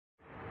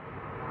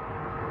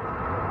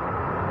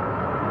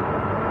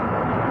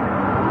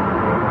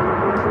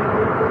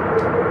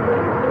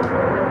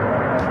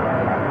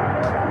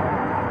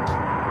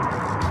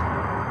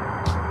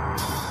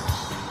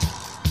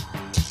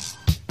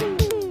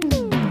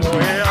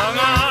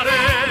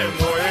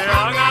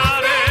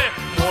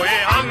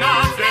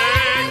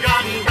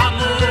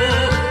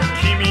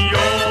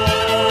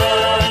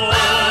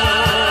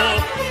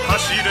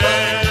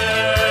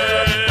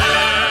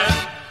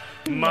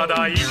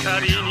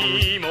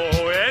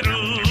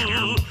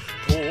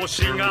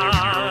星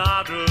が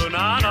ある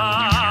な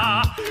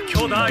ら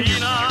巨大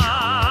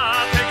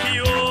な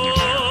敵を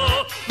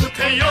撃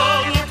てよ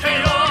撃て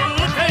よ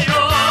撃てよ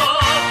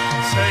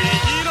正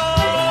義の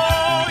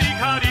怒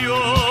りを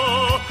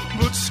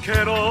ぶつけ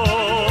ろ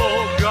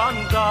ガン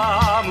ダ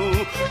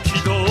ム機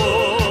動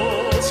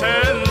戦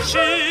士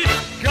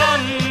ガ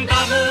ンダ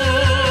ム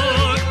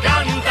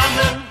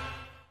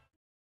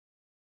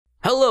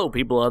Hello,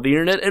 people of the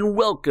internet, and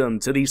welcome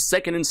to the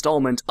second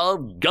installment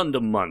of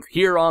Gundam Month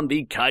here on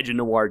the Kaiju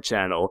Noir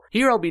channel.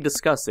 Here I'll be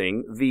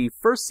discussing the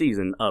first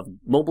season of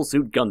Mobile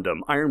Suit Gundam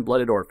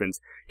Iron-Blooded Orphans,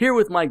 here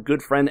with my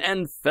good friend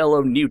and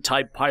fellow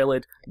new-type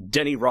pilot,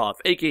 Denny Roth,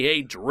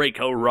 aka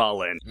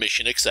DrakoRalen.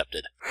 Mission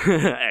accepted.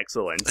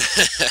 Excellent.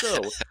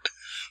 So,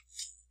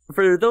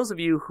 for those of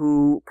you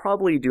who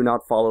probably do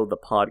not follow the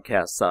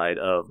podcast side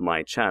of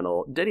my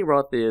channel, Denny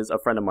Roth is a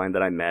friend of mine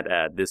that I met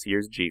at this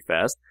year's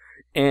G-Fest,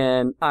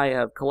 and I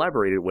have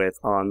collaborated with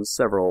on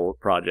several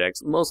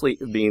projects, mostly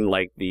being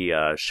like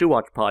the Shoe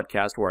Watch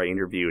podcast where I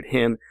interviewed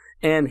him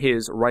and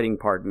his writing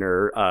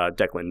partner,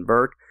 Declan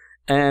Burke,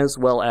 as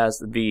well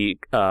as the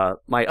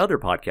my other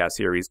podcast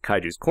series,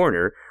 Kaiju's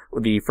Corner.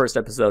 The first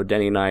episode,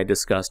 Denny and I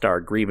discussed our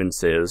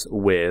grievances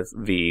with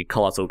the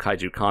Colossal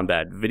Kaiju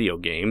Combat video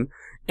game.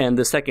 And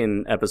the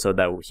second episode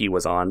that he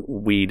was on,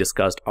 we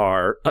discussed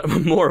our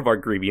more of our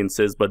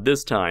grievances, but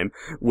this time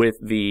with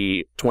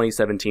the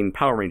 2017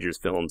 Power Rangers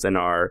films and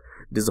our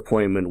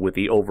disappointment with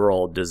the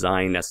overall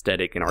design,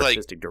 aesthetic, and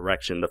artistic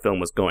direction the film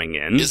was going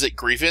in. Is it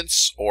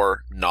grievance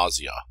or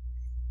nausea?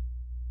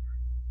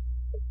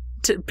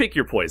 Pick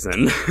your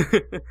poison.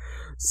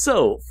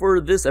 So,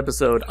 for this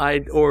episode,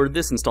 or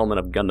this installment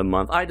of Gundam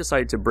Month, I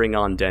decided to bring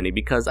on Denny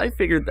because I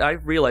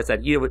realized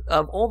that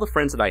of all the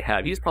friends that I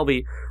have, he's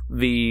probably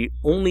the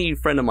only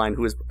friend of mine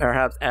who is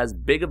perhaps as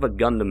big of a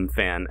Gundam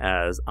fan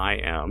as I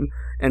am.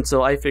 And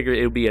so I figured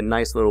it would be a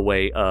nice little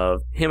way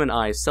of him and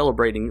I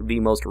celebrating the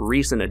most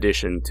recent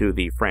addition to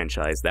the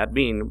franchise, that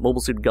being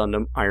Mobile Suit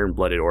Gundam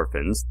Iron-Blooded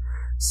Orphans.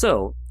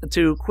 So,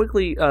 to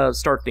quickly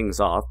start things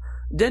off,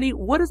 Denny,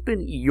 what has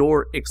been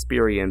your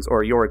experience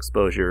or your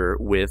exposure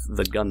with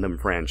the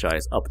Gundam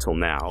franchise up till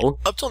now?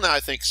 Up till now, I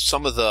think it's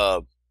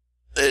probably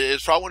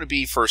going to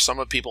be for some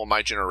of the people in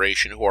my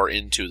generation who are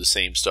into the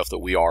same stuff that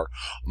we are.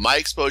 My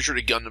exposure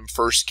to Gundam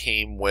first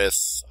came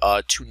with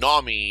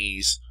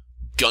Toonami's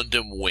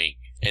Gundam Wing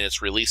and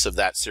its release of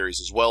that series,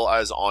 as well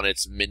as on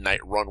its midnight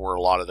run where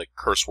a lot of the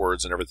curse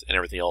words and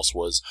everything else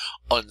was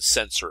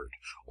uncensored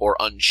or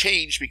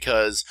unchanged,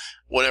 because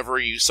whenever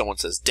someone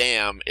says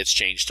damn, it's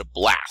changed to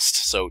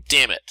blast. So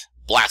damn it,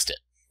 blast it,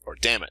 or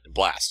damn it and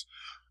blast.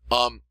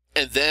 And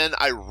then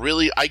I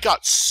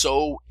got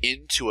so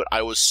into it,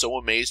 I was so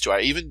amazed to it.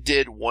 I even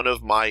did one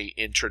of my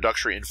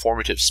introductory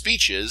informative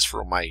speeches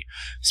for my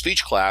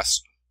speech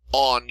class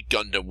on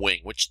Gundam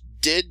Wing, which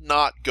did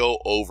not go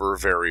over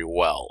very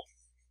well.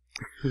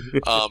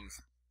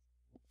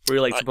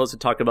 Were you supposed to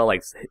talk about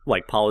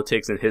like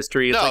politics and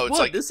history? It's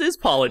no, this is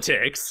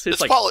politics.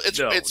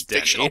 It's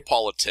fictional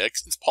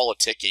politics. It's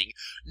politicking.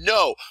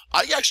 No,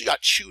 I actually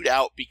got chewed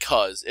out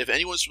because if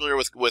anyone's familiar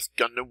with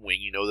Gundam Wing,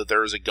 you know that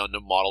there is a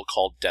Gundam model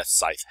called Death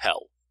Scythe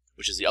Hell,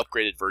 which is the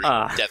upgraded version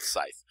of Death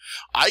Scythe.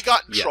 I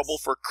got in trouble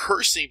for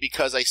cursing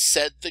because I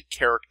said the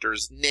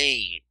character's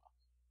name.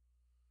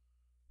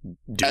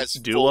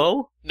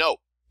 Duo? No,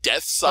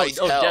 Death Scythe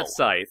Hell. Oh, Death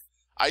Scythe.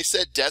 I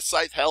said Death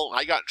Scythe Hell, and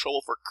I got in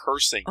trouble for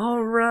cursing.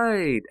 All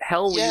right.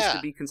 Hell used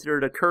to be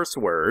considered a curse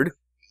word.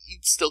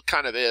 It still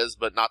kind of is,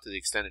 but not to the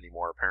extent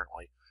anymore,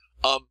 apparently.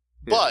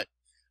 But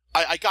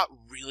I got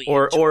really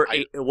what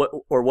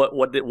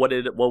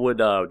would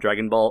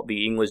Dragon Ball,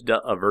 the English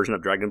version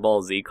of Dragon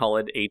Ball Z, call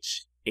it?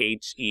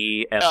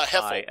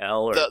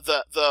 H-E-F-I-L? Or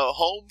the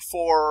home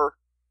for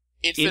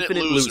infinite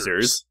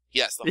losers.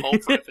 Yes, the home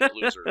for infinite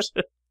losers.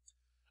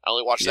 I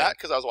only watched that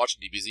because I was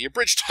watching DBZ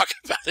Abridged talking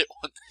about it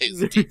one day.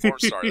 It's a deep porn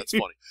star. That's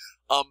funny.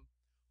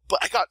 But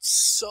I got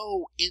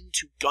so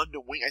into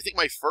Gundam Wing. I think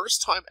my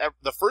first time ever,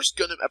 the first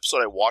Gundam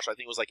episode I watched, I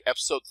think it was like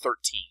episode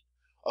 13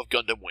 of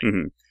Gundam Wing.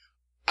 Mm-hmm.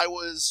 I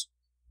was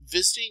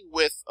visiting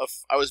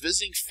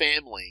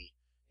family,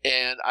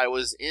 and I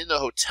was in a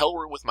hotel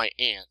room with my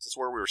aunt. That's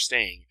where we were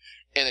staying.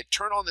 And I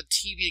turn on the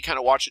TV to kind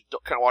of watch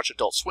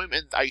Adult Swim,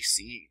 and I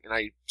see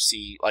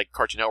like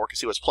Cartoon Network and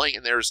see what's playing,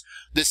 and there's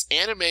this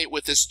anime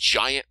with this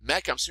giant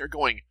mech. I'm sitting here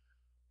going,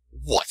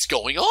 what's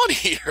going on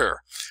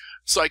here?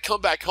 So I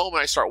come back home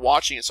and I start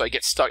watching it, so I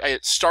get stuck. I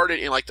started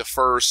in like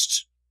the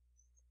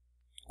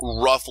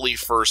roughly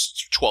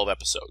first 12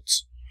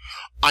 episodes.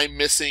 I'm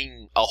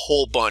missing a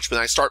whole bunch, but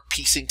then I start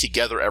piecing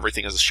together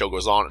everything as the show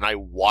goes on, and I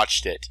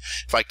watched it.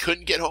 If I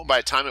couldn't get home by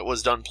the time it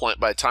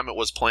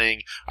was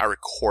playing, I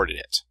recorded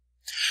it.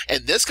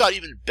 And this got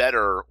even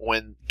better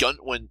when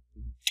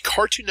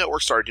Cartoon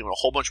Network started doing a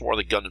whole bunch more of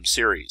the Gundam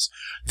series.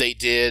 They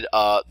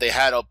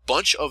had a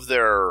bunch of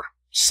their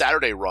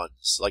Saturday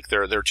runs, like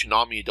their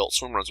Toonami Adult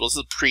Swim runs. Well, this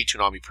is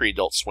pre-Toonami,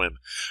 pre-Adult Swim.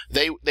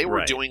 They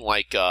were doing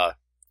like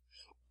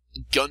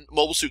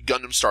Mobile Suit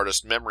Gundam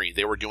Stardust Memory,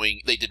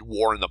 they did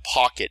War in the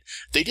Pocket.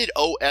 They did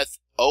 08th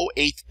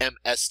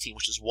MS Team,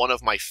 which is one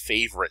of my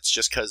favorites,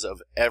 just because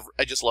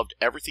I just loved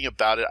everything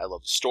about it. I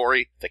love the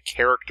story, the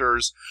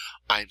characters.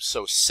 I'm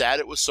so sad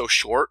it was so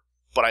short,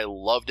 but I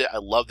loved it. I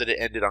loved that it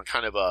ended on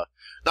kind of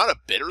not a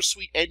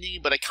bittersweet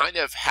ending, but a kind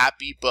of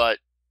happy, but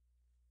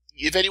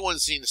if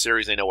anyone's seen the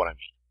series, they know what I mean.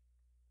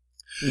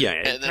 Yeah,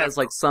 it has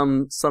like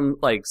some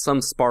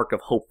spark of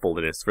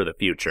hopefulness for the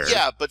future.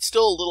 Yeah, but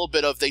still a little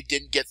bit of they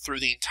didn't get through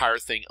the entire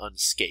thing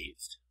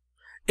unscathed.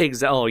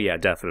 Oh yeah,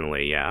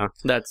 definitely, yeah.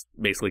 That's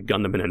basically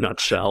Gundam in a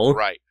nutshell.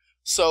 Right.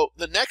 So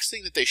the next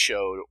thing that they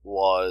showed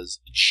was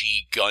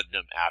G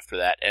Gundam after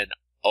that, and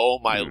oh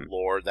my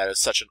lord, that is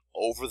such an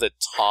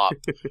over-the-top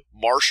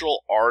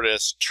martial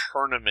artist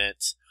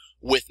tournament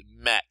with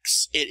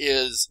mechs. It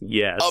is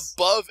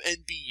above and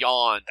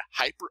beyond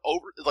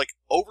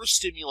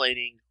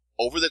overstimulating,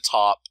 over the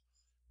top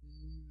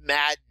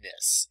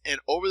madness, and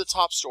over the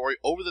top story,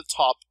 over the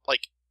top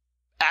like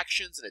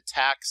actions and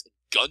attacks and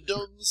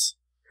Gundams.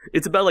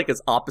 It's about like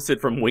as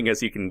opposite from Wing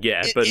as you can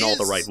get, but in all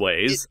the right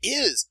ways. It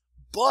is,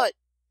 but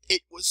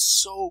it was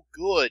so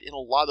good in a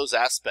lot of those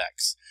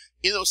aspects.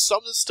 You know, some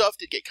of the stuff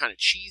did get kind of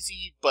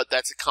cheesy, but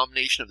that's a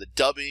combination of the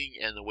dubbing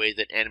and the way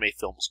that anime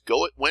films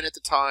went at the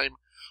time.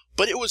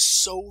 But it was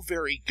so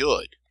very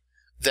good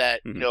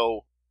that, you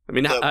know... I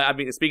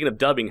mean, speaking of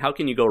dubbing, how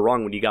can you go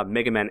wrong when you got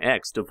Mega Man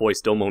X to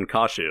voice Domon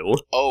Kashu?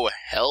 Oh,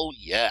 hell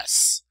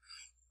yes.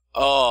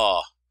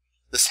 Oh,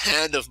 this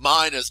hand of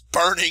mine is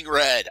burning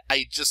red.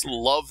 I just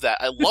love that.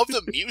 I love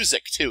the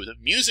music, too. The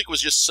music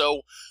was just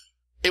so...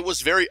 It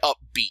was very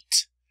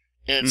upbeat.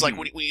 And it's like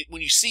when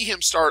you see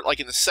him start, like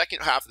in the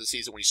second half of the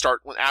season,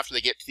 after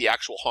they get to the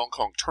actual Hong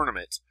Kong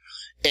tournament,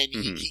 and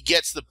he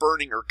gets the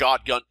burning or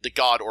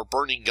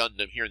burning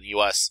Gundam here in the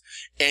U.S.,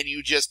 and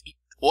you just...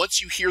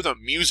 Once you hear the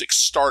music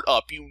start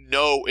up, you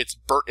know it's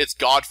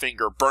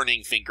Godfinger,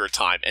 Burning Finger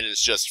time, and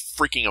it's just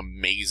freaking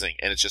amazing,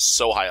 and it's just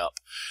so high up.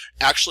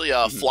 Actually,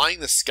 Flying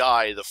the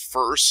Sky, the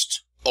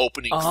first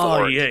opening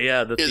for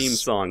it, the theme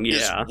song,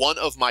 is one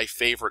of my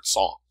favorite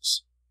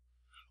songs,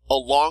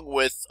 along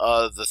with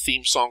the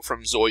theme song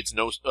from Zoid's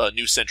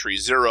New Century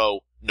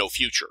Zero, No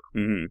Future.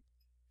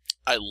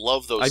 I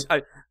love those.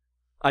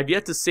 I've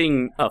yet to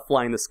sing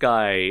 "Flying the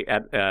Sky"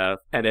 at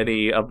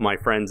any of my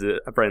friends'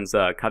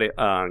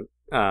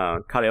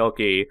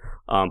 karaoke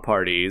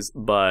parties,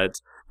 but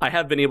I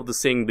have been able to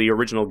sing the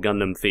original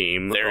Gundam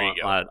theme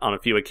on a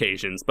few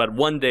occasions. But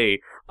one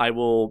day I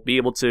will be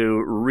able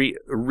to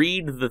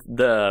read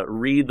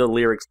the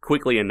lyrics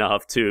quickly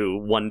enough to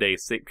one day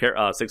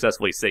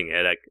successfully sing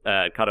it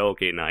at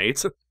karaoke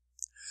night.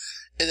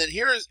 And then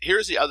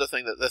here's the other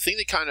thing, the thing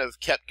that kind of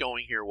kept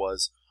going here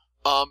was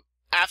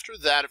after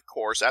that, of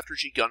course, after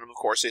G Gundam, of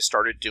course, they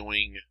started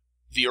doing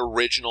the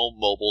original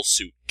Mobile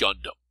Suit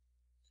Gundam.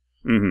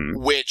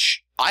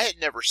 Which I had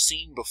never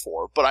seen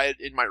before, but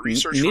in my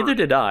research... Neither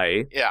did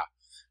I. Yeah.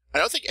 I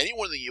don't think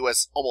anyone in the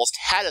U.S. almost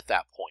had at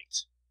that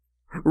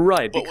point.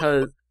 Right,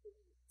 because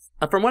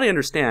from what I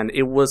understand,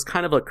 it was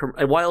kind of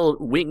while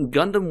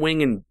Gundam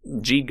Wing and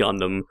G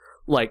Gundam,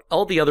 like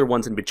all the other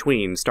ones in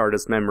between,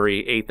 Stardust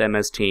Memory, 8th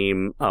MS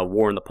Team,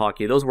 War in the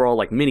Pocket, those were all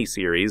like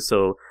miniseries,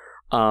 so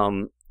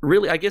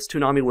really, I guess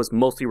Toonami was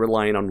mostly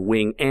relying on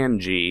Wing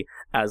and G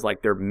as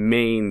like their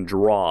main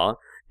draw,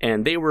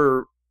 and they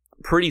were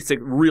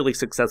really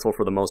successful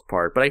for the most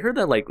part. But I heard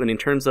that, like, in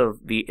terms of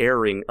the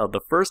airing of the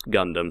first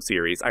Gundam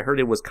series, I heard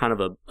it was kind of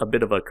a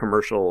bit of a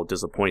commercial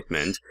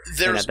disappointment.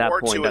 There's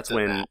more to it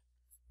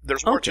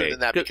than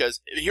that,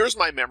 because here's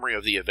my memory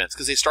of the events,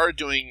 because they started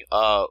doing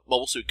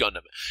Mobile Suit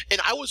Gundam,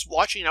 and I was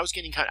watching, I was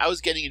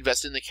getting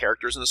invested in the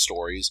characters and the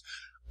stories.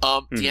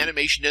 The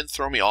animation didn't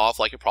throw me off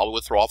like it probably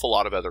would throw off a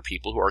lot of other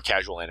people who are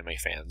casual anime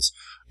fans,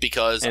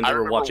 because I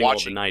remember watching all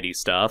the 90s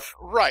stuff.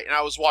 Right, and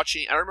I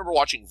remember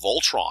watching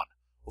Voltron.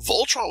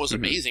 Voltron was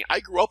amazing. I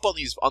grew up on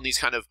these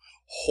kind of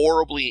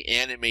horribly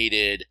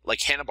animated,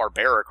 like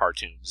Hanna-Barbera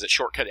cartoons that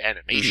shortcut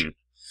animation.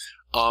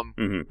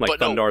 Like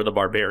Thundar the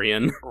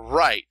Barbarian.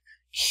 Right.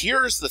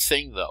 Here's the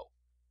thing, though.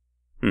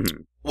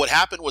 What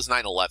happened was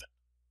 9/11.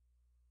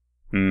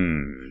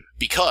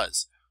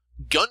 Because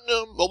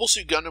Mobile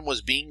Suit Gundam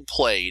was being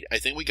played. I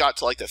think we got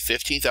to like the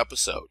 15th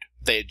episode.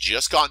 They had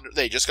just gotten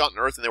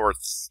Earth, and they were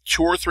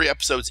 2 or 3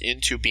 episodes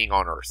into being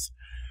on Earth,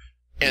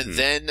 and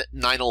then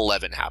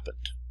 9/11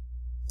 happened.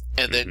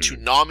 And then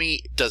Toonami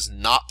does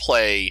not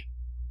play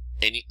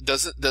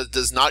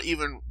does not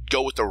even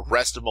go with the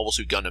rest of Mobile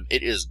Suit Gundam.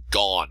 It is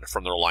gone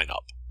from their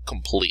lineup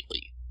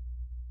completely.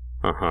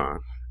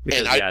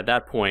 Because at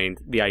that point,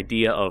 the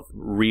idea of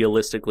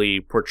realistic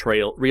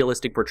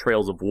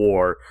portrayals of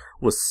war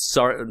was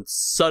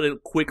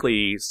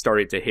quickly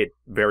started to hit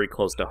very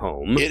close to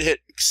home. It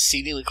hit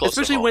exceedingly close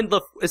to home.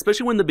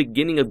 Especially when the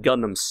beginning of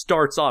Gundam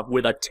starts off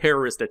with a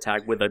terrorist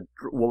attack,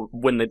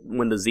 when the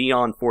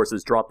Zeon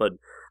forces drop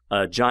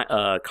a giant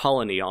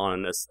colony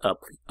on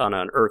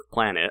an Earth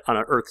planet, on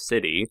an Earth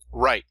city.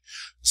 Right.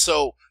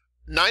 So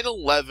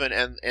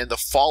 9/11 and the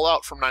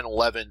fallout from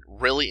 9/11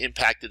 really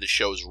impacted the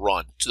show's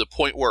run to the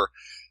point where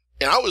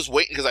And I was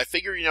waiting because I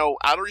figured, out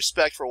of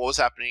respect for what was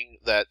happening,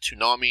 that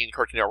Toonami and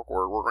Cartoon Network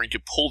were going to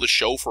pull the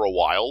show for a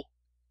while.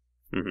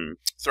 Mm-hmm.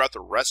 Throughout the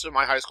rest of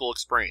my high school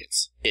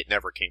experience, it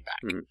never came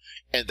back. Mm-hmm.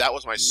 And that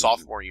was my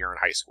sophomore year in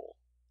high school.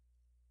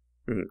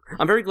 Mm-hmm.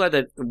 I'm very glad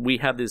that we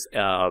have this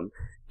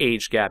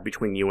age gap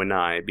between you and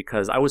I,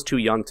 because I was too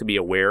young to be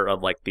aware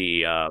of like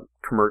the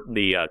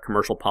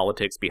commercial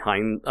politics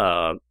behind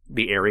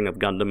the airing of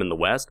Gundam in the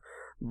West.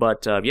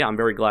 But yeah, I'm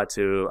very glad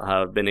to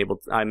have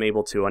I'm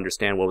able to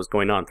understand what was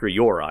going on through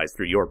your eyes,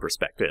 through your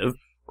perspective.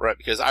 Right,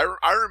 because I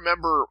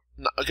remember,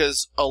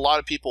 because a lot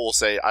of people will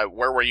say,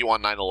 where were you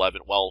on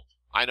 9/11? Well,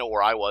 I know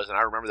where I was, and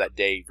I remember that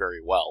day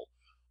very well.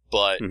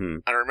 But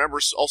I remember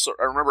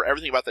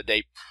everything about that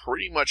day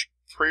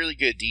pretty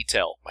good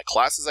detail. My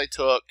classes I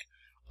took,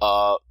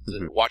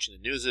 watching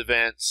the news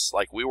events,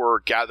 like we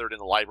were gathered in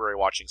the library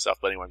watching stuff.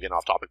 But anyway, I'm getting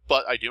off topic.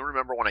 But I do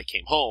remember when I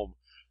came home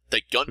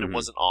that Gundam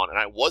wasn't on, and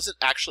I wasn't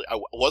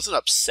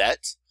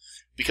upset,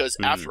 because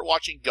after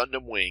watching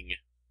Gundam Wing,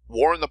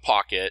 War in the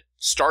Pocket,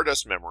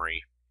 Stardust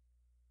Memory,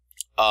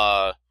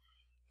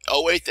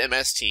 08th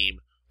MS Team,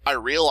 I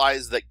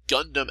realized that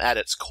Gundam at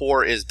its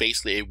core is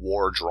basically a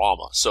war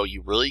drama. So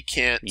you really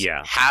can't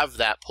have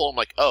that pull. I'm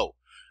like, oh,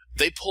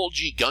 they pulled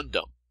G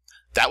Gundam.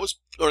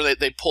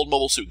 They pulled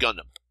Mobile Suit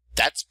Gundam.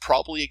 That's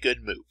probably a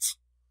good move.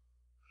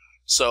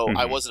 So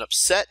I wasn't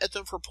upset at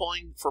them for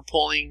pulling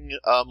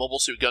Mobile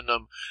Suit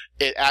Gundam.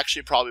 It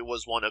actually probably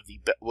was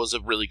was a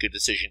really good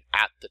decision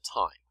at the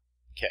time.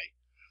 Okay,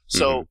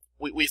 so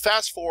we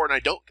fast forward,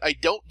 and I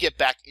don't get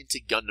back into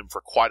Gundam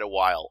for quite a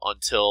while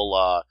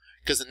until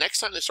because the next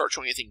time they start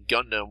showing anything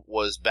Gundam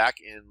was back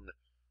in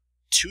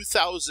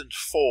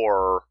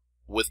 2004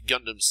 with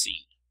Gundam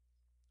Seed.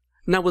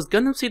 Now, was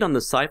Gundam Seed on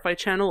the Sci-Fi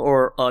Channel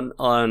or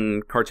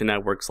on Cartoon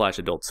Network /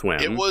 Adult Swim?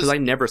 It was, because I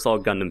never saw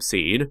Gundam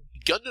Seed.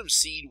 Gundam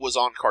Seed was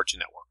on Cartoon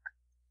Network.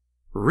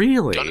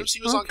 Really? Gundam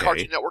Seed was on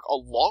Cartoon Network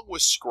along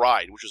with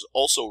Scried, which is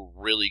also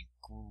really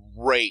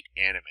great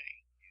anime.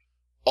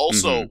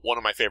 Also, one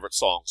of my favorite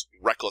songs,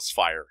 Reckless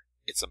Fire.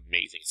 It's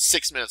amazing. It's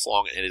 6 minutes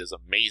long, and it is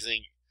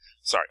amazing.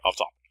 Sorry, off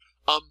topic.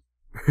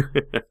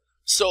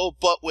 So,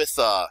 but with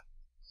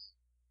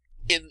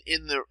in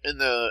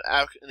the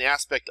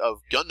aspect of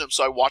Gundam,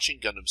 so I'm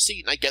watching Gundam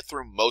Seed, and I get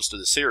through most of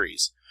the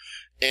series,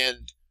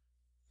 and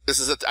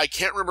I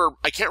can't remember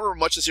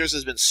much of the series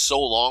has been so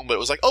long, but it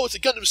was like, oh, it's a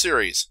Gundam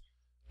series.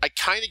 I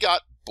kind of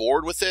got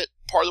bored with it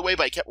part of the way,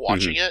 but I kept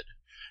watching it,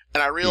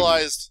 and I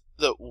realized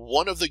that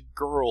one of the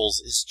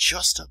girls is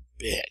just a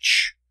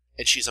bitch,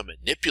 and she's a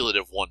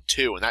manipulative one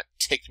too, and that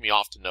ticked me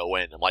off to no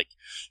end. I'm like,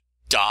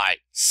 die!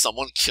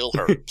 Someone kill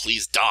her!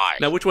 Please die!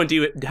 Now, which one do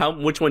you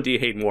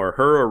hate more,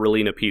 her or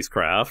Relena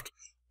Peacecraft?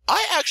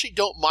 I actually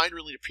don't mind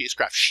Relena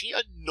Peacecraft. She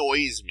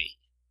annoys me.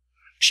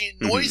 She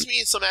annoys me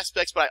in some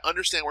aspects, but I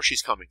understand where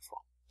she's coming from,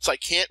 so I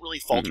can't really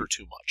fault her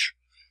too much.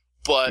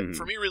 But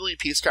for me, Relena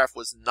Peacecraft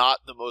was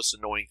not the most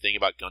annoying thing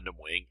about Gundam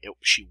Wing.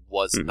 She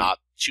was not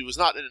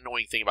an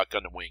annoying thing about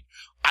Gundam Wing.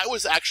 I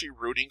was actually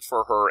rooting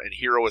for her and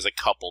Hero as a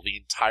couple the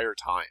entire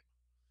time.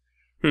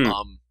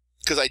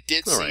 Because I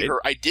did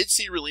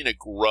see Relena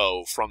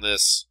grow from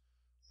this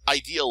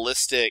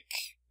idealistic,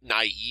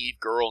 naive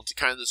girl into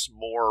kind of this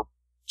more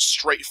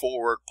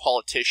straightforward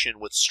politician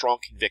with strong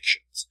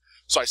convictions.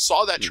 So I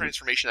saw that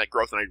transformation, that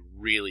growth, and I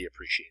really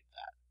appreciated that.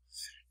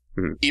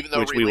 Even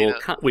though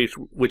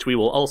which we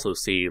will also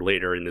see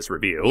later in this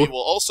review. We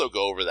will also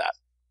go over that.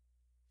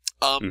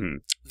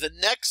 The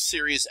next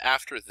series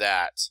after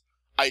that,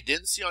 I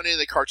didn't see on any of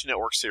the Cartoon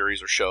Network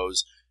series or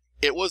shows.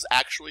 It was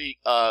actually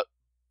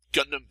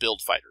Gundam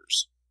Build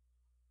Fighters.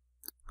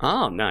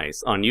 Oh,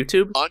 nice. On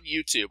YouTube? On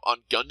YouTube,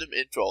 on Gundam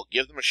Info. I'll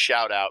give them a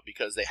shout out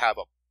because they have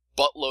a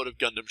buttload of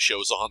Gundam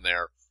shows on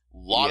there. A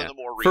lot of the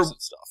more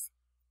recent stuff.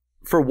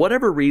 For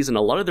whatever reason,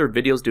 a lot of their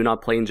videos do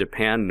not play in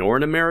Japan nor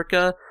in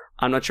America.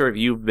 I'm not sure if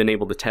you've been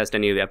able to test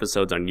any of the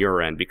episodes on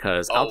your end,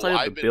 because I'll to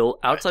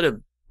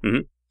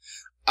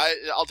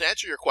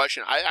answer your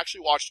question, I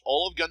actually watched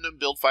all of Gundam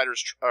Build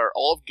Fighters,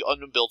 about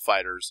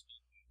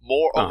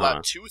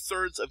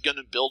 2/3 of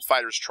Gundam Build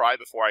Fighters Try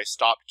before I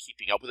stopped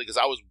keeping up with it, because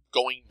I was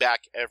going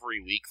back every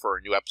week for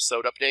a new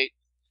episode update.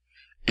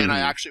 And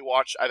I've actually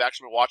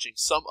been watching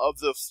some of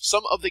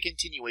the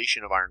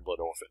continuation of Iron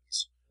Blood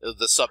Orphans,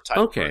 the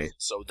subtitle. Okay. Version.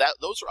 So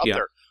those are up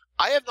there.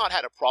 I have not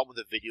had a problem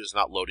with the videos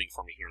not loading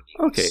for me here in the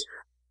US. Okay.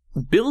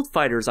 Build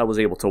Fighters I was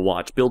able to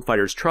watch. Build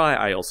Fighters Try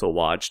I also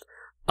watched.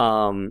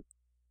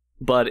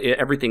 But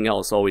everything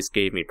else always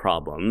gave me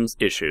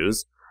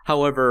issues.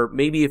 However,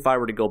 maybe if I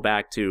were to go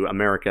back to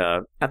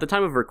America, at the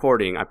time of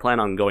recording, I plan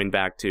on going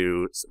back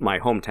to my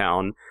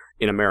hometown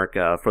in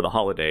America for the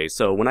holidays.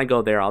 So when I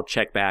go there, I'll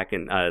check back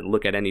and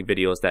look at any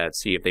videos that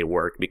see if they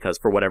work, because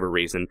for whatever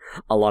reason,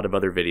 a lot of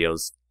other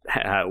videos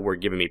were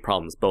giving me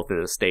problems, both in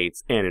the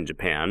States and in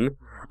Japan.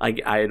 I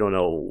don't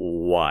know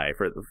why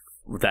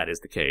that is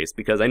the case,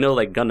 because I know,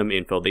 like, Gundam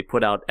Info, they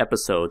put out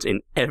episodes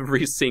in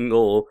every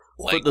single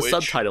language. Put the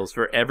subtitles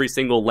for every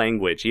single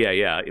language,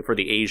 for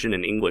the Asian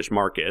and English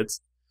markets.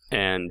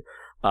 And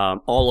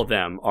all of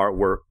them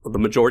were the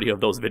majority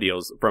of those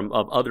videos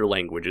of other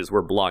languages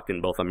were blocked in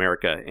both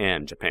America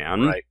and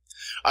Japan. Right.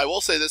 I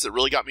will say this: it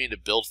really got me into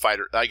Build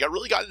Fighter. I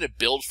really got into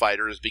Build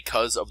Fighters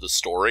because of the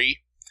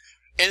story,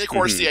 and of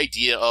course the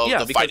idea of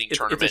the fighting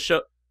tournament.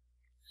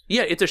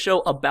 It's a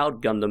show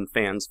about Gundam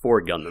fans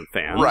for Gundam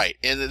fans. Right,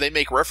 and they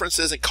make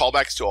references and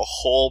callbacks to a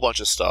whole bunch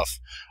of stuff.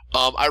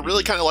 I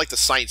really kind of like the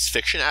science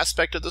fiction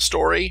aspect of the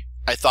story.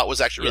 I thought was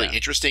actually really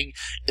interesting.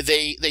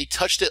 They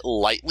touched it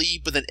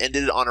lightly, but then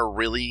ended it on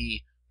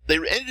they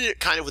ended it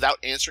kind of without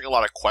answering a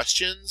lot of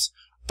questions.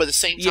 But at the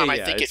same time, I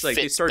think it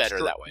fits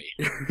better that way.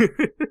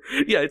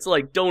 Yeah, it's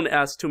like, don't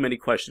ask too many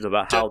questions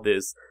about how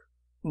this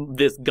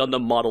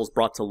Gundam models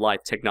brought to life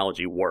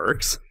technology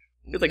works.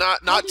 It's like, how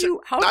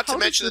to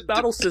mention the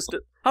battle system.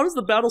 How does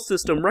the battle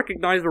system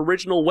recognize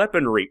original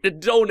weaponry?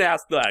 Don't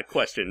ask that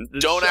question.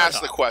 Don't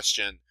ask the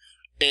question,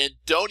 and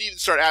don't even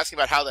start asking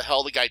about how the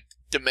hell the guy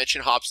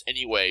dimension hops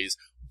anyways.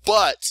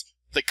 But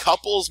the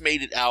couples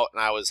made it out,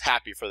 and I was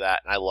happy for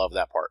that, and I love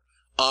that part.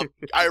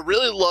 I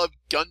really love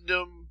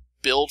Gundam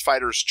Build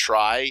Fighters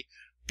Try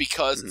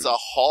because it's a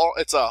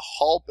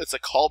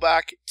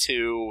callback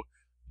to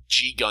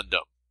G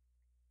Gundam.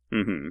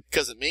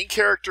 Because the main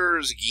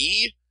character's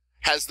Gi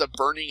has the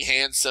burning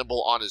hand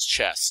symbol on his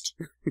chest,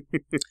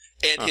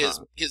 and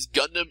his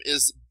Gundam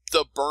is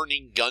the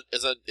burning gun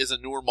is a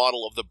newer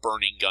model of the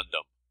burning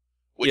Gundam,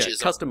 which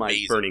is customized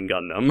amazing. Burning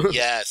Gundam.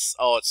 Yes,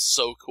 it's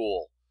so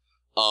cool.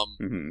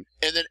 And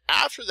then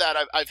after that,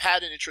 I've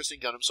had an interest in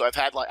Gundam, so I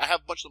have a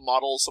bunch of the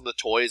models, some of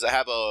the toys. I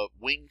have a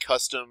Wing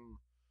Custom,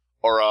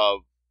 I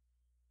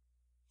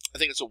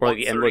think it's a or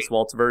the Endless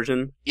Waltz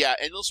version. Yeah,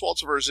 Endless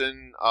Waltz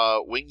version.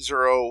 Wing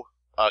Zero.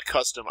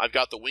 Custom. I've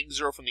got the Wing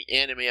Zero from the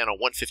anime on a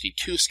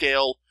 152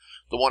 scale.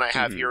 The one I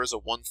have here is a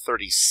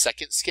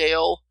 132nd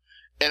scale.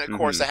 And of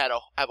course, I have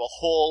a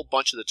whole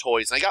bunch of the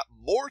toys. And I got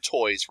more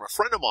toys from a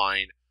friend of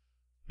mine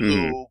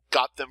who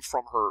got them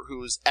from her,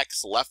 whose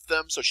ex left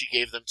them, so she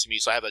gave them to me.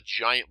 So I have a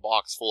giant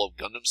box full of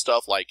Gundam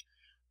stuff, like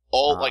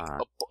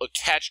a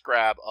catch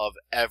grab of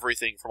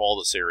everything from all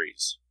the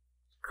series.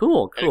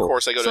 Cool. And of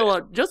course, I go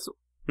to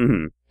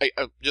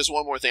just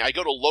one more thing. I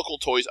go to local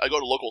toy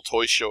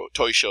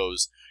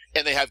shows.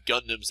 And they have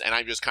Gundams, and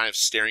I'm just kind of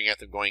staring at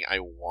them going, I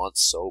want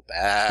so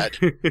bad.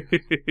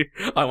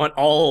 I want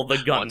all the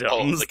Gundams.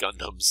 All the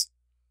Gundams.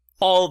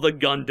 All the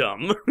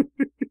Gundam.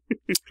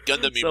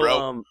 Gundam me,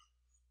 bro.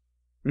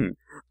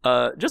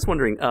 Just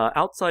wondering,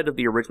 outside of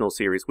the original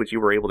series, which you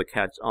were able to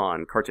catch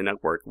on Cartoon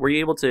Network, were you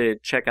able to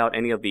check out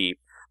any of the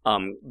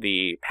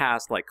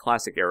past, like,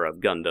 classic era of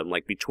Gundam,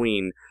 like,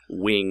 between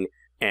Wing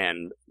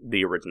and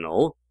the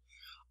original?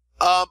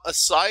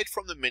 Aside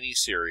from the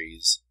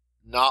miniseries,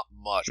 not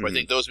much. But I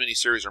think those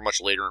miniseries are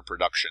much later in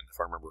production, if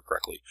I remember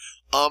correctly.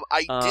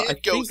 I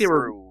think they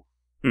were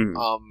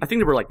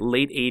like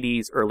late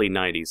 80s, early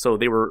 90s. So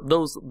they were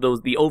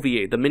the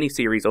OVA, the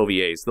miniseries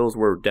OVAs. Those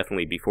were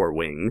definitely before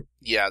Wing.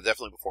 Yeah,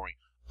 definitely before Wing.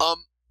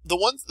 The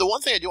one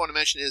thing I do want to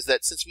mention is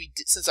that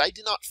since I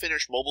did not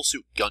finish Mobile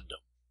Suit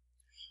Gundam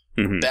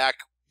back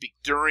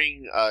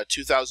during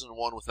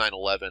 2001 with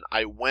 9/11,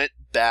 I went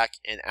back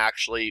and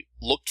actually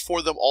looked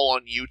for them all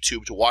on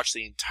YouTube to watch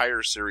the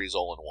entire series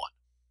all in one.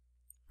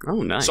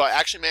 Oh, nice. So I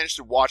actually managed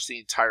to watch the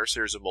entire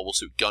series of Mobile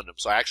Suit Gundam,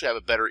 so I actually have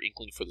a better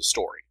inkling for the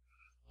story.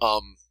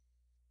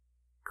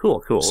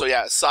 Cool. So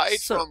yeah, aside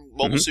from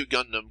Mobile Suit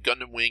Gundam,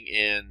 Gundam Wing,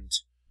 and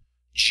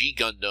G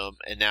Gundam,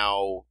 and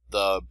now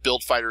the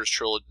Build Fighters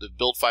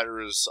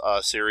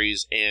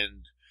series,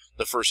 and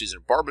the first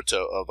season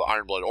of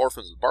Iron Blood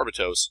Orphans and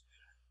Barbatos,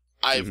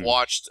 I've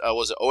watched,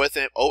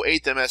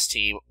 08th MS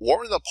Team,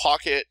 War in the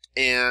Pocket,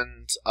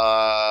 and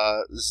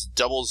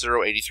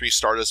 0083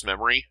 Stardust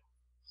Memory.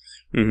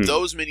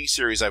 Those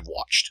miniseries I've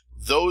watched.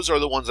 Those are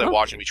the ones I've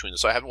watched in between.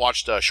 So I haven't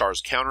watched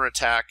Char's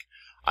Counterattack.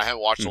 I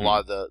haven't watched a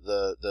lot of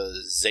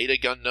the Zeta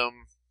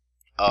Gundam.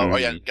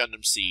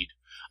 Gundam Seed.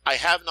 I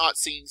have not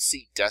seen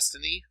Seed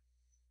Destiny.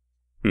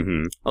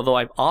 Although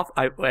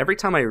every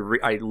time I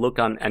look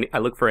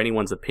for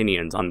anyone's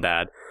opinions on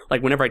that.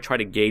 Like whenever I try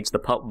to gauge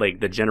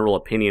the general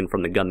opinion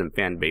from the Gundam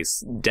fan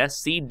base,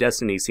 Seed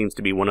Destiny seems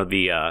to be one of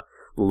the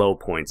low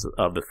points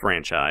of the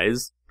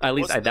franchise. At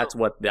least that's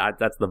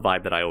the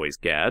vibe that I always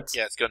get.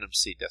 Yeah, it's Gundam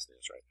Seed Destiny,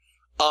 that's right.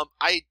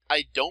 I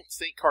don't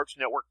think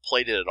Cartoon Network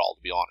played it at all,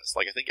 to be honest.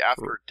 Like, I think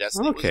after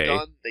Destiny was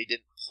done, they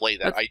didn't play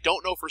that. I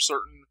don't know for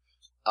certain.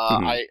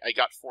 I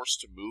got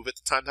forced to move at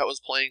the time that was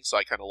playing, so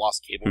I kind of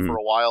lost cable for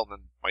a while, and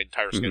then my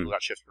entire schedule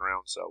got shifted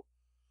around, so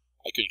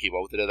I couldn't keep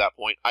up with it at that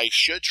point. I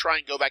should try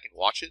and go back and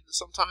watch it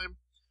sometime.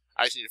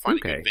 I just need to find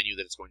a good venue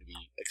that it's going to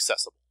be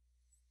accessible.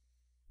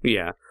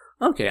 Yeah.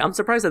 Okay, I'm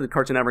surprised that the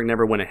Cartoon Network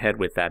never went ahead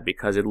with that,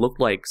 because it looked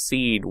like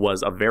Seed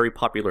was a very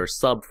popular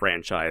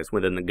sub-franchise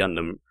within the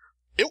Gundam.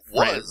 It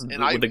was,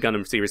 with the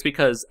Gundam series,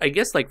 because I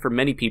guess like for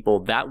many people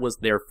that was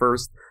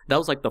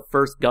like the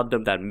first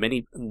Gundam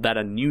that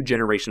a new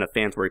generation of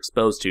fans were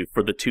exposed to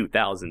for the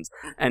 2000s.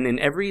 And in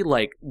every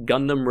like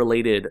Gundam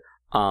related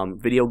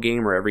video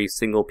game or every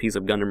single piece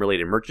of Gundam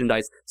related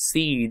merchandise,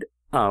 Seed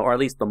or at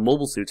least the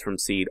mobile suits from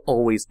Seed,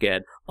 always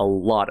get a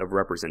lot of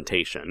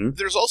representation.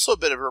 There's also a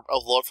bit of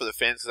love for the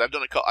fans, because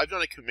I've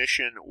done a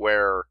commission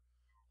where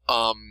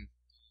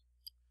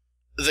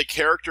the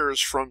characters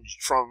from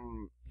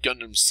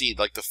Gundam Seed,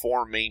 like the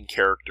 4 main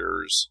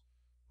characters,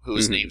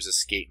 whose names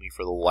escape me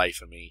for the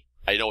life of me.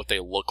 I know what they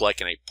look like,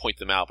 and I point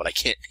them out, but I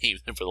can't name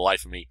them for the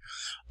life of me.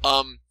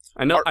 I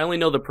only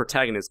know the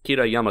protagonist,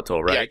 Kira Yamato,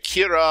 right? Yeah,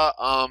 Kira.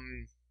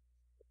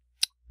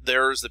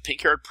 There's the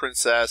pink-haired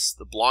princess,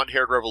 the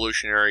blonde-haired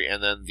revolutionary,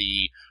 and then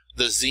the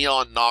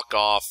Xeon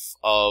knockoff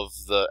of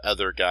the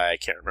other guy. I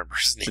can't remember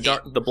his name.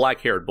 The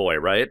black-haired boy,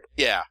 right?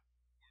 Yeah.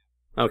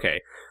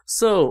 Okay.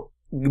 So,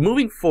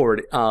 moving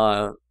forward,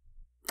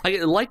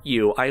 like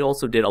you, I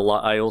also did a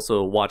lot. I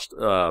also watched.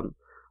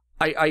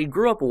 I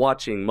grew up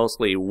watching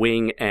mostly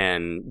Wing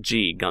and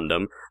G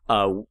Gundam.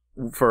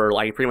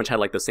 I pretty much had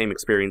like the same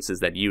experiences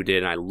that you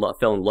did, and I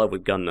fell in love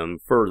with Gundam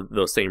for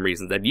those same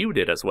reasons that you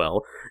did as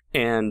well.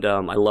 And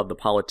I love the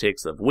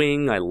politics of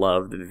Wing. I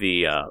loved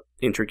the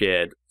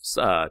intricate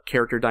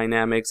character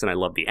dynamics, and I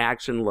love the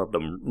action. Love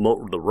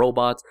the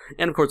robots,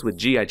 and of course with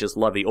G, I just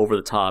love the over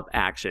the top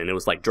action. It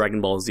was like Dragon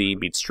Ball Z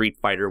meets Street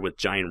Fighter with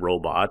giant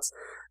robots.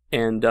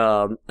 And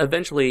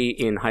eventually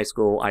in high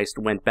school, I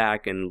went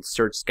back and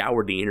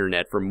scoured the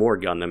internet for more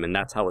Gundam, and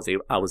that's how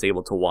I was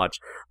able to watch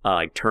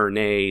like Turn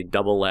A,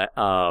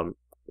 Turn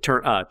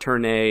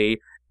A,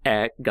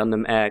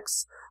 Gundam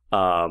X,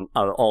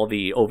 all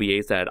the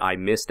OVAs that I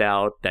missed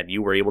out that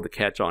you were able to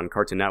catch on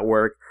Cartoon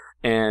Network.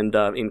 And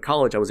in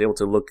college, I was able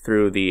to look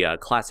through the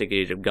classic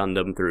age of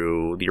Gundam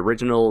through the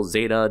original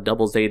Zeta,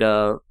 Double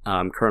Zeta,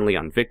 currently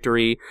on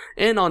Victory.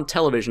 And on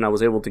television, I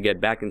was able to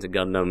get back into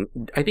Gundam,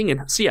 I think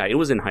it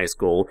was in high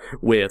school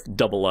with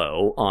Double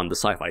O on the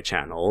Sci-Fi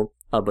Channel.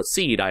 But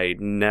Seed,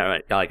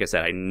 like I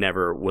said, I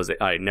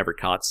never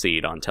caught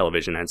Seed on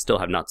television, and still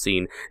have not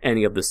seen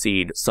any of the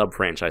Seed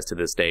sub-franchise to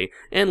this day.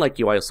 And like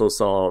you, I also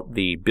saw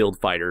the Build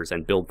Fighters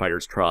and Build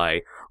Fighters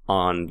Try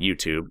on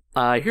YouTube.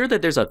 I hear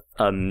that there's a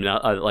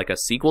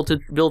sequel to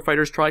Build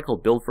Fighters Try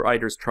called Build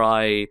Fighters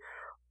Try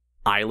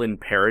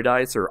Island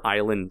Paradise or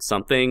Island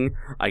something.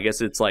 I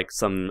guess it's like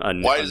some.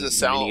 Why does it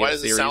sound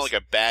like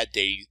a bad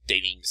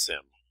dating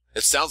sim?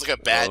 It sounds like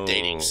a bad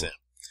dating sim.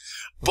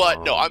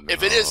 But no,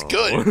 if it is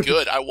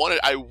good. I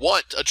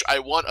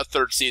want a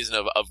third season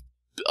of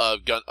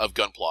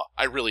Gunpla.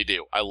 I really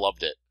do. I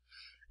loved it.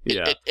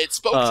 It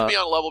spoke to me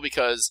on a level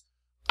because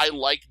I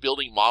liked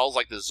building models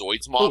like the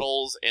Zoids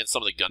models and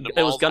some of the Gundam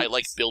models. I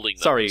liked building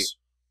those. Sorry,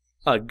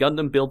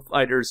 Gundam Build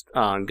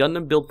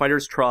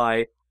Fighters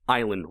Try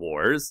Island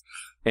Wars,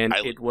 and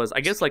it was, I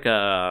guess, like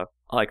a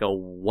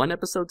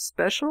 1-episode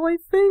special. I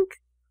think.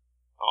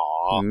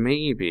 Aww.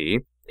 Maybe.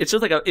 It's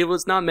just like it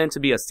was not meant to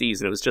be a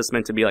season. It was just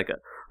meant to be like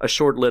a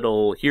short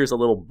little, here's a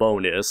little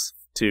bonus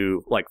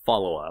to like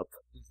follow up.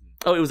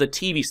 Oh, it was a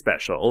TV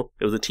special.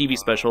 It was a TV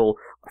special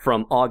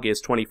from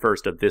August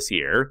 21st of this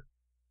year.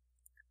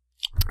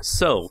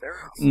 So,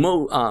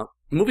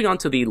 moving on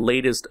to the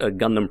latest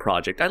Gundam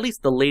project, at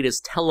least the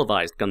latest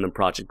televised Gundam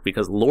project,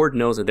 because Lord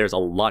knows that there's a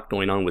lot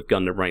going on with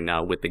Gundam right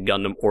now, with the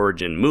Gundam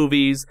Origin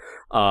movies.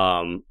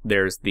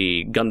 There's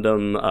the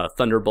Gundam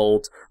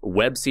Thunderbolt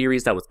web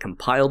series that was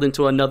compiled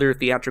into another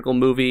theatrical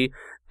movie.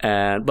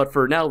 But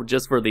for now,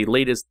 just for the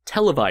latest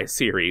televised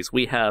series,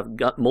 we have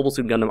Mobile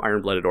Suit Gundam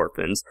Iron-Blooded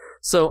Orphans.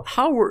 So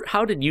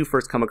how did you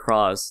came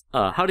across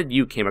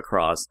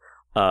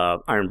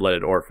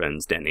Iron-Blooded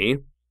Orphans, Denny?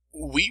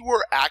 We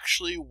were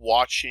actually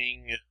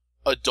watching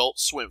Adult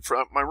Swim.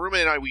 My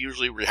roommate and I, we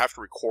usually have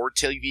to record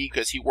TV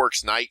because he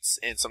works nights,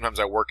 and sometimes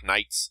I work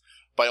nights,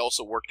 but I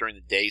also work during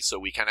the day, so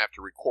we kind of have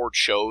to record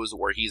shows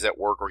where he's at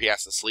work or he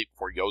has to sleep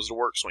before he goes to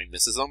work, so he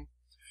misses them.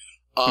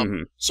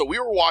 So we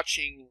were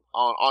watching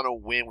on a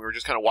whim. We were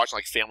just kind of watching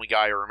like Family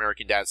Guy or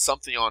American Dad,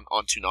 something on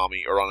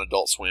Toonami or on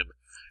Adult Swim.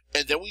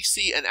 And then we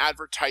see an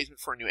advertisement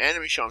for a new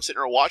anime show. I'm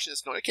sitting there watching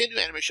this going, okay, new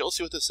anime show, let's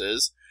see what this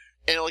is.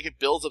 And like it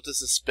builds up the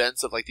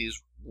suspense of like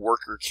these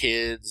worker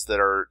kids that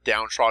are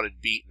downtrodden,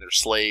 beaten, they're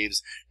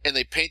slaves, and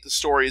they paint the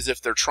story as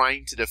if they're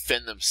trying to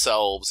defend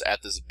themselves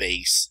at this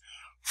base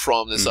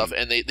from this stuff.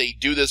 And they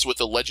do this with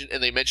the legend,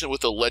 and they mention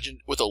with a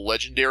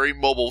legendary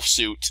mobile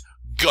suit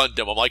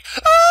Gundam. I'm like,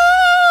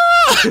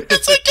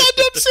 it's a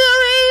Gundam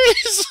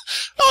series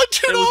on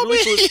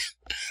Toonami.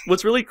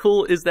 What's really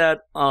cool is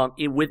that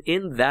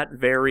within that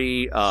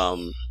very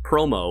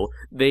promo,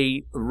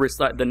 the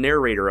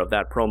narrator of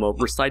that promo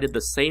recited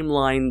the same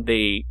line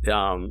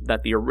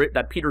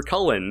that Peter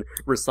Cullen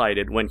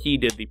recited when he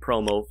did the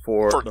promo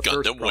for the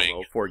Gundam first Wing.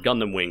 promo for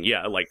Gundam Wing.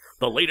 Yeah, like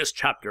the latest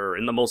chapter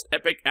in the most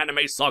epic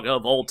anime saga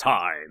of all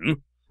time.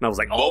 And I was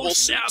like, oh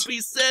snap,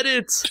 he said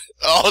it!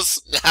 Oh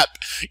snap!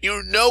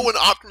 You know when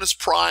Optimus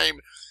Prime,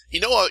 you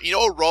know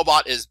a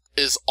robot is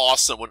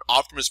awesome when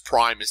Optimus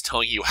Prime is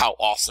telling you how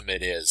awesome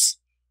it is.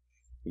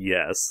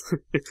 Yes.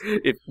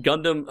 If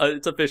Gundam,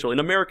 it's official. In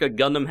America,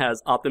 Gundam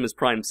has Optimus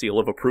Prime seal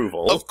of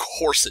approval. Of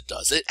course it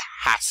does. It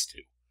has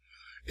to.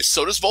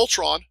 So does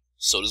Voltron.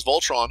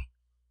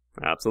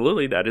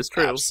 Absolutely, that is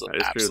true. That is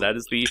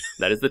true.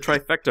 That is the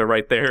trifecta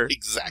right there.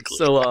 Exactly.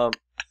 So,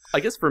 I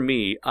guess for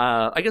me,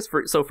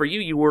 for you,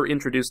 you were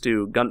introduced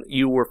to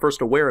you were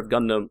first aware of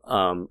Gundam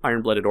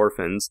Iron-Blooded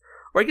Orphans,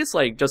 or I guess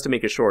like just to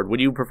make it short, would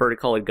you prefer to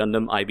call it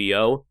Gundam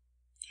IBO?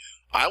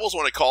 I almost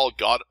want to call it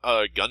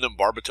Gundam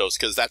Barbatos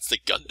because that's the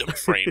Gundam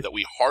frame that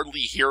we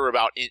hardly hear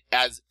about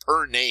as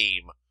per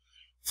name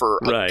for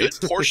a good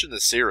portion of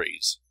the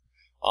series.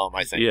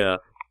 I think. Yeah.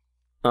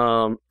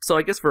 So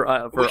I guess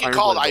for we can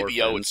call it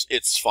IBO. Orphans,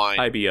 it's fine.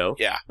 IBO.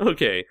 Yeah.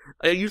 Okay.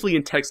 Usually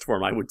in text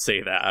form, I would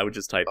say that. I would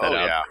just type that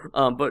out.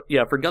 Yeah. But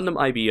yeah, for Gundam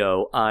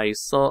IBO, I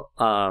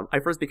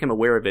first became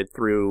aware of it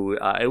through.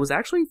 It was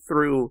actually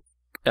through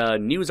a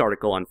news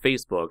article on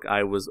Facebook.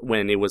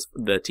 When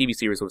the TV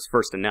series was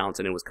first announced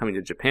and it was coming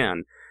to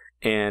Japan,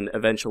 and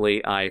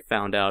eventually I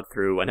found out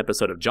through an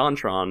episode of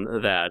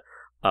JonTron that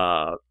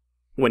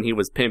when he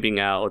was pimping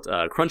out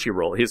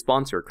Crunchyroll, his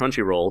sponsor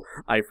Crunchyroll,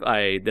 I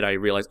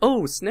realized,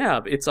 oh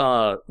snap, it's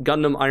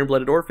Gundam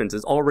Iron-Blooded Orphans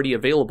is already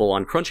available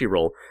on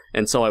Crunchyroll,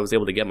 and so I was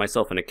able to get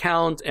myself an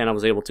account, and I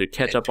was able to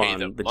catch up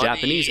on the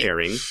Japanese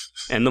airing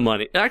and the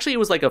money. Actually, it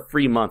was like a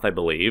free month, I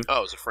believe. Oh,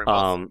 it was a free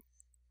month.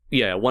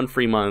 Yeah, 1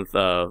 free month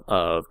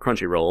of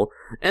Crunchyroll,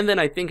 and then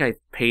I think I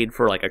paid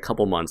for like a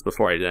couple months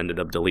before I ended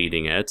up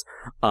deleting it,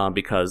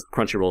 because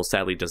Crunchyroll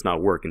sadly does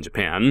not work in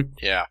Japan.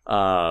 Yeah.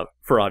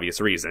 For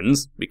obvious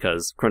reasons,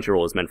 because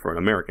Crunchyroll is meant for an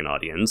American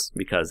audience.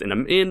 Because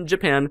in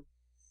Japan,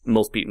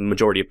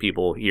 majority of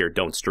people here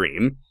don't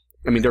stream.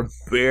 I mean, they're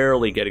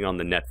barely getting on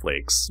the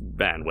Netflix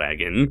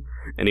bandwagon,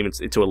 and even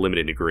to a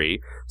limited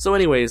degree. So,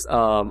 anyways,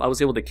 I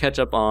was able to catch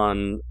up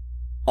on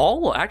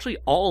all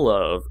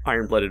of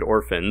Iron-Blooded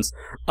Orphans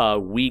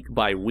week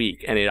by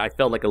week, and I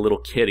felt like a little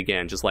kid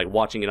again, just like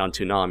watching it on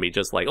Toonami,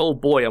 just like, oh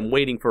boy, I'm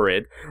waiting for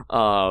it.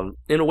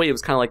 In a way, it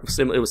was kind of like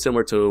it was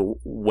similar to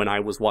when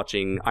I was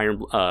watching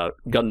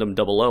Gundam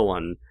 00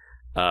 on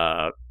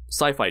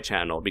Sci-Fi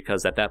Channel,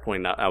 because at that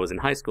point I was in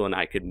high school and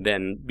I could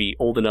then be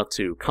old enough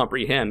to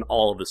comprehend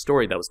all of the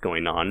story that was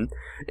going on.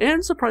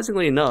 And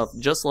surprisingly enough,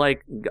 just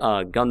like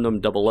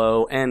Gundam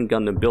 00 and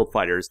Gundam Build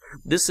Fighters,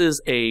 this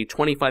is a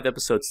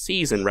 25-episode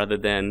season rather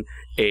than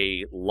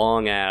a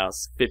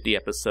long-ass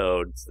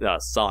 50-episode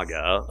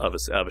saga of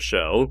a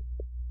show.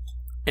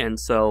 And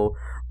so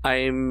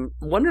I'm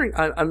wondering,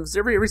 I'm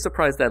very, very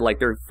surprised that like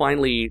they're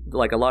finally,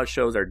 like a lot of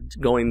shows are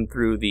going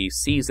through the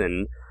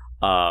season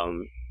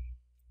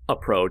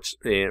approach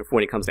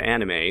when it comes to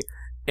anime,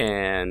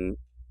 and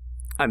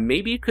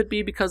maybe it could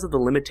be because of the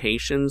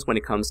limitations when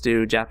it comes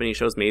to Japanese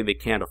shows. Maybe they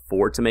can't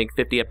afford to make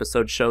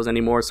 50-episode shows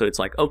anymore, so it's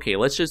like, okay,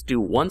 let's just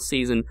do one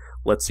season,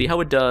 let's see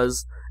how it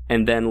does,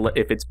 and then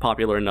if it's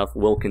popular enough,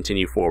 we'll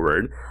continue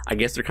forward. I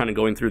guess they're kind of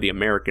going through the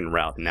American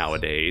route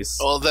nowadays.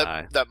 Well,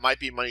 that might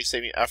be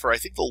money-saving effort. I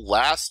think the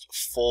last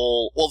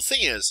full... Well, the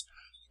thing is,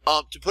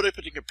 to put it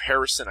in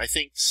comparison, I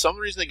think some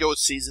reason they go with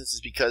seasons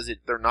is because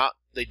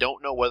they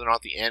don't know whether or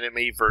not the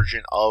anime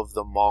version of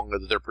the manga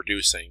that they're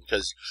producing.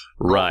 Because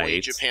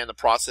in Japan, the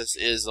process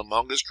is the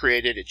manga's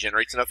created, it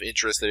generates enough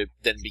interest that it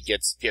then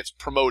gets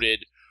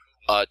promoted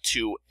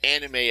to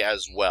anime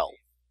as well.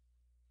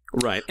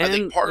 Right,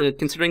 and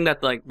considering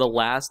that like the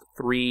last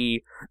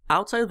 3,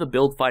 outside of the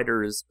Build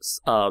Fighters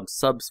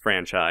subs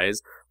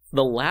franchise,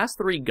 the last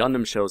 3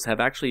 Gundam shows have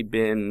actually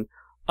been,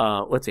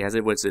 let's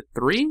see, was it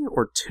 3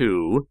 or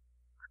 2?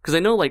 Because I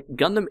know like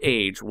Gundam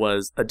Age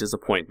was a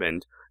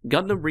disappointment.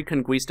 Gundam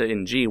Reconquista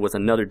in G was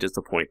another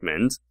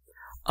disappointment.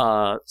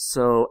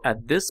 So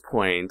at this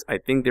point, I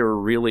think they were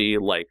really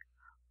like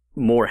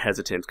more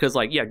hesitant. Because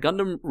like, yeah,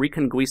 Gundam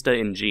Reconquista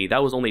in G,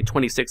 that was only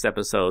 26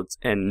 episodes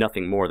and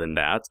nothing more than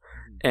that.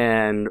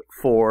 And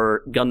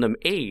for Gundam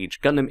Age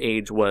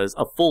was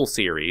a full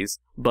series,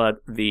 but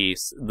the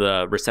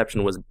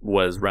reception was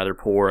rather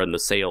poor, and the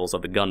sales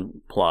of the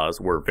Gunplas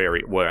were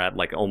at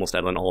like almost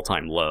at an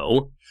all-time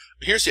low.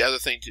 Here's the other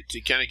thing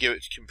to kind of give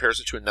it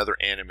comparison to another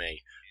anime.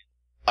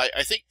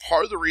 I think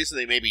part of the reason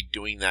they may be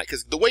doing that,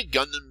 because the way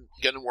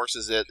Gundam works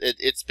is that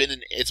it's been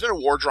a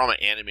war drama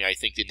anime. I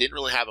think they didn't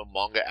really have a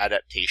manga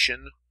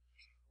adaptation,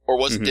 or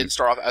didn't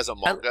start off as a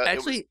manga.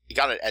 Actually, it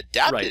got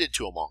adapted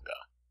into a manga.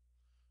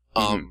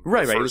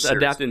 Right. It was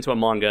adapted into a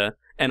manga,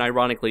 and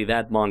ironically,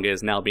 that manga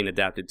is now being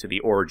adapted to the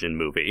Origin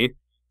movie.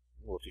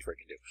 What do you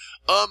freaking do?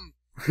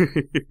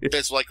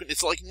 It's like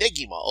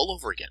Negima all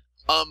over again.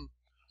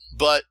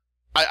 But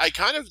I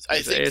think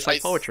it's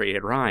like poetry.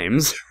 It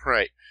rhymes.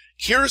 Right.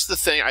 Here's the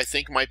thing I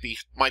think might be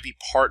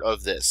part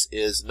of this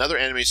is another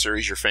anime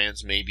series your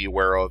fans may be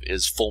aware of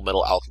is Full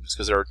Metal Alchemist,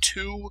 because there are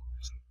 2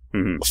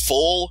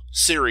 full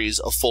series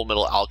of Full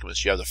Metal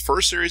Alchemist. You have the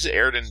first series that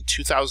aired in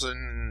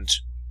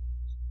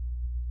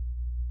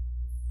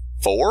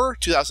 2004,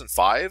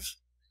 2005.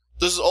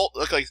 This is all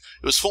like it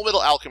was Full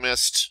Metal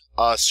Alchemist,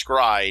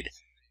 Scried,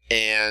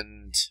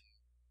 and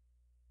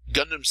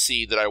Gundam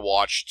Seed that I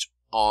watched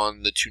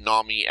on the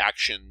Toonami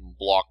Action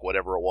block,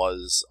 whatever it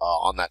was,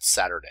 on that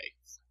Saturday.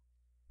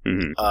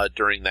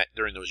 During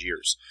those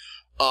years.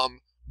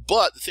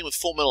 But the thing with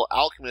Full Metal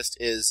Alchemist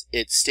is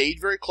it stayed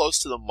very close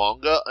to the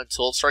manga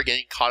until it started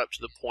getting caught up to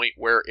the point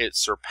where it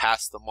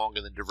surpassed the manga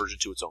and then diverged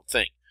into its own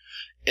thing.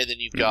 And then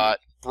you've got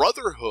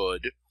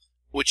Brotherhood,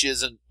 which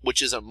is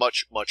a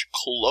much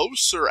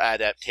closer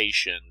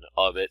adaptation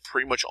of it,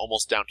 pretty much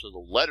almost down to the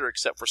letter,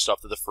 except for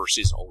stuff that the first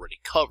season already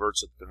covered,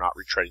 so that they're not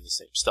retreading the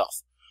same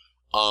stuff.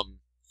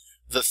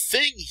 The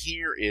thing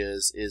here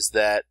is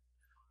that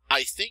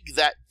I think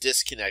that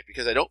disconnect,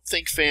 because I don't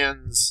think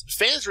fans'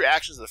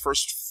 reactions to the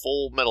first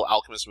Full Metal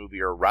Alchemist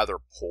movie are rather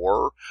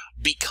poor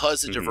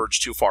because it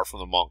diverged too far from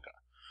the manga.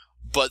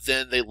 But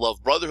then they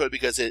love Brotherhood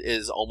because it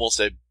is almost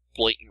a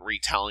blatant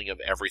retelling of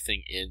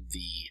everything in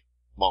the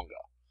manga.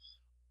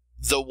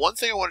 The one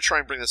thing I want to try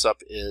and bring this up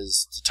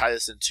is, to tie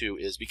this into,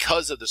 is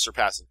because of the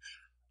surpassing.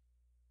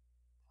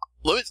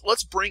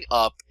 Let's bring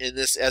up in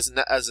this as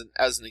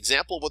an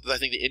example of what I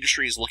think the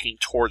industry is looking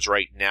towards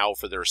right now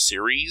for their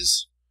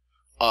series,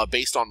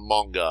 based on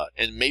manga,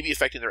 and maybe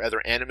affecting their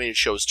other animated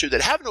shows too,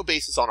 that have no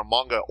basis on a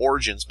manga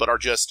origins, but are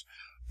just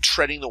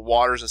treading the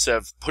waters. Instead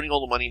of putting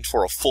all the money in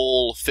for a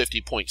full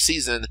 50-point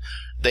season,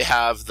 they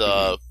have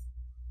the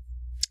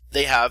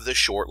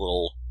short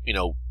little,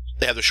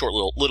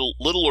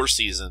 littler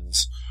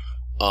seasons,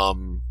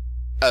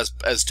 as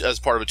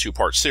part of a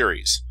 2-part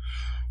series.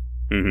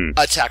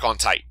 Attack on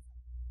Titan.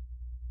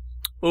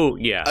 Oh,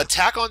 yeah.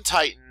 Attack on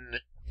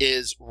Titan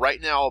is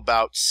right now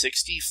about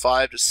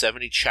 65 to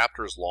 70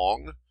 chapters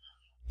long.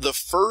 The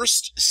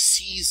first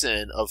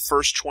season of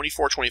first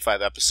 24, 25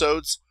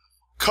 episodes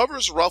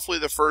covers roughly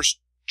the first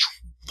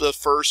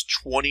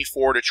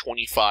 24 to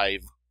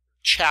 25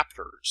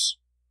 chapters.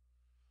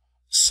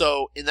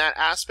 So, in that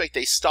aspect,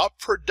 they stopped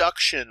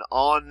production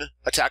on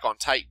Attack on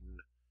Titan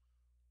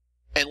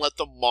and let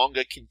the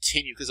manga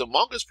continue, because the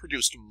manga is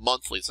produced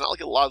monthly. It's not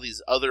like a lot of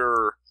these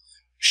other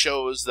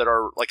shows that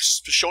are, like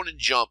Shonen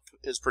Jump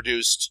is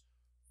produced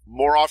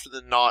more often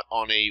than not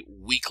on a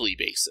weekly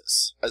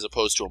basis, as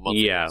opposed to a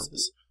monthly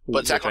basis.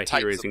 But Attack on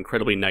Titan is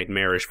incredibly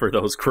nightmarish for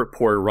those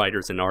poor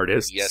writers and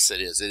artists. Yes,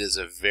 it is. It is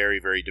a very,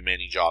 very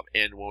demanding job.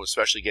 And when we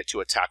especially get to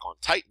Attack on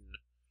Titan,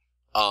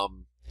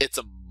 it's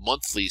a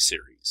monthly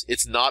series.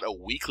 It's not a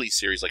weekly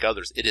series like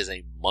others. It is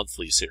a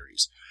monthly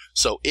series.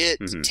 So it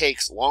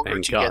takes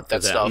longer to get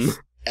that stuff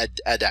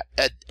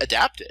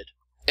adapted.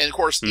 And of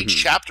course, each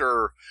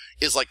chapter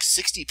is like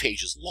 60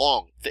 pages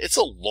long. It's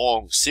a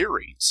long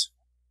series.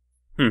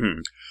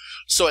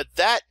 So at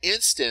that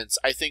instance,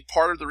 I think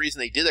part of the reason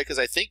they did that, because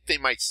I think they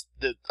might,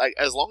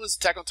 as long as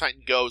Attack on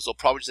Titan goes, they'll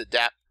probably just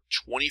adapt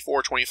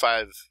 24,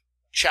 25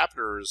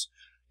 chapters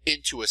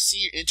into a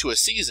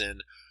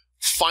season,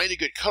 find a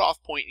good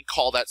cutoff point, and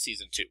call that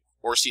season 2,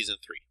 or season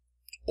 3,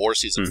 or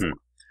season 4,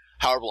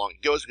 however long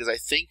it goes, because I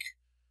think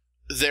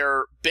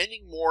they're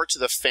bending more to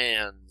the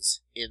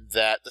fans, in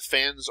that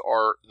there's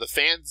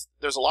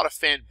a lot of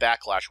fan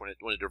backlash when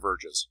it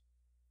diverges.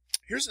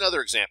 Here's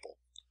another example.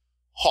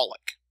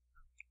 Holic.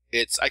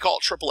 I call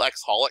it Triple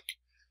X Holic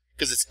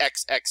because it's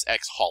XXX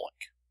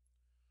Holic.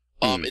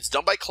 It's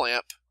done by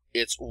Clamp.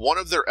 It's one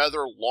of their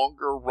other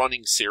longer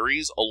running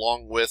series,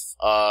 along with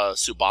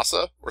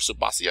Tsubasa, or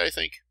Tsubasia, I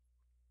think.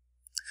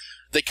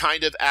 They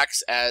kind of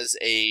acts as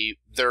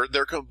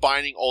they're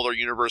combining all their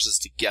universes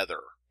together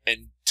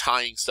and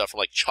tying stuff from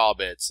like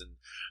Chobits and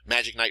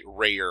Magic Knight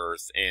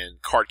Rayearth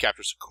and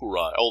Cardcaptor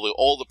Sakura.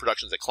 All the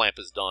productions that Clamp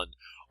has done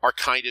are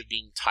kind of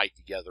being tied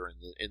together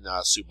in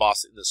the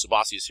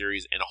Tsubasia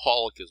series, and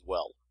Holic as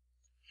well.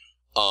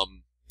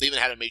 They even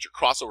had a major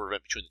crossover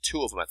event between the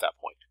two of them at that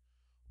point.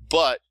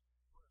 But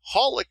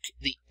Holic,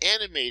 the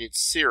anime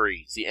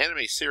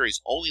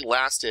series, only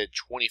lasted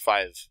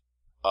 25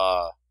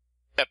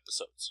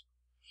 episodes.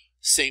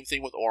 Same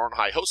thing with Ouran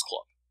High Host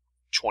Club,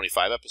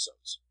 25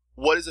 episodes.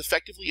 What is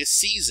effectively a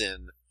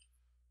season,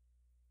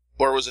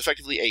 or was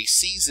effectively a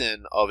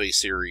season of a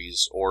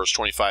series, or is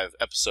 25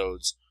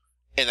 episodes,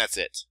 and that's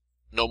it.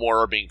 No more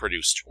are being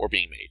produced or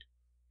being made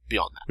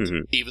beyond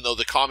that. Even though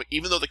the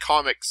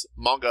comics,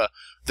 manga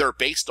they're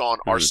based on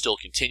are still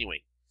continuing.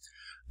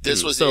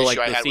 This was the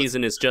issue I had. The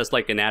season is just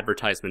like an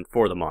advertisement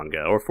for the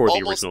manga, or for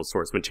the original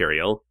source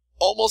material.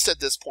 Almost at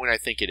this point, I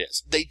think it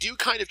is. They do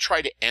kind of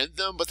try to end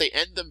them, but they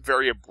end them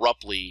very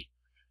abruptly,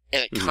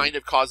 and it kind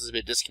of causes a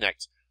bit of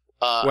disconnect.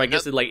 Well, I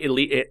guess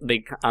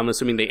I'm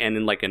assuming they end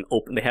in like an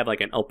open. They have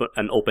like an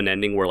open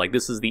ending where like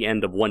this is the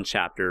end of one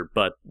chapter,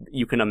 but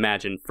you can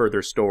imagine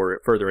further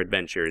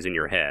adventures in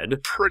your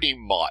head. Pretty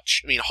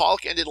much. I mean,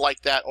 Holic ended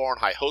like that. Ouran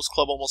High Host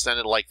Club almost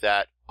ended like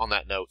that. On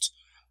that note,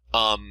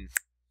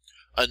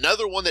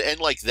 another one that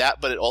ended like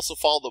that, but it also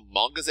followed the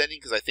manga's ending,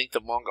 because I think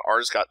the manga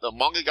artist got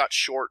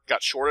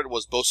shorted,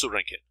 was Bosu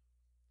Renkin,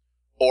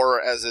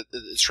 or as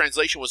its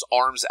translation was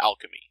Arms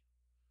Alchemy.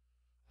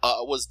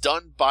 Was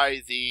done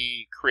by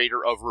the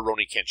creator of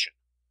Rurouni Kenshin.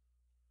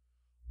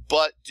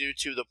 But due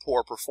to the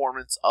poor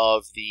performance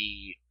of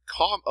the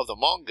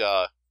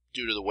manga,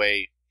 due to the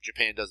way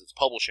Japan does its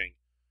publishing,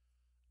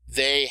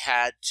 they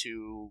had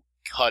to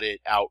cut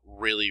it out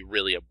really,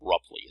 really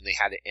abruptly, and they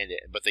had to end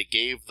it. But they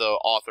gave the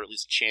author at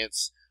least a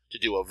chance to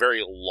do a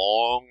very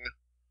long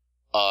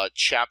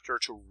chapter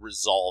to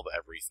resolve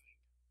everything.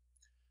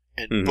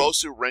 And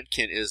Bosu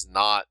Renkin is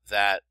not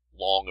that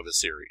long of a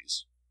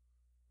series,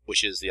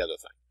 which is the other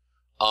thing.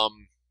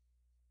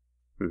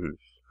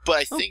 But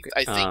I think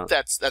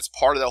that's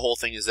part of the whole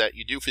thing is that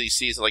you do for these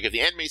seasons. Like if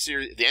the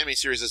anime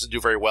series doesn't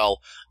do very well,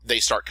 they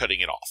start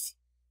cutting it off.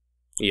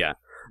 Yeah.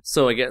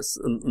 So I guess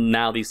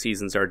now these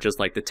seasons are just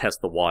like to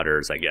test the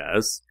waters, I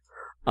guess.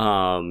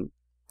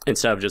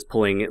 Instead of just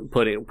putting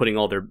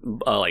all their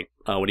what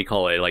do you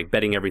call it? Like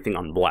betting everything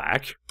on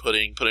black.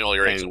 Putting all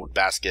your eggs in one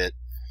basket.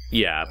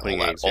 Yeah,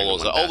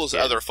 all those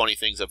other funny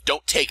things of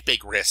don't take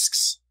big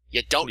risks.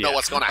 You don't know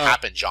what's going to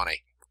happen,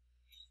 Johnny.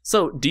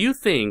 So, do you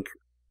think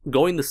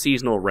going the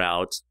seasonal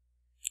route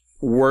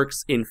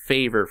works in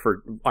favor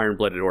for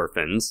Iron-Blooded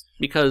Orphans?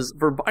 Because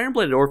for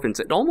Iron-Blooded Orphans,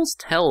 it almost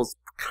tells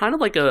kind of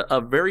like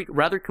a very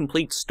rather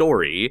complete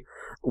story,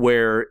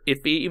 where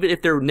even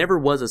if there never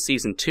was a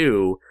season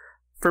 2,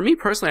 for me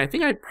personally, I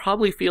think I'd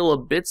probably feel a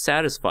bit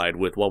satisfied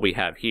with what we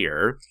have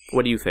here.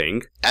 What do you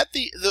think? At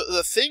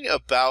the thing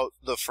about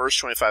the first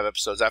 25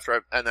 episodes,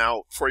 and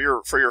now for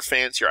your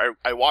fans here,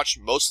 I watched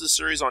most of the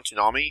series on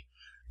Toonami.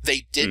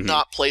 They did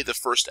not play the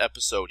first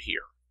episode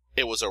here.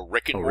 It was a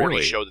Rick and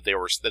Morty show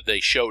that they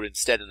showed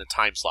instead in the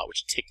time slot,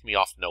 which ticked me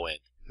off no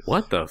end.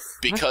 What the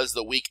fuck? Because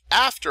the week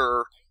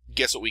after,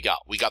 guess what we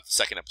got? We got the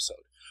second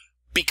episode.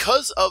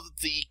 Because of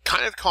the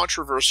kind of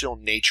controversial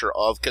nature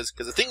of, because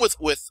the thing with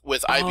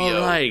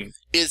IBO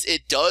is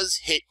it does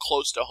hit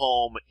close to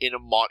home in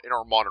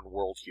our modern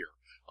world here.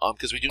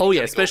 Because we do. Oh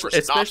yeah,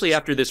 especially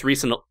after this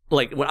recent,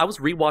 like when I was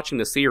rewatching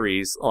the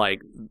series,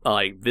 like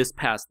this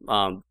past,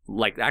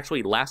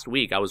 actually last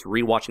week, I was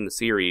rewatching the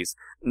series,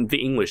 the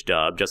English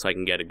dub, just so I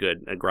can get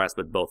a grasp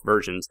of both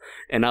versions.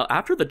 And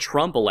after the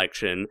Trump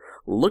election,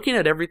 looking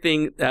at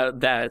everything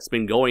that's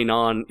been going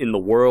on in the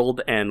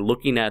world, and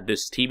looking at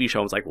this TV show,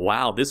 I was like,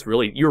 wow,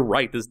 you're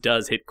right, this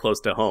does hit close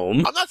to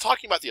home. I'm not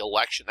talking about the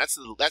election. That's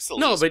the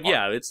no, but part.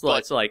 Yeah, it's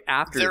like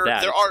after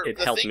it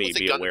helped me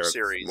be aware of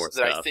more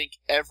stuff. That I think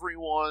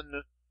everyone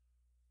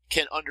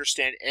can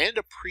understand and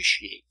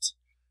appreciate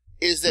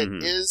is that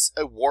is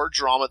a war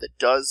drama that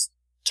does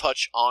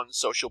touch on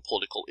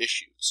social-political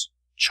issues,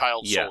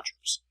 child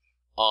soldiers,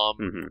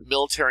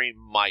 military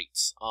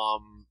might,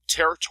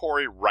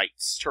 territorial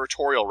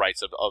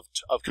rights of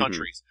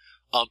countries,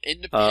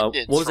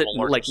 independence. What was it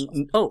like?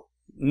 Oh,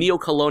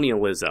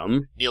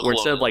 neocolonialism. Where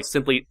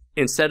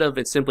instead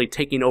of simply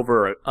taking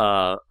over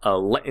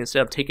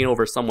instead of taking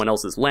over someone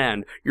else's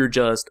land, you're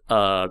just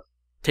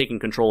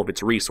taking control of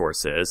its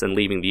resources and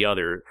leaving the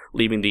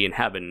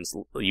inhabitants,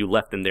 you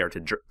left them there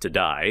to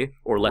die,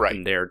 or left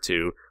them there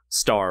to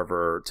starve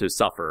or to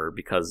suffer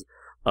because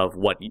of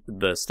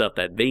the stuff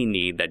that they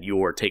need that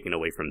you're taking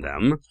away from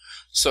them.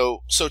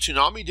 So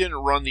Toonami didn't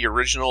run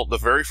the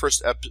very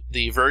first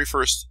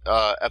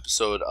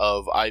episode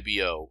of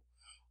IBO.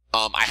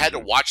 I had to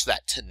watch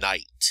that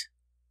tonight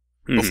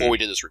before we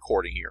did this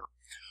recording here.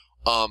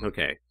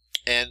 Okay.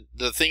 And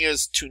the thing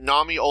is,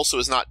 Toonami also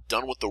is not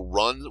done with the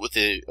run with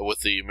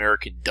the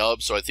American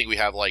dub, so I think we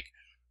have like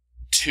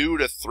 2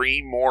 to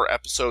 3 more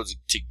episodes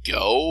to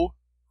go.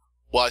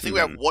 Well, I think we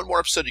have 1 more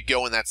episode to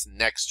go, and that's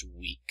next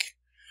week.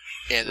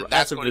 And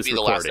that's going to be the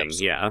last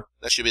episode. Yeah,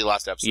 that should be the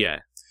last episode. Yeah.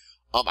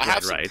 I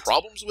have some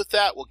problems with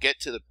that. We'll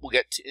get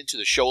into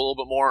the show a little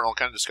bit more, and I'll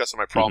kind of discuss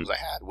some of my problems I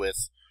had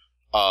with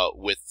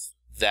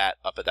that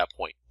up at that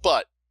point.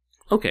 But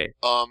okay.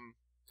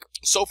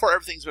 So far,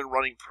 everything's been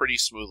running pretty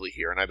smoothly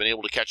here, and I've been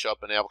able to catch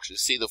up and able to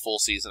see the full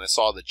season. I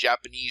saw the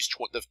Japanese,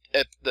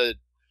 the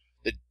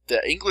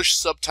English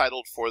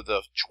subtitled for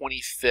the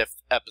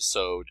 25th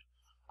episode.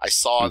 I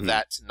saw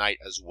that tonight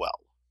as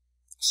well.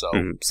 So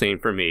same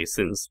for me,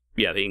 since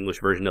the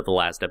English version of the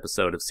last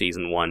episode of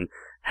season 1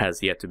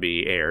 has yet to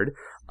be aired.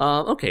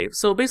 Okay,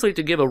 so basically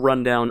to give a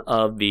rundown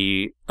of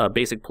the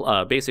basic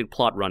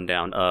plot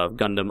rundown of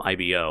Gundam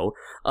IBO,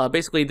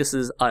 basically this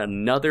is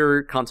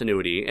another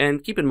continuity,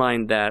 and keep in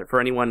mind that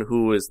for anyone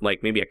who is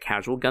like maybe a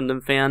casual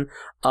Gundam fan,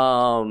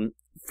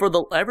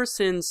 ever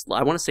since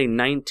I want to say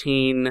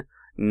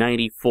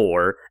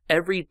 1994,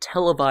 every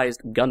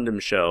televised Gundam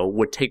show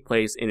would take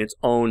place in its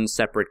own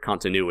separate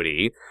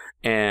continuity,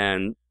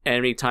 and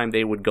anytime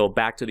they would go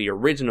back to the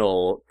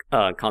original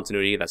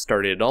continuity that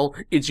started it all,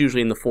 it's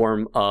usually in the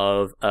form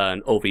of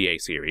an OVA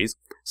series.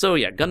 So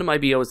yeah, Gundam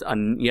IBO is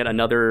yet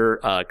another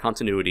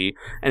continuity,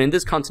 and in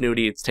this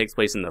continuity it takes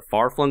place in the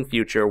far-flung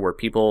future where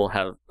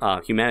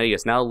humanity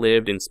has now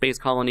lived in space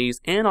colonies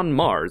and on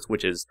Mars,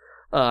 which is,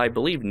 I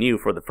believe, new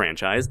for the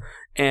franchise,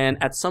 and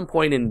at some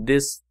point in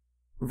this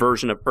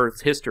version of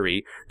Earth's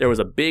history, there was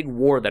a big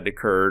war that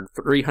occurred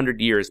 300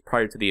 years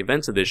prior to the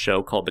events of this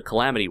show called the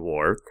Calamity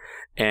War.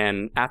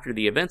 And after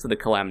the events of the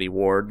Calamity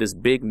War, this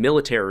big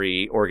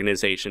military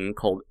organization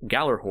called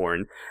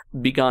Gallarhorn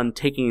begun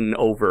taking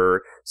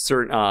over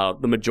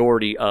the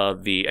majority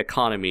of the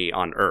economy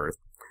on Earth.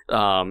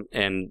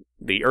 And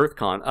the Earth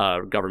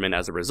government,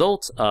 as a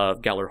result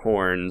of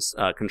Gallarhorn's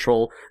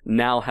control,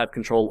 now have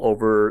control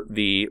over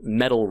the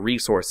metal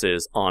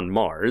resources on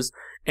Mars.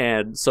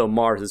 And so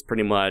Mars is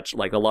pretty much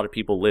like a lot of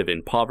people live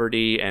in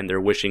poverty, and they're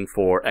wishing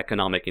for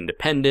economic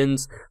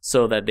independence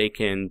so that they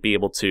can be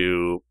able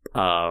to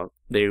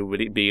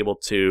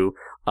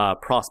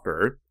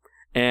prosper.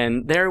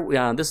 And there,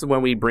 this is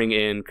when we bring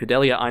in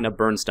Cordelia Ina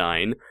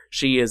Bernstein.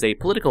 She is a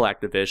political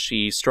activist.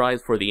 She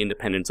strives for the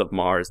independence of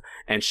Mars,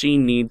 and she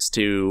needs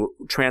to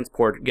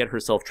get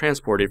herself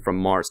transported from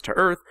Mars to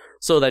Earth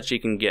so that she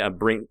can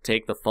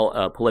take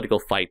the political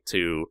fight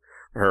to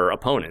her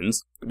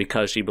opponents,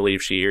 because she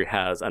believes she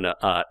has an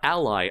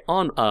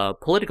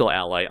political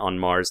ally on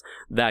Mars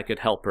that could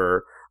help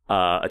her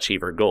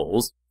achieve her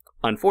goals.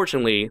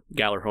 Unfortunately,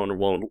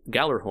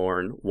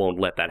 Gallarhorn won't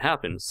let that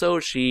happen, so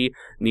she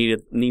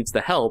needs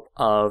the help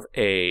of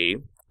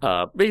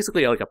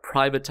basically like a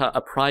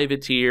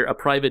privateer, a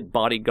private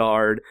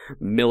bodyguard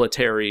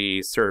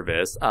military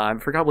service. I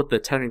forgot what the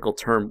technical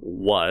term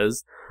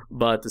was,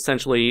 but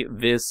essentially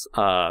this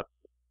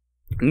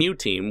new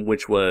team,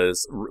 which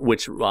forms,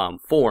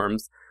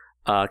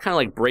 kind of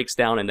like breaks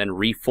down and then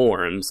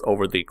reforms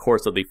over the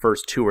course of the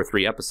first 2 or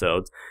 3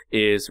 episodes,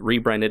 is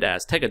rebranded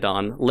as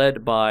Tegadon,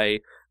 led by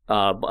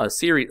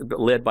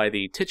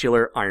the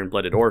titular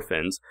Iron-Blooded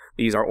Orphans.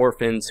 These are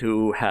orphans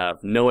who have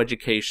no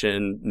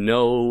education,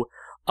 no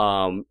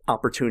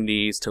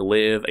opportunities to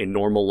live a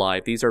normal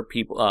life. These are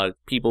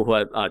people who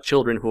have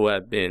children who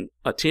have been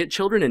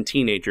children and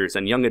teenagers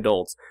and young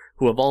adults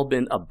who have all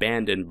been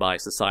abandoned by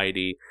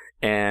society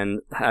and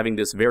having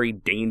this very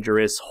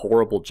dangerous,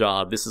 horrible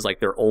job. This is like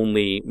their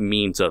only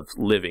means of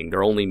living,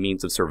 their only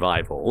means of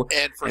survival.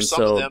 And for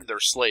some of them, they're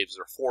slaves.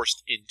 They're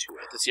forced into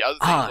it. That's the other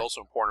thing that's also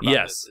important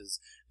about this is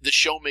the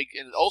show and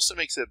it also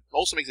makes a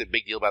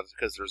big deal about this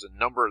because there's a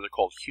number, they're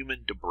called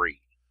human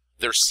debris.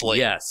 They're slaves.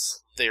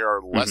 Yes. They are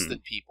less than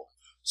people.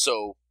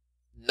 So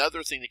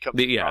another thing that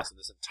comes across in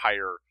this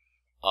entire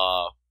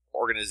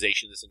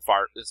organization, this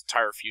entire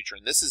future,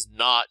 and this is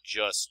not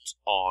just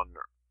on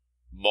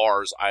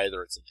Mars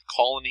either. It's in the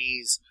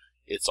colonies.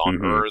 It's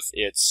on Earth.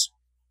 It's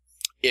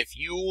if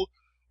you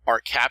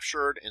are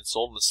captured and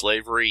sold into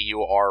slavery,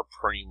 you are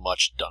pretty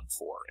much done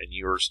for. And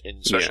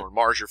especially on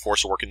Mars, you're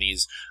forced to work in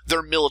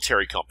they're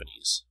military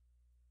companies.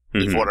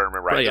 If what I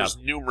remember right.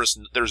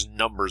 There's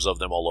numbers of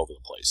them all over the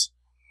place.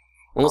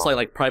 Almost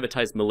like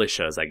privatized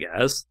militias, I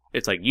guess.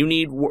 It's like you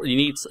need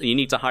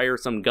to hire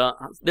some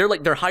guns.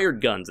 They're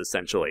hired guns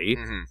essentially.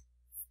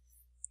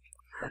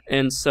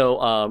 And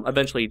so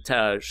eventually,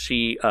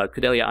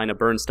 Cordelia Ina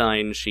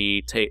Bernstein,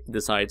 she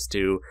decides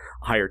to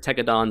hire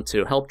Tegadon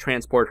to help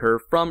transport her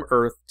from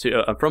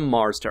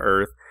Mars to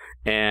Earth,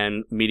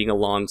 and meeting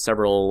along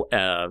several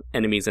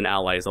enemies and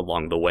allies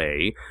along the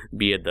way,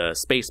 be it the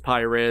space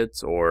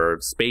pirates or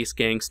space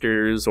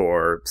gangsters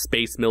or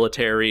space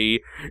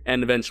military,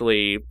 and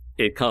eventually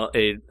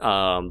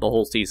the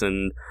whole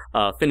season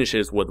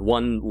finishes with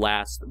one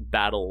last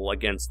battle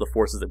against the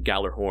forces of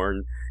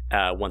Gallarhorn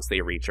once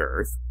they reach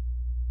Earth.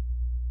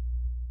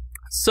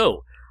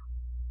 So,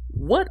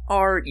 what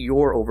are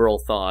your overall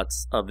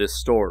thoughts of this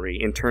story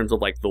in terms of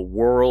like the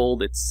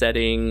world, its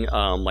setting,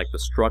 like the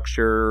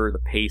structure, the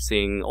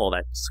pacing, all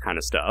that kind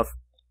of stuff?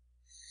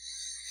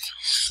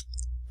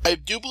 I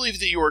do believe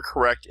that you are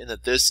correct in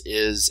that this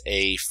is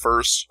a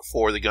first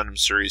for the Gundam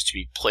series to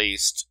be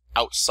placed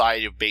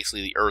outside of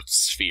basically the Earth's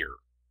sphere.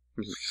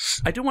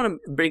 I do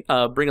want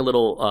to bring a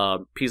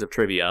little piece of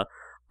trivia.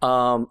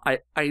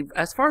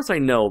 As far as I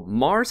know,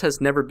 Mars has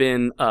never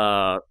been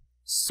has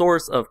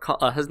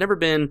never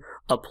been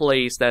a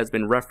place that has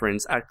been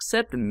referenced,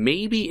 except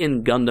maybe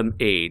in Gundam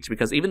Age,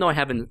 because even though I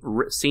haven't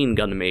seen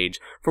Gundam Age,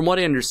 from what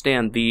I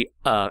understand, the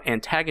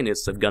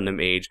antagonists of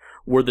Gundam Age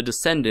were the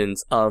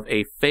descendants of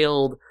a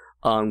failed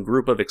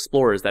group of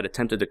explorers that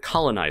attempted to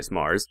colonize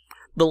Mars.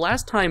 The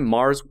last time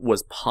Mars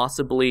was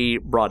possibly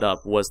brought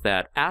up was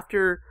that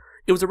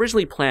it was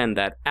originally planned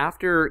that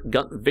after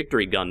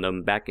Victory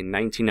Gundam back in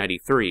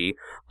 1993,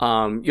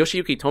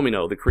 Yoshiyuki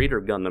Tomino, the creator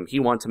of Gundam, he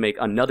wanted to make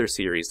another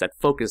series that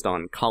focused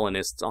on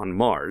colonists on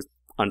Mars.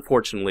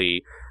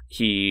 Unfortunately,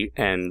 he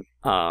and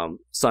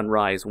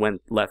Sunrise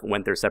went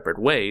their separate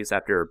ways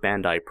after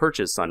Bandai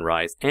purchased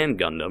Sunrise and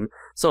Gundam.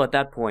 So at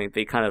that point,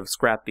 they kind of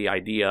scrapped the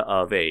idea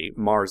of a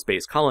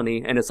Mars-based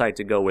colony and decided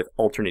to go with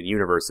alternate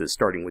universes,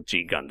 starting with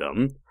G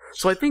Gundam.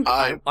 So I think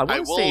I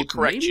will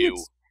correct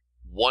you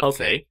one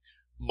thing.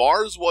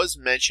 Mars was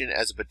mentioned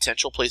as a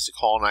potential place to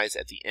colonize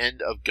at the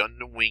end of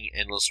Gundam Wing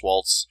Endless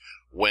Waltz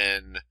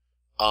when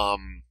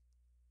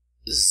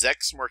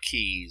Zex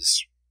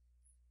Marquise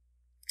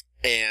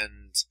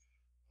and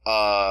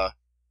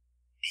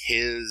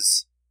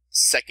his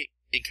second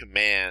in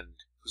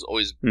command, who's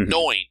always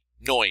Noin,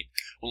 when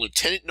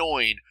Lieutenant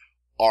Noin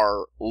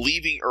are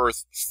leaving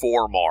Earth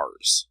for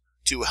Mars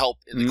to help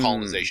in the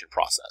colonization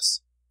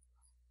process.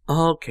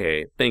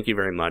 Okay, thank you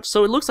very much.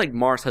 So it looks like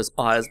Mars has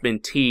been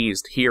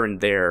teased here and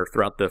there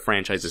throughout the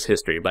franchise's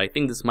history, but I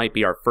think this might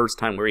be our first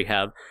time where we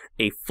have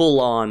a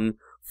full-on,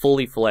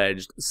 fully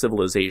fledged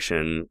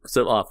civilization,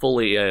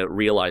 fully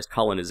realized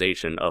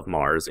colonization of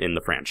Mars in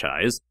the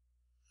franchise.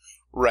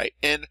 Right,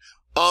 and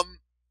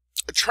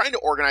trying to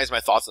organize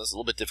my thoughts on this is a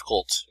little bit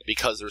difficult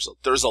because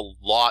there's a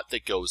lot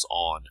that goes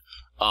on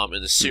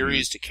in the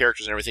series to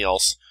characters and everything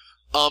else.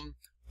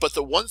 But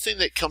the one thing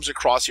that comes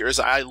across here is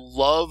I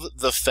love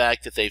the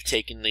fact that they've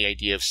taken the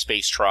idea of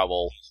space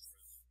travel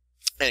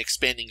and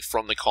expanding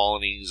from the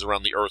colonies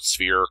around the Earth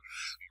sphere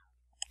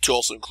to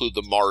also include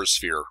the Mars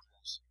sphere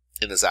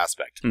in this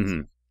aspect.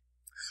 Mm-hmm.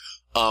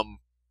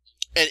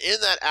 And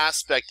in that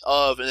aspect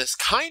of, and this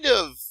kind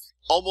of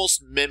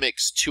almost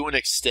mimics to an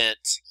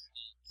extent,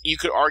 you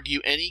could argue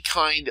any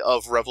kind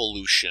of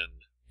revolution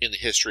in the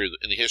history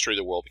of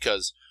the world,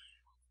 because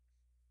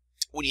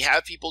when you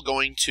have people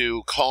going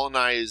to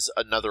colonize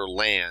another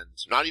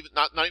land, not even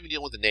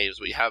dealing with the natives,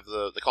 but you have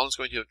the colonists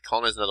going to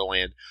colonize another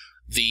land,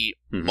 the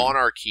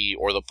monarchy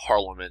or the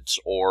parliament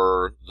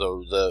or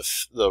the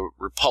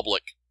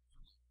republic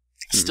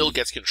still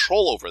gets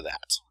control over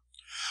that.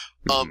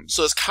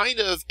 So it's kind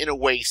of, in a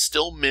way,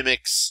 still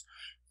mimics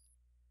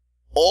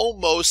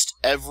almost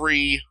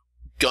every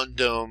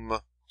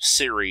Gundam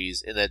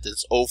series in that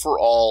its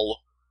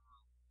overall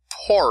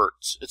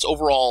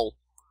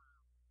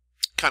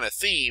kind of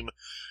theme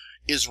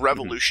is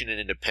revolution and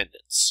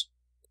independence.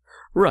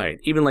 Right.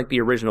 Even like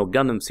the original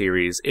Gundam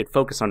series, it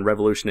focused on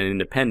revolution and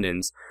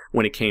independence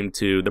when it came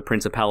to the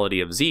Principality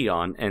of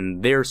Zeon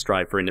and their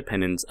strive for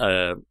independence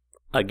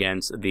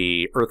against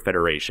the Earth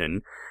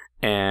Federation.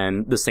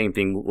 And the same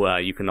thing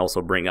you can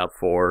also bring up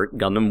for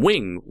Gundam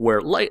Wing,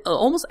 where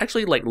almost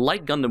actually like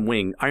Gundam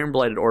Wing,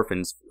 Iron-Blooded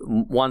Orphans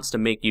wants to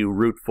make you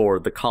root for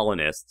the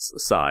colonists'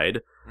 side,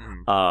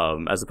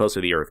 as opposed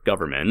to the Earth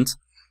government.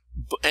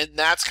 And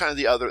that's kind of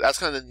the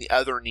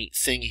other neat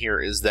thing here,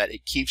 is that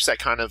it keeps that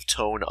kind of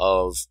tone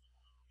of,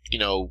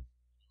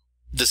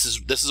 this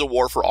is a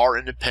war for our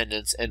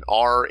independence and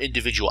our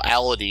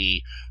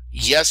individuality.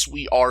 Yes,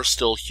 we are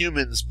still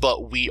humans,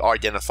 but we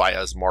identify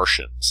as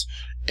Martians.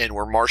 And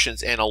we're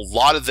Martians, and a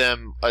lot of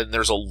them, and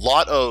there's a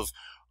lot of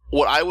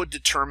what I would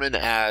determine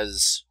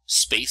as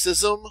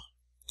spacism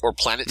or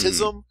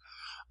planetism.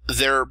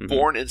 They're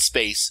born in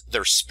space.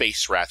 They're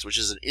space rats, which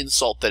is an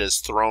insult that is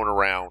thrown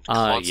around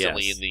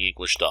constantly in the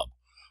English dub.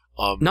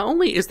 Not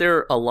only is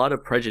there a lot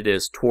of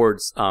prejudice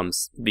towards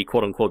the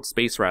quote-unquote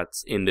space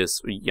rats in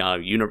this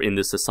in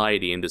this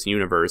society, in this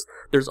universe,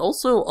 there's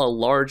also a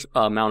large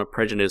amount of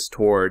prejudice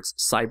towards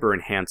cyber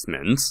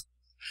enhancements.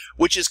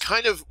 Which is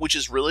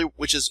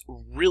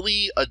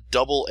really a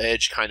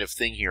double-edged kind of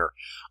thing here,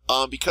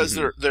 because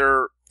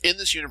they're in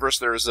this universe.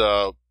 There's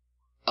a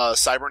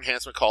cyber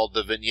enhancement called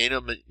the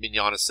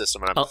Vignana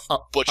system, and I'm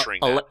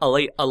butchering that.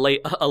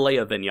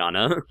 Alea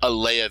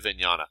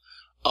Vignana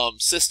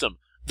system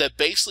that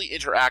basically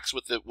interacts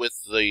with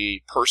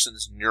the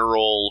person's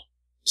neural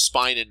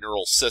spine and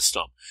neural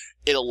system.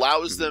 It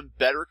allows them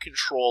better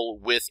control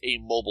with a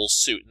mobile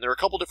suit, and there are a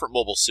couple different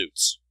mobile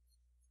suits.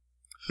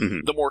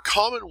 The more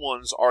common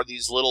ones are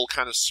these little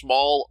kind of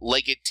small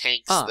legged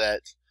tanks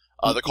that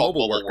they're called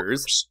mobile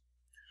workers.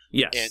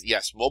 Yes. And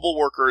yes, mobile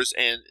workers,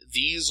 and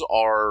these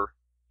are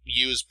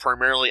used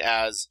primarily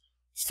as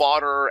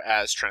fodder,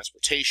 as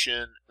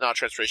not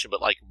transportation,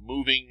 but like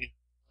moving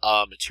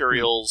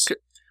materials.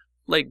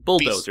 Like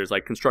bulldozers,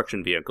 like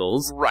construction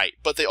vehicles. Right,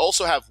 but they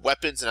also have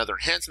weapons and other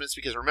enhancements,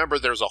 because remember,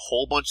 there's a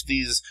whole bunch of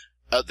these,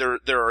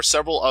 there are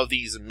several of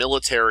these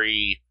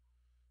military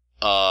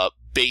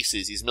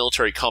bases, these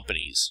military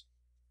companies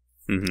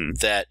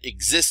that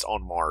exist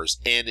on Mars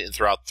and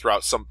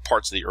throughout some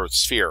parts of the Earth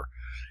sphere,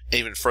 and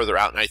even further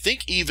out. And I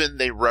think even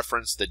they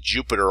reference that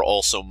Jupiter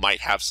also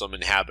might have some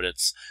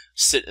inhabitants,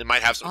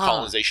 might have some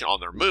colonization on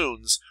their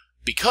moons,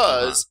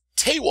 because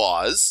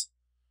Tewaz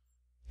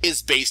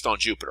is based on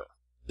Jupiter.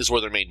 Is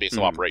where their main base of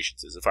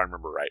operations is, if I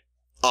remember right.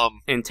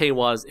 And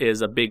Tewaz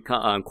is a big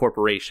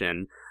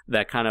corporation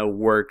that kind of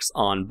works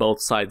on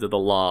both sides of the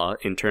law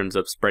in terms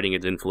of spreading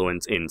its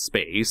influence in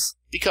space.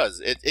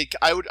 Because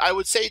I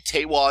would say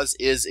Tewaz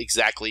is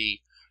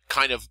exactly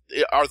kind of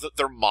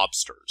they're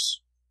mobsters.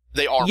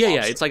 They are. Yeah,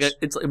 mobsters. yeah.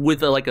 It's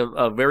with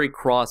a very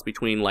cross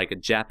between like a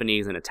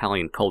Japanese and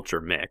Italian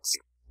culture mix.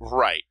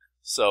 Right.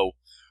 So,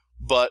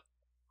 but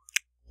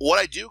what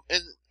I do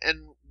and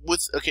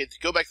to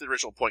go back to the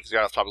original point, because I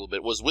got off topic a little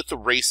bit, was with the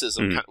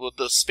racism, with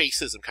the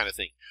spacism kind of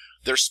thing.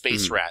 They're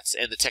space rats,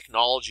 and the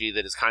technology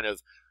that is kind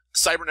of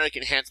cybernetic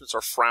enhancements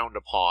are frowned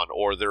upon,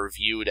 or they're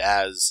viewed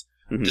as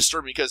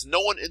disturbing, because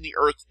no one in the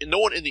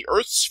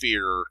Earth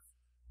sphere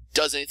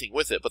does anything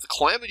with it. But the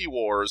Calamity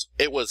Wars,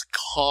 it was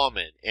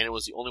common, and it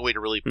was the only way to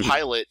really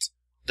pilot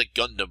the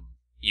Gundam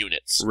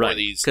units. Right,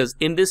 because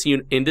in this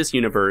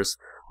universe,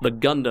 the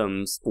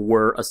Gundams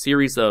were a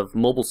series of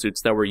mobile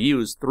suits that were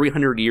used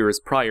 300 years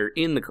prior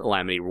in the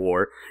Calamity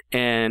War,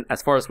 and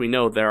as far as we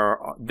know,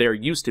 there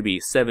used to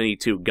be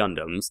 72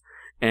 Gundams,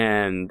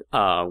 and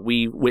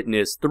we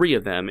witnessed 3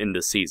 of them in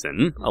this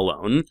season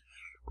alone.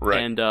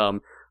 Right. And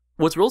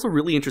what's also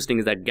really interesting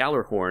is that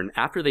Gallarhorn,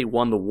 after they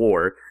won the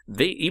war,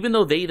 even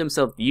though they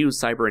themselves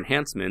used cyber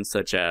enhancements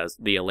such as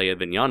the Alea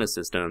Vignana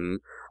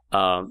system,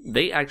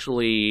 they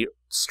actually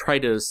try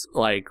to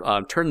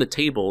turn the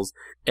tables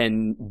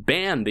and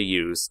ban the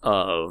use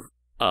of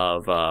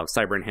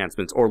cyber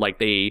enhancements, or like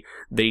they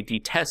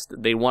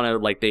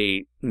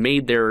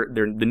made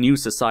the new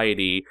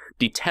society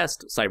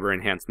detest cyber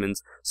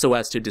enhancements so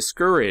as to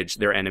discourage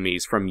their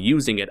enemies from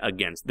using it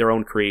against their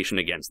own creation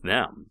against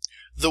them.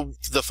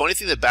 The funny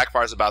thing that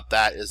backfires about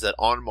that is that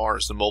on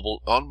Mars,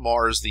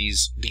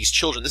 these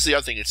children. This is the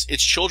other thing.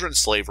 It's children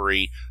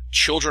slavery,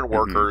 children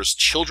workers,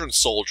 children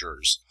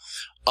soldiers.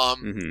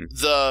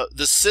 The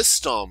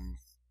system,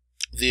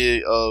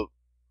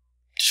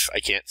 I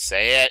can't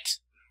say it.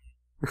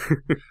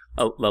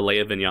 The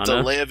Leia Vignana.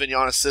 The Leia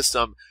Vignana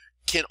system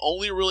can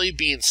only really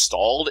be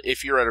installed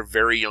if you're at a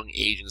very young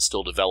age and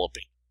still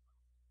developing.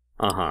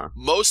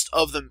 Most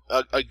of them,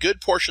 a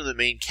good portion of the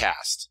main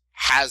cast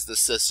has the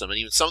system, and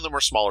even some of them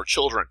are smaller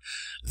children.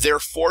 They're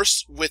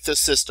forced with the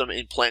system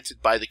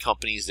implanted by the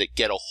companies that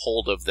get a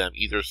hold of them,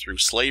 either through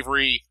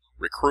slavery,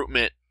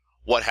 recruitment,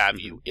 what have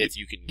you. If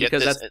you can get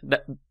because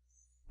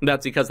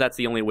that's because that's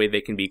the only way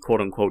they can be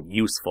quote unquote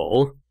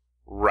useful.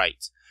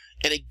 Right.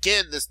 And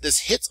again, this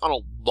hits on a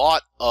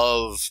lot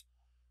of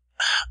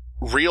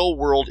real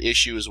world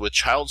issues with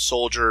child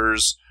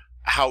soldiers,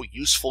 how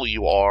useful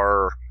you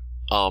are,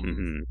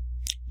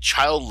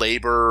 child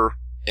labor,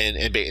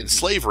 and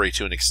slavery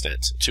to an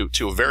extent,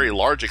 to a very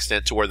large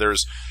extent, to where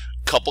there's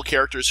a couple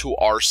characters who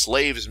are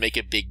slaves make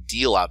a big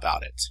deal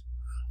about it,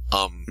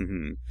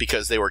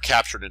 because they were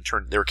captured and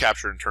turned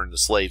into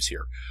slaves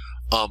here.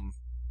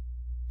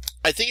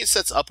 I think it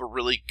sets up a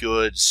really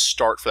good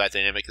start for that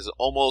dynamic, because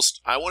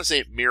I want to say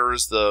it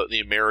mirrors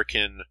the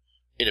American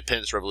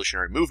independence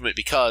revolutionary movement,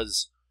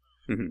 because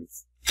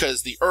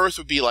the Earth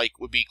would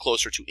be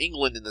closer to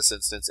England in this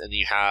instance, and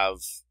you have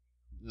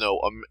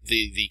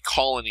the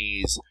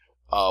colonies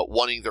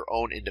wanting their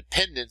own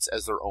independence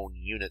as their own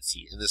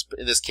unity. In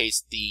this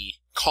case, the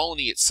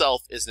colony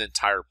itself is an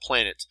entire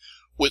planet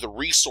with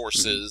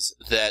resources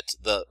that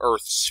the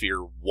Earth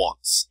sphere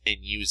wants and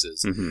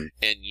uses, and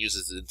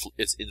uses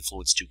its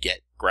influence to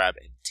grab,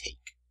 and take.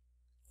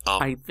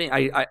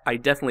 I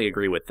definitely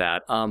agree with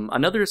that.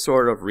 Another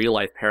sort of real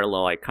life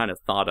parallel I kind of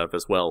thought of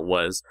as well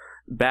was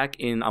back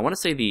in, I want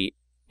to say, the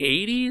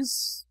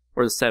 80s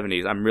or the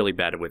 70s. I'm really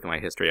bad with my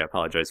history. I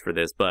apologize for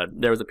this, but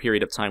there was a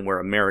period of time where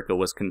America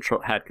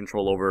had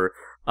control over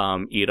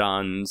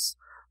Iran's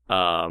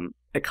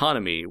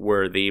economy,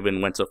 where they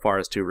even went so far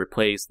as to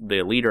replace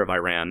the leader of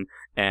Iran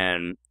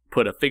and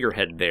put a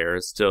figurehead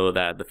there so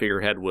that the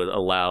figurehead would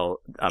allow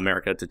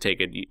America to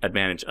take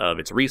advantage of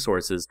its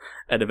resources.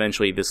 And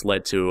eventually this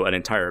led to an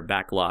entire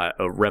backlash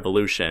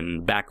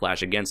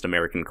against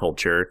American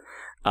culture,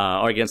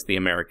 or against the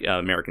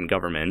American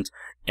government.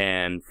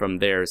 And from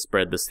there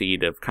spread the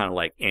seed of kind of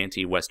like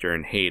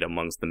anti-Western hate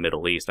amongst the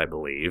Middle East, I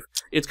believe.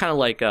 It's kind of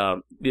like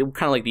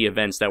the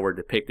events that were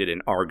depicted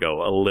in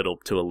Argo,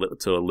 to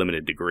a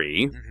limited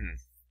degree.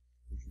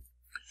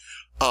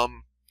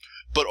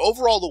 But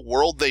overall, the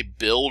world they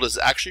build is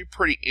actually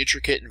pretty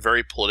intricate and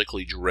very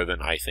politically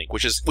driven, I think,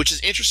 which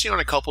is interesting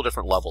on a couple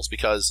different levels,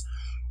 because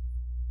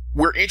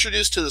we're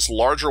introduced to this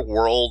larger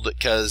world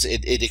because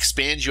it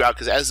expands you out,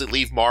 because as they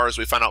leave Mars,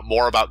 we find out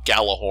more about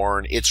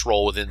Galahorn, its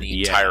role within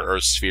the entire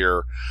Earth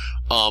sphere.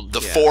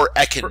 The 4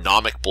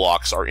 economic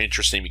blocks are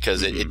interesting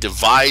because it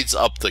divides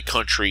up the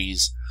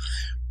countries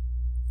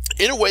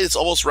in a way that's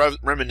almost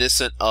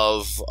reminiscent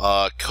of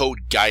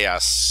Code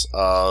Geass,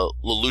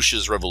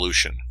 Lelouch's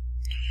Revolution.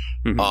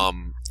 In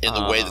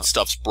the way that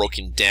stuff's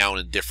broken down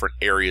in different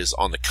areas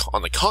on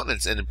the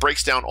continents, and it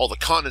breaks down all the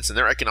continents and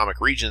their economic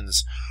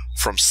regions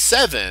from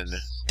 7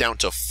 down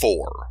to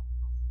 4,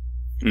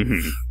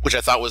 which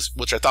I thought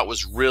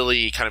was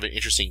really kind of an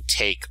interesting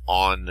take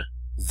on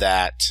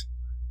that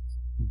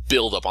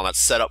build up, on that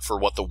setup for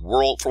what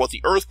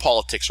the Earth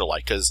politics are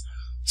like. Because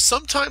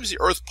sometimes the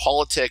Earth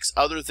politics,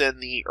 other than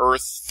the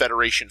Earth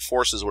Federation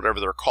forces, whatever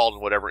they're called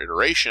in whatever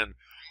iteration,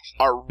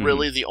 are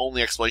really the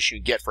only explanation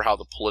you get for how what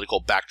the political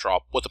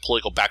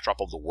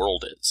backdrop of the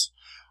world is.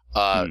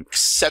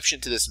 Exception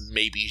to this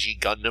may be G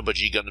Gundam, but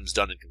G Gundam's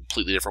done in a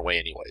completely different way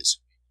anyways.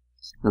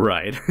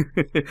 Right.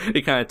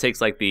 It kind of takes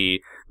like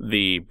the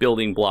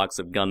building blocks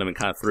of Gundam and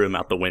kind of threw them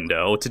out the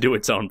window to do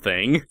its own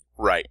thing.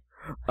 Right.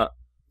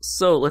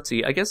 So let's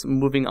see. I guess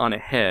moving on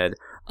ahead,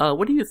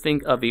 what do you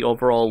think of the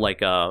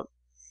overall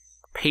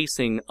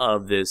pacing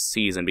of this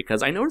season?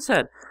 Because I noticed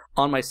that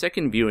on my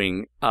second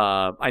viewing,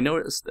 I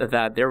noticed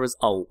that there was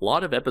a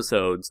lot of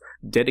episodes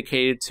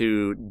dedicated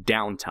to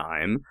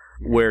downtime,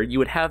 where you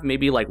would have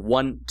maybe like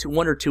one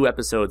or two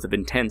episodes of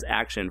intense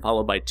action,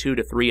 followed by 2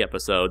 to 3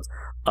 episodes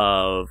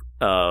of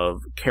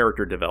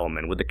character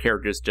development, with the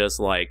characters just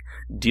like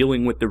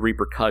dealing with the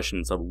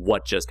repercussions of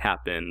what just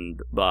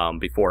happened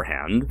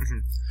beforehand.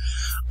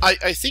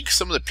 I think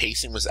some of the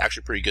pacing was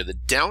actually pretty good. The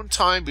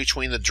downtime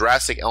between the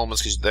drastic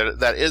elements, because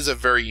that is a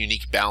very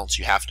unique balance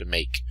you have to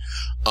make.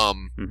 I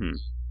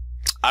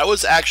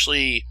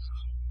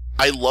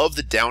love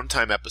the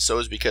downtime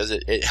episodes because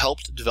it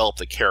helped develop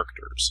the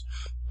characters.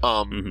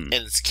 And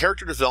it's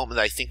character development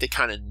that I think they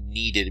kind of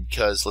needed,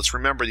 because let's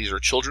remember, these are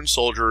children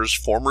soldiers,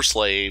 former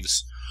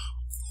slaves,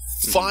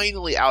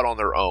 finally out on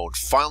their own,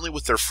 finally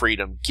with their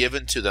freedom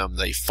given to them.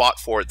 They fought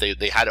for it.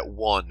 They had it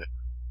won,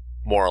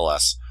 more or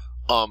less.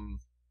 And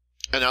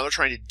now they're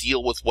trying to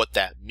deal with what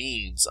that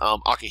means.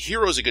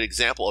 Akihiro is a good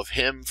example of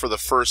him. For the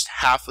first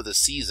half of the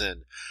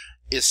season,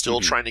 is still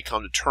trying to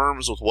come to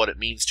terms with what it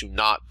means to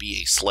not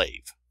be a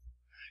slave.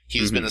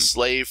 He's been a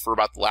slave for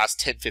about the last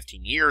 10,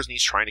 15 years, and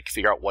he's trying to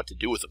figure out what to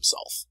do with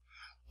himself,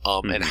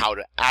 and how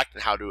to act,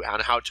 and how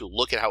to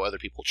look at how other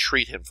people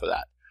treat him for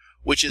that,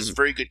 which is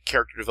very good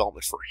character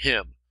development for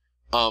him.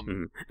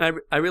 I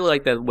really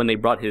like that when they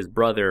brought his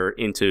brother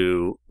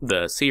into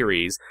the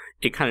series,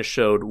 it kind of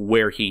showed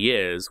where he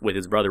is, with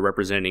his brother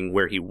representing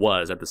where he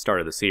was at the start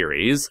of the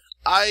series.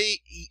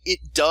 It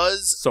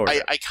does. Sort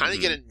of. I kind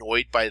of get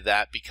annoyed by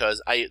that,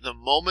 because the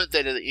moment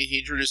that he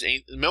introduced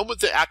the moment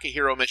that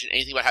Akihiro mentioned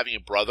anything about having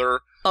a brother,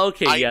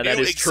 okay, that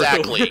is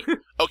exactly. true.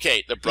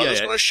 Okay, the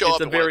brother's going to show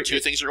up, and one of two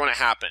things are going to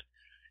happen.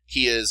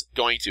 He is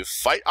going to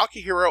fight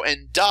Akihiro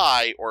and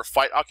die, or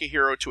fight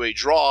Akihiro to a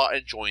draw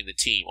and join the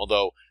team.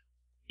 Although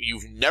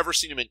you've never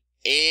seen him in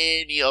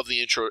any of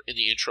the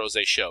intros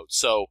they showed.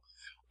 So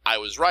I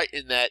was right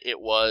in that it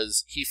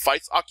was he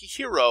fights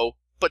Akihiro,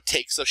 but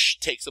takes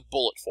a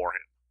bullet for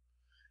him.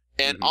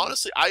 And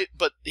honestly,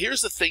 but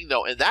here's the thing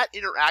though, and that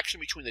interaction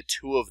between the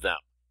two of them,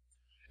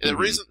 and the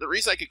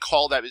reason I could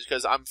call that is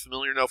because I'm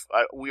familiar enough.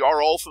 We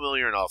are all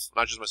familiar enough,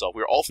 not just myself.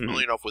 We are all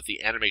familiar enough with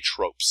the anime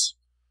tropes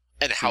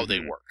and how they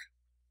work.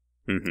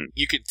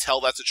 You can tell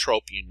that's a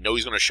trope. You know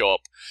he's going to show up.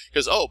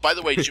 Because, oh, by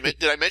the way,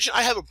 did I mention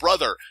I have a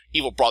brother?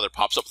 Evil brother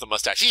pops up with a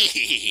mustache.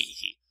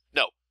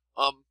 No.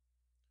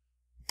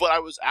 But I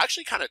was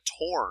actually kind of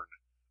torn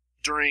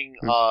during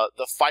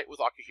the fight with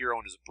Akihiro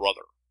and his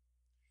brother.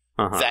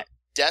 That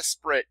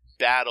desperate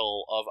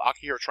battle of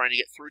Akihiro trying to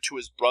get through to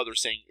his brother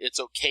saying, it's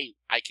okay,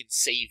 I can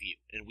save you,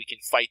 and we can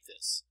fight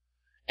this.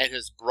 And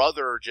his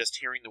brother just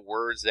hearing the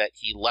words that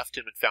he left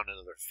him and found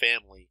another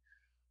family.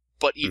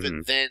 But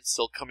even then,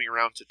 still coming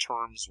around to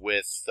terms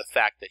with the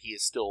fact that he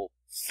is still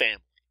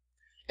family.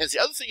 And it's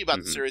the other thing about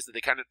the series that they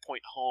kind of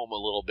point home a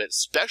little bit,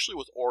 especially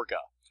with Orga.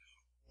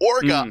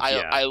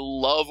 I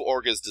love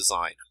Orga's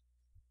design.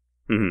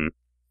 And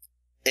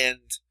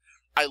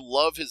I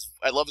love his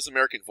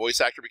American voice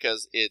actor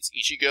because it's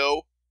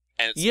Ichigo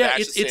and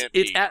it's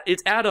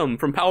it's Adam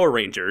from Power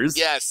Rangers.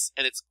 Yes,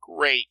 and it's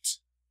great.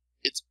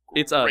 It's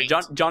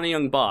Johnny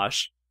Young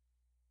Bosch.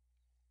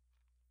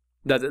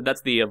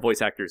 That's the voice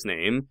actor's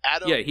name.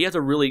 Adam. Yeah, he has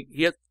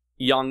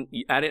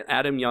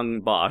Adam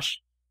Young Bosch.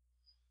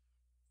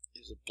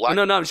 He's a black.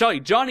 No, I'm sorry,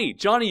 Johnny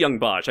Young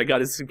Bosch. I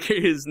got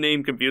his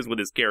name confused with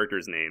his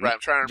character's name. Right, I'm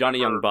trying to remember. Johnny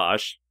Young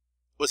Bosch.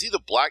 Was he the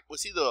Black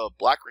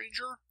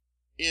Ranger?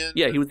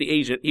 Yeah, he was the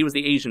Asian. He was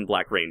the Asian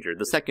Black Ranger,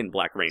 the second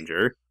Black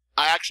Ranger.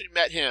 I actually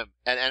met him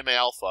at Anime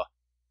Alpha.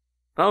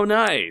 Oh,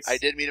 nice. I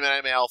did meet him at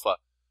Anime Alpha.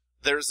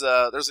 There's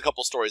a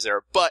couple stories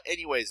there, but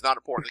anyways, not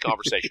important to the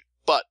conversation.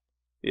 But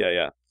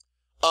yeah.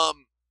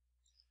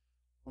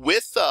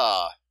 With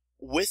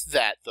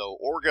that though,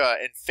 Orga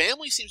and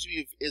family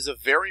is a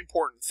very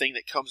important thing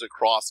that comes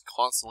across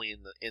constantly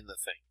in the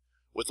thing.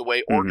 With the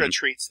way Orga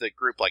treats the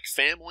group like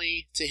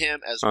family to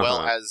him, as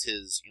well as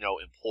his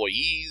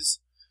employees,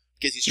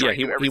 because he's trying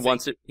to do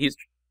everything.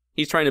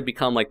 He's trying to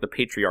become like the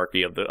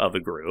patriarchy of the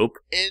group,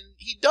 and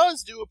he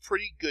does do a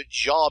pretty good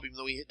job, even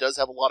though he does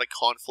have a lot of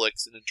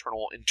conflicts and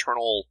internal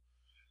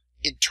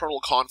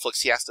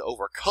conflicts he has to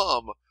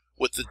overcome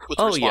with the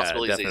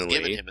responsibilities that he's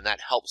given him, and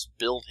that helps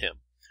build him.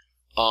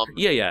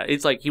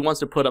 It's like he wants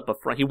to put up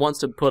he wants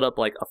to put up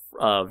like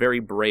a very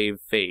brave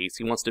face.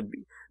 He wants to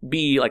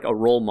be like a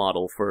role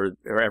model for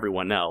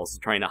everyone else,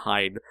 trying to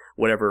hide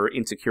whatever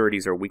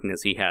insecurities or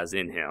weakness he has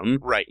in him.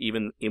 Right.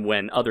 Even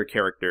when other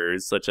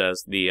characters, such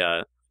as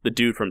the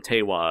dude from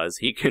Teiwaz,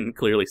 he can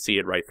clearly see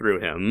it right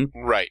through him.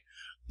 Right.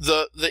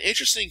 The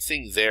interesting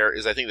thing there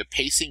is I think the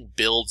pacing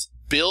builds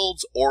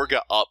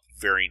Orga up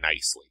very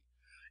nicely.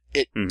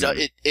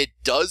 It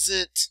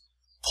doesn't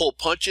pull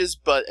punches,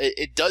 but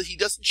he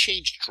doesn't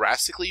change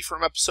drastically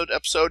from episode to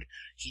episode.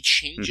 He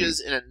changes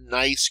in a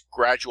nice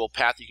gradual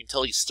path. You can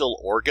tell he's still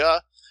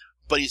Orga,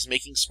 but he's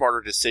making smarter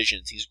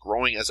decisions. He's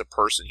growing as a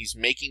person. He's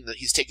taking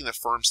the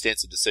firm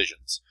stance of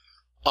decisions.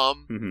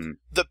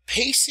 The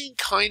pacing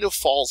kind of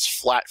falls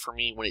flat for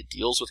me when it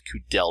deals with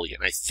Kudelia,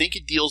 and I think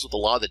it deals with a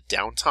lot of the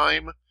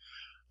downtime.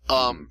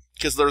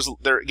 Because there's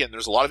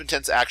a lot of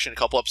intense action, a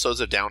couple episodes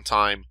of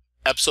downtime,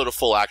 episode of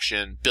full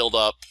action, build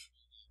up,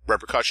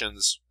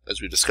 repercussions,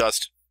 as we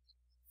discussed.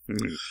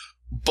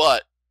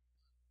 But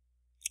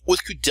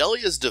with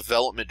Kudelia's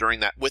development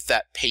with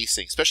that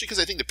pacing, especially because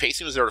I think the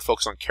pacing was there to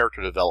focus on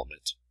character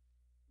development.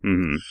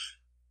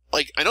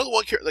 Like, I know the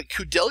one character, like,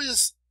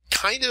 Kudelia's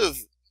kind of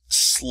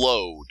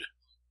slowed,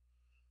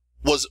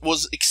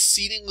 was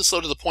exceedingly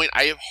slow to the point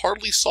I have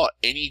hardly saw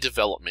any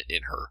development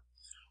in her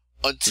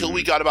until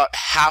we got about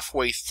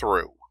halfway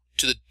through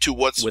to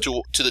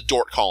the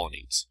Dort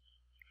colonies.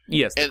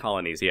 Yes, the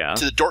colonies, yeah.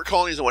 To the Dort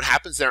colonies and what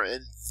happens there,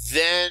 and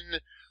then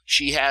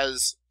she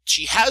has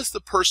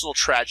the personal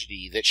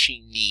tragedy that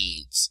she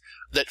needs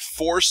that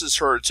forces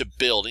her to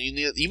build. And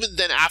even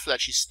then after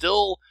that, she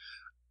still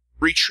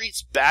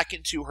retreats back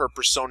into her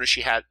persona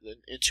she had,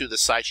 into the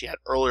side she had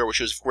earlier, where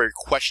she was very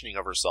questioning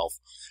of herself.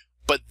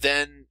 But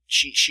then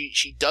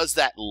she does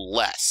that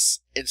less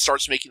and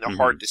starts making the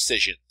hard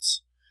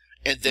decisions.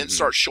 And then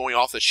starts showing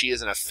off that she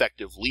is an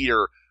effective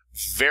leader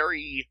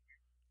very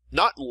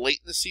not late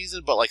in the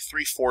season, but like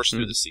 3/4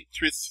 through the season.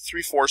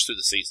 3/4 through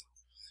the season.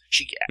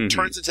 She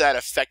turns into that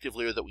effective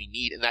leader that we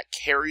need, and that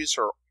carries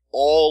her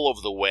all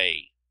of the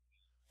way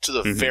to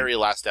the very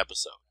last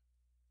episode.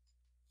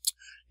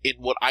 In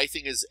what I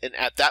think is, and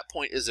at that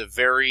point is a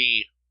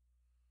very,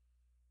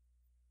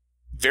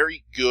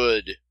 very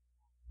good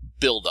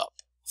build-up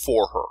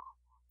for her.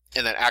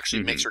 And that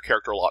actually makes her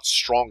character a lot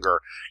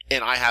stronger.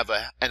 And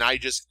I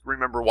just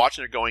remember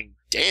watching her going,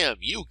 damn,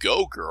 you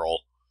go,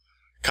 girl,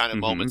 kind of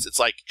moments. It's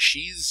like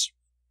she's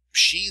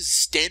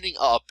standing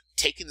up,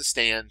 taking the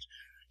stand,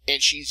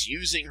 and she's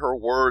using her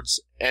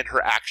words and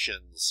her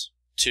actions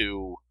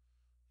to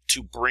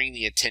bring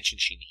the attention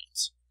she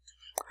needs.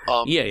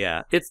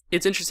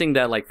 It's interesting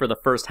that, like, for the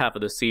first half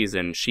of the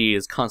season, she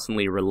is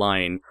constantly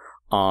relying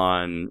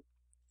on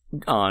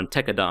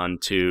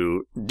Tekkadan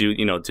to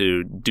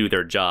do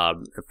their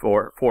job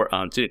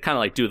to kind of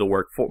like do the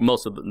work for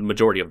the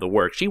majority of the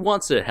work. She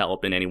wants to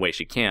help in any way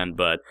she can,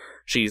 but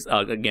she's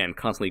again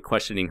constantly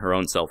questioning her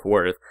own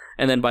self-worth.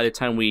 And then by the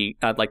time we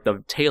at like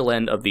the tail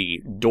end of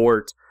the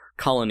Dort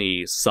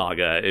colony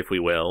saga, if we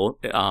will,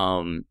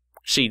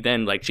 she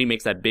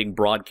makes that big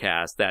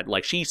broadcast that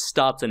like she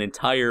stops an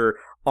entire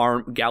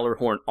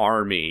Gallarhorn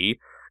army.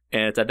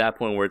 And it's at that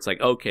point where it's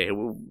like, okay,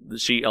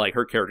 she like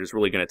her character is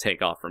really going to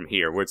take off from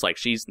here. Where it's like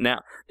it's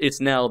now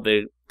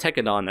the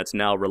Tekkadan that's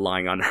now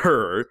relying on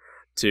her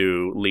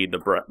to lead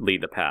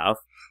the path.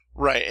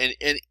 Right,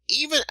 and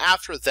even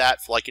after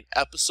that, for like an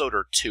episode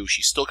or two,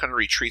 she still kind of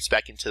retreats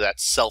back into that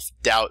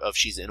self-doubt of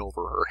she's in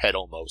over her head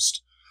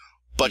almost.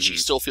 But she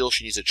still feels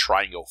she needs to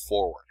try and go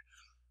forward.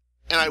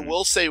 And I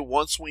will say,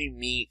 once we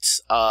meet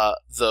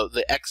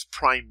the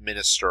ex-prime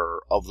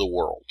minister of the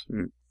world,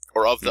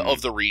 or of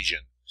the region,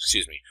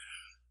 excuse me,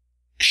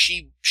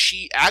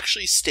 she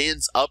actually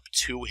stands up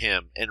to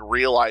him and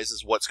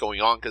realizes what's going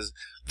on, because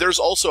there's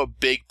also a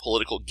big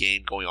political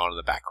game going on in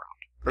the background.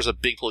 There's a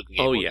big political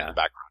game going on in the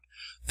background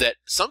that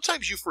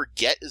sometimes you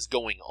forget is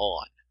going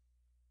on,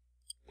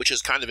 which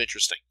is kind of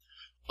interesting.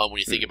 When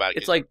you think about it,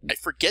 it's like I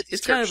forget these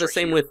it's kind of the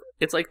same with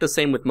it's like the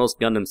same with most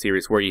Gundam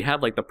series, where you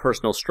have like the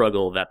personal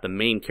struggle that the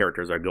main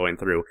characters are going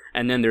through,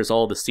 and then there's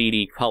all the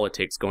seedy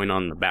politics going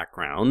on in the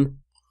background.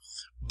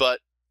 But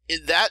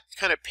in that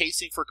kind of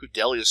pacing for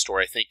Kudelia's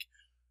story, I think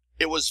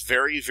it was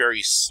very,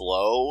 very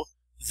slow.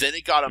 Then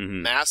it got a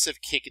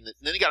massive kick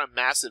then it got a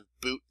massive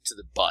boot to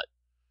the butt,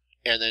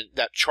 and then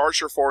that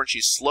charged her forward, and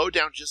she slowed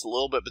down just a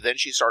little bit, but then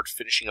she started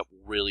finishing up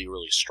really,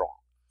 really strong.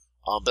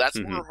 But that's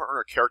more of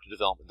her character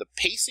development. The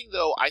pacing,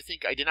 though, I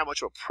think I didn't have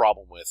much of a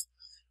problem with,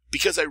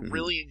 because I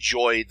really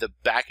enjoyed the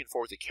back and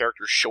forth of the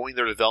characters, showing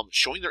their development,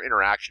 showing their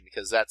interaction,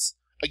 because that's,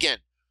 again,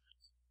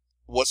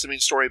 what's the main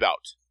story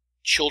about?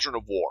 Children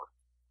of war.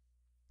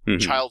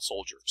 Child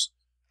soldiers.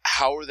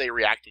 How are they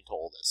reacting to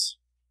all this?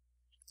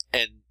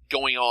 And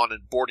going on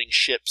and boarding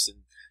ships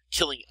and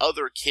killing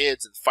other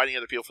kids and fighting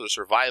other people for their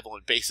survival,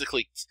 and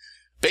basically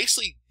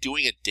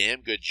doing a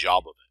damn good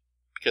job of it,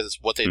 because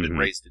it's what they've been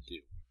raised to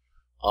do.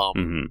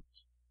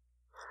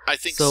 I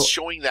think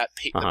showing that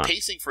the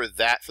pacing for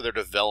their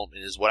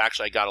development is what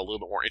actually I got a little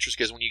bit more interest,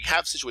 because when you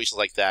have situations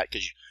like that,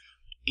 because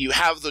you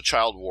have the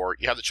child of war,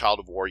 you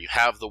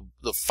have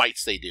the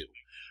fights they do,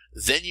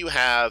 then you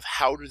have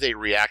how do they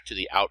react to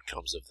the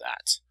outcomes of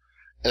that,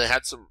 and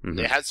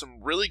they had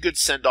some really good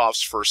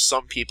send-offs for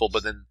some people,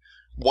 but then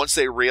once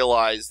they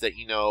realize that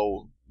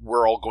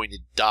we're all going to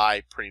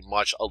die pretty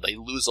much, they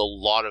lose a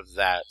lot of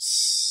that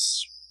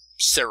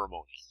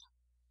ceremony.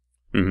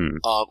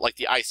 Like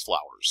the ice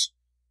flowers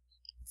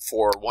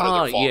for one of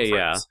their fallen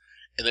friends.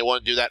 And they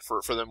want to do that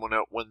for them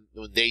when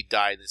they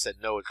died, and they said,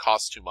 no, it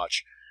costs too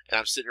much. And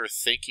I'm sitting here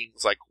thinking,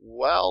 it's like,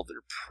 well, there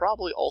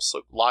probably also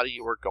a lot of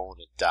you are going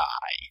to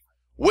die.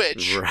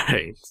 Which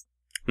happens.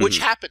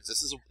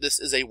 This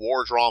is a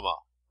war drama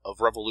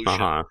of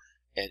revolution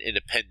and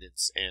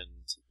independence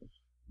and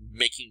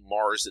making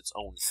Mars its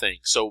own thing.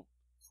 So,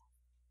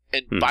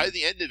 and by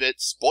the end of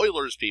it,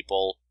 spoilers,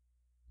 people,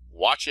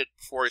 watch it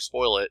before I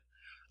spoil it,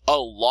 a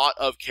lot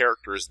of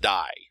characters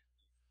die.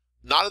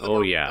 Not of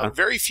them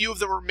very few of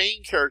them are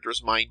main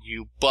characters, mind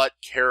you, but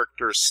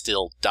characters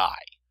still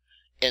die.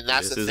 And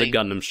that's the thing.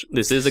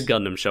 This is a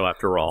Gundam show,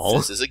 after all.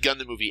 This is a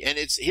Gundam movie, and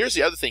here's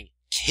the other thing: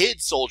 kid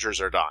soldiers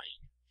are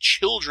dying,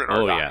 children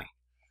are dying.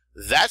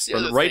 That's the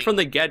other thing.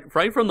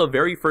 Right from the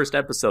very first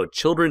episode,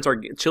 children's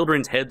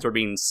heads are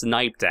being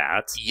sniped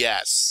at.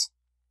 Yes.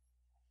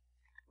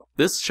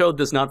 This show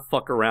does not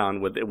fuck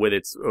around with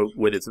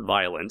its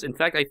violence. In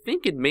fact, I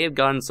think it may have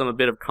gotten a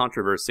bit of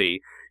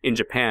controversy in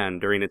Japan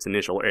during its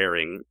initial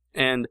airing.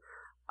 And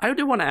I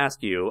do want to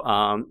ask you,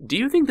 do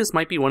you think this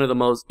might be one of the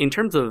most, in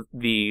terms of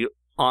the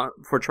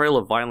portrayal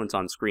of violence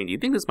on screen, do you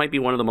think this might be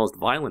one of the most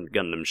violent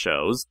Gundam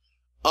shows?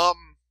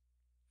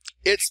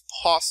 It's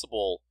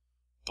possible,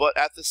 but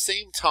at the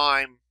same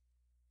time,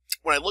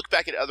 when I look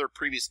back at other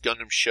previous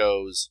Gundam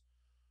shows,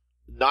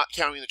 not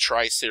counting the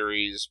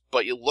Tri-Series,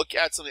 but you look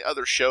at some of the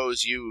other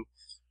shows, you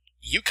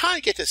kind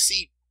of get to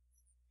see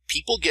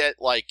people get,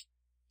 like,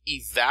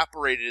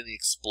 evaporated in the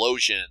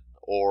explosion,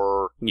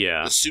 or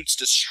Yeah. the suit's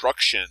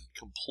destruction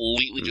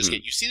completely just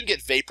get... You see them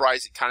get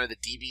vaporized in kind of the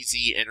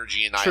DBZ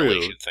energy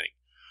annihilation thing.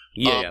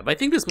 Yeah, but I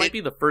think this might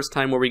be the first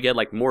time where we get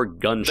like more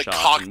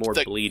gunshots and more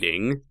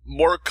bleeding.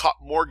 More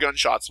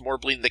gunshots, more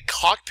bleeding. The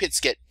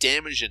cockpits get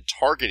damaged and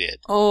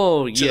targeted.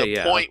 Oh, to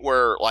the point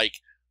where like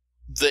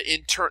the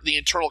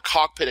internal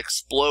cockpit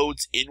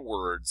explodes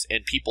inwards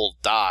and people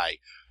die.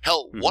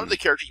 Hell, one of the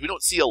characters, we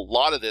don't see a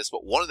lot of this,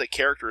 but one of the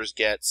characters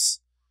gets,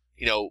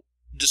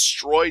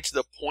 destroyed to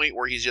the point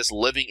where he's just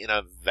living in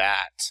a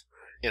vat,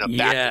 in a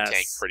bacta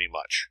tank, pretty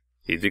much.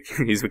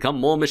 He's become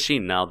more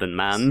machine now than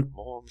man.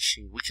 More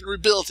machine. We can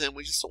rebuild him.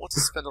 We just don't want to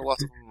spend a lot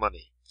of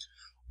money.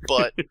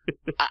 But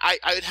I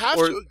would have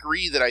to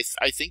agree that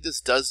I think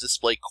this does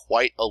display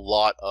quite a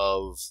lot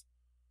of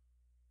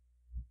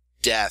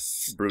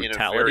death,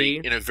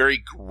 brutality, in a very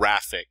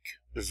graphic,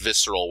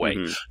 visceral way.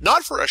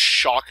 Not for a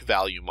shock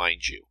value,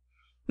 mind you.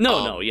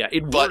 No,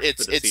 it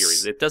works for the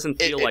series. It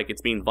doesn't feel like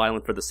it's being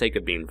violent for the sake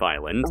of being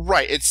violent.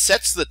 Right. It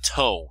sets the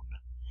tone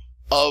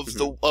of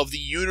the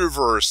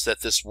universe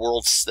that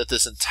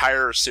this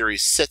entire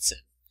series sits in.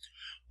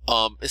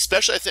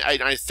 Especially,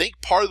 I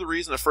think part of the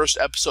reason the first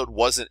episode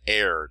wasn't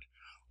aired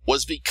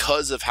was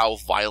because of how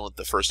violent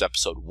the first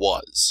episode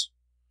was.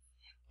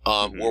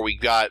 Where we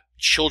got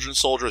children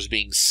soldiers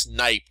being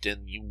sniped,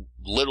 and you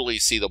literally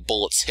see the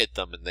bullets hit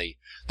them, and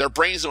their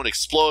brains don't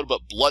explode,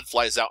 but blood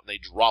flies out, and they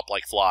drop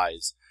like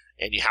flies.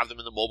 And you have them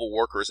in the mobile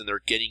workers, and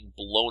they're getting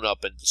blown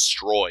up and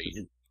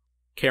destroyed.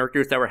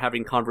 Characters that were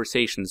having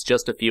conversations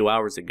just a few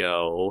hours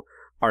ago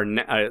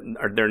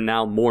they're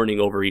now mourning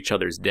over each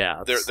other's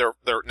deaths.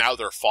 They're now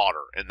their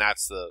fodder, and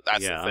that's the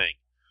thing.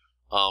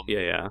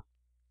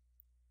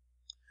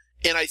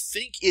 And I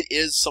think it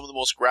is some of the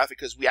most graphic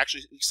because we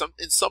actually, in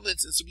some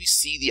instances, we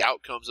see the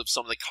outcomes of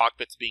some of the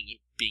cockpits being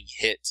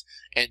hit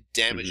and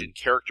damaged, and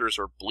characters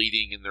are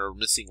bleeding and they're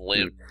missing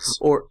limbs.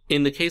 Or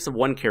in the case of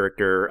one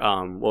character,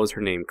 what was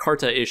her name?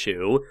 Karta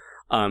Issue.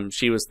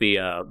 She was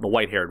the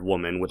white-haired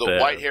woman with the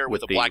white hair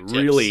with the black tips.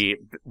 Really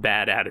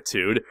bad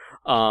attitude.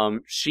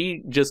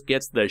 She just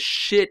gets the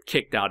shit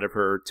kicked out of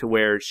her to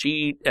where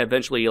she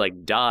eventually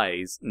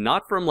dies,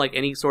 not from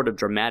any sort of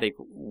dramatic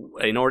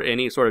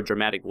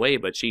way,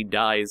 but she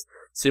dies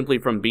simply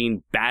from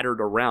being battered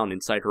around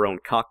inside her own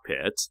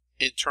cockpit.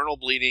 Internal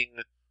bleeding,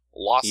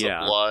 loss of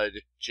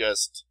blood,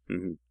 just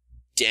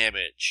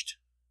damaged.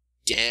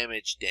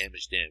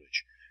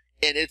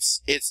 And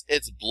it's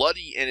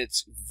bloody and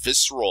it's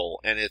visceral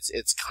and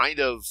it's kind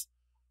of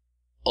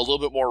a little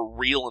bit more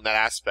real in that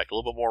aspect, a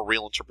little bit more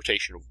real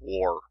interpretation of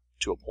war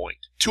to a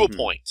point.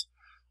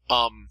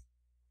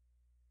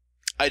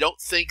 I don't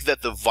think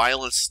that the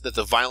violence and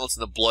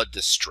the blood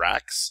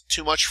distracts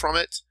too much from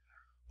it,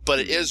 but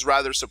it is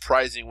rather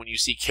surprising when you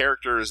see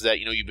characters that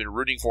you've been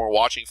rooting for and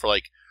watching for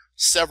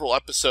several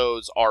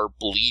episodes are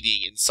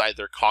bleeding inside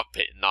their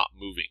cockpit and not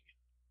moving.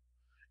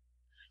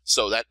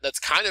 So that's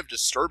kind of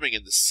disturbing,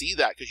 and to see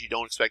that because you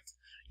don't expect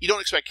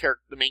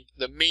the main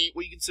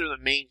what you consider the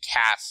main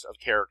cast of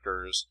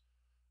characters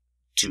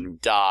to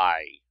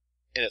die,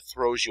 and it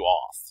throws you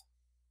off.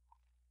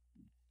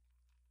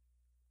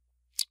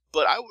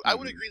 But I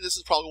would agree this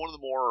is probably one of the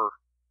more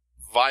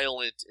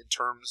violent in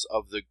terms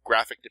of the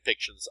graphic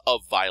depictions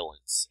of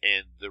violence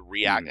and the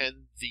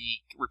and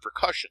the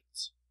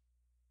repercussions.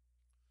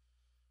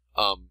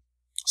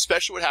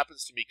 Especially what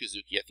happens to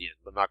Mikazuki at the end,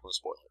 but I'm not going to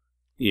spoil it.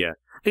 Yeah.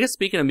 I guess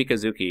speaking of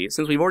Mikazuki,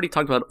 since we've already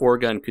talked about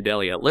Orga and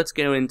Kudelia, let's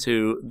go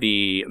into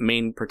the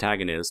main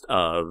protagonist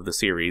of the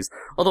series.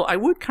 Although I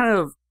would kind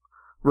of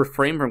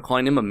refrain from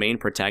calling him a main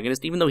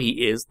protagonist, even though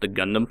he is the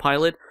Gundam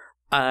pilot.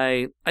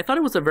 I thought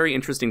it was a very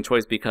interesting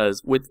choice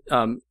because with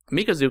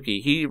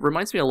Mikazuki, he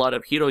reminds me a lot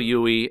of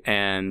Hiroyui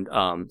and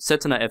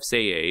Setsuna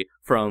F-Seiei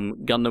from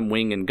Gundam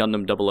Wing and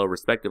Gundam 00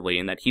 respectively,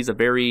 in that he's a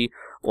very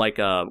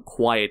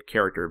quiet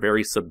character,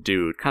 very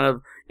subdued, kind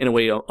of in a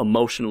way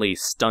emotionally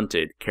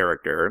stunted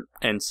character.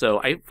 And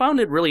so I found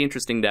it really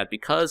interesting that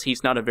because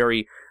he's not a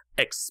very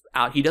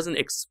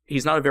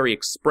he's not a very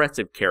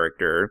expressive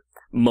character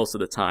most of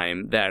the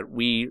time, that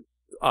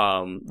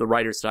the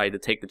writers decided to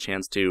take the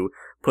chance to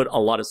put a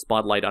lot of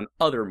spotlight on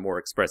other more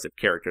expressive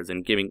characters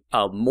and giving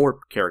more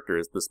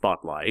characters the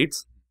spotlight.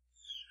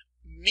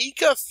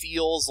 Mika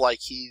feels like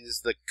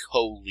he's the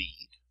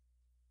co-lead.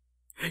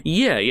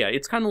 Yeah,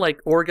 it's kind of like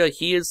Orga.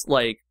 He is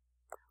like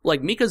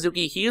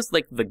Mikazuki, he is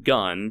like the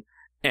gun,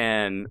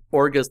 and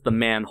Orga's the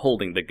man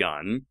holding the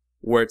gun,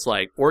 where it's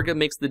like Orga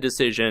makes the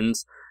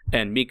decisions,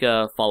 and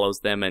Mika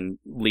follows them and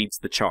leads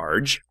the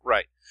charge.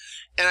 Right.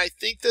 And I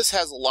think this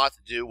has a lot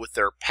to do with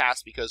their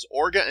past, because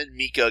Orga and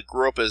Mika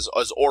grew up as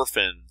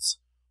orphans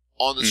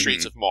on the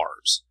streets of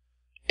Mars.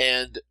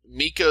 And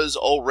Mika's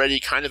already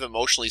kind of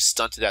emotionally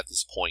stunted at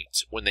this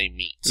point when they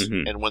meet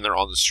and when they're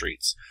on the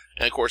streets.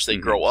 And of course they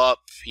grow up,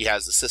 he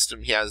has the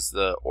system, he has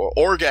the...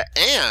 Orga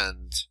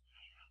and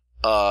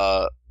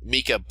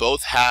Mika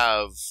both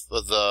have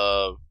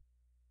the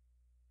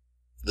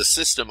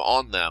system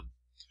on them.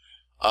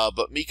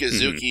 But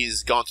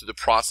Mikazuki's gone through the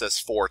process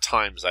 4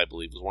 times, I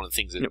believe, was one of the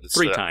things that...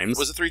 3 times.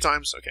 Was it 3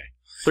 times? Okay.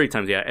 3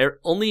 times, yeah.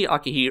 Only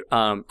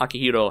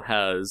Akihiro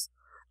has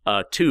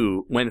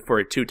 2, went for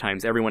it 2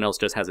 times. Everyone else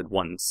just has it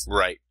once.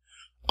 Right.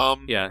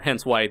 Yeah,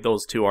 hence why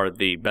those 2 are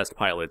the best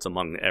pilots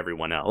among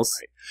everyone else.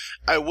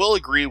 Right. I will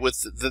agree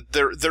with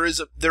there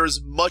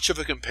is much of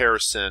a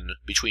comparison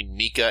between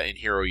Mika and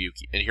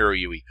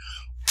Hiroyuki,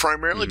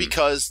 primarily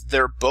because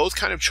they're both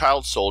kind of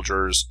child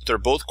soldiers. They're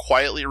both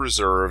quietly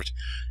reserved,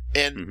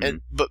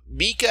 but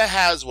Mika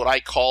has what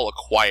I call a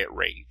quiet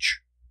rage.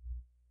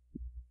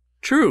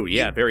 True,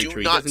 yeah, very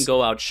true. He doesn't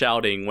go out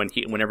shouting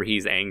whenever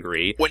he's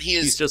angry. When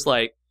he's just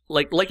like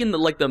in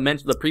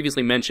the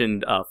previously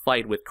mentioned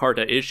fight with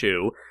Karta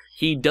issue,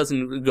 he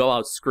doesn't go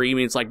out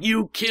screaming. It's like,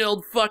 you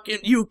killed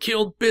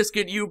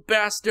Biscuit, you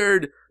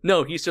bastard.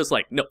 No, he's just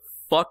like, no,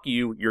 fuck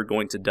you. You're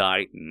going to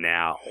die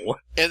now.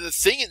 And the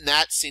thing in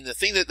that scene, the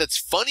thing that's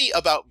funny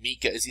about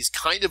Mika is he's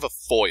kind of a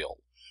foil.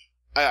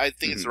 I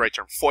think it's the right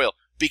term, foil.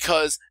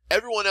 Because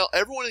everyone in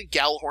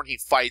Gjallarhorn he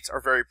fights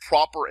are very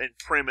proper and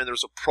prim, and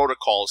there's a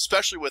protocol,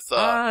 especially with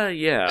her,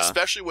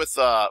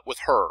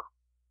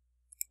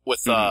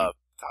 with God,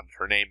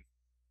 her name,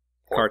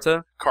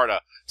 Karta.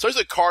 So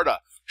there's Karta.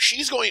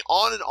 She's going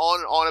on and on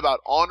and on about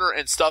honor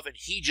and stuff, and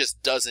he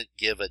just doesn't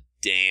give a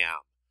damn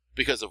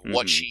because of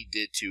what she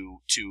did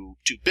to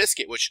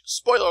Biscuit. Which,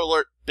 spoiler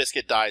alert,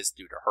 Biscuit dies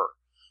due to her.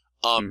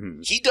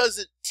 He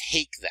doesn't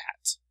take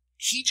that.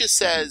 He just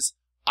says,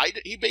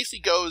 he basically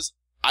goes,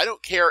 I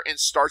don't care, and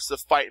starts the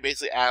fight and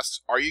basically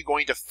asks, are you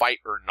going to fight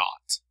or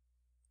not?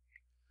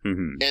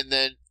 And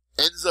then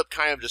ends up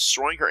kind of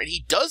destroying her. And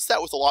he does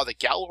that with a lot of the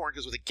Gjallarhorn,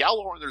 because with the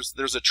Gjallarhorn,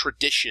 there's a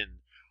tradition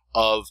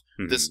of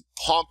this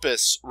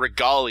pompous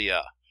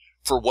regalia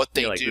for what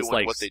they do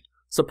and what they do.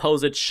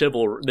 Supposed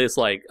chivalry, this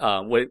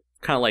what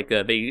kind of like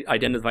they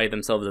identify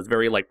themselves as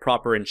very like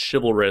proper and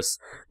chivalrous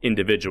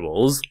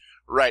individuals.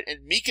 Right,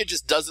 and Mika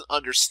just doesn't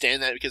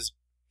understand that because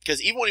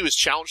even when he was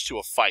challenged to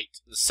a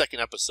fight in the second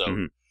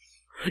episode,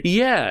 he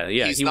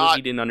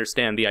didn't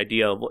understand the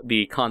idea of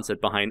the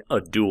concept behind a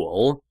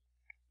duel.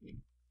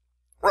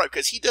 Right,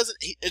 because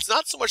it's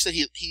not so much that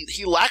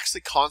he lacks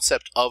the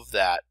concept of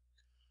that,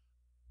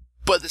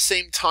 but at the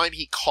same time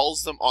he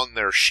calls them on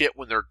their shit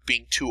when they're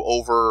being too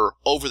over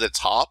the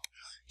top.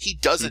 He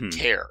doesn't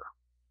care.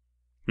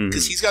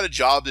 Because he's got a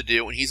job to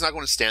do, and he's not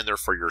going to stand there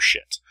for your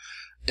shit.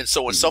 And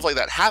so when stuff like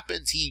that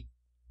happens, he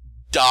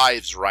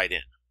dives right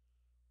in.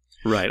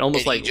 Right,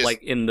 almost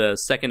like in the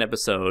second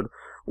episode,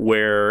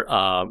 where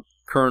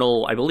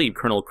Colonel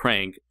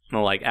Crank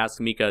asks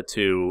Mika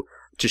to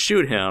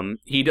shoot him.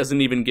 He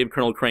doesn't even give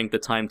Colonel Crank the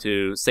time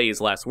to say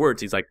his last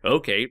words. He's like,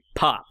 okay,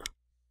 pop.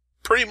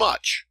 Pretty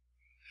much.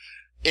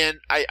 And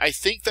I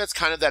think that's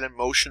kind of that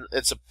emotion.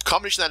 It's a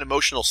combination of that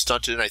emotional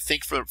stunted, and I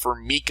think for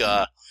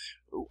Mika,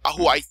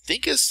 who I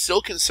think is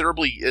still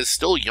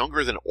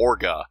younger than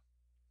Orga.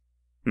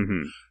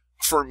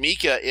 For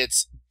Mika,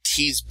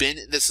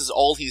 this is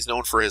all he's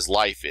known for his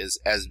life is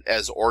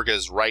as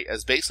Orga's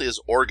basically as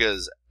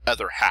Orga's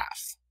other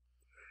half.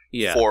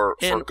 Yeah. For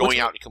going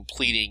out and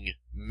completing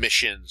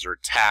missions or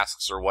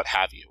tasks or what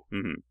have you.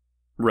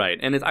 Right.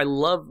 And I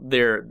love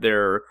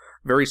their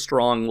very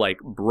strong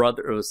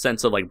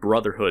sense of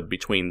brotherhood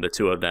between the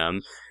two of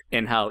them,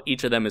 and how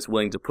each of them is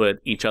willing to put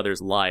each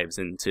other's lives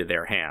into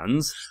their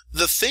hands.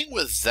 The thing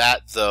with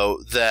that, though,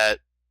 that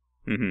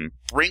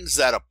brings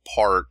that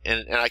apart,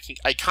 and I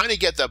kind of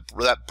get that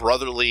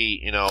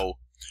brotherly,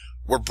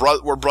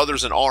 we're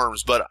brothers in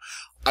arms, but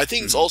I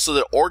think it's also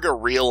that Orga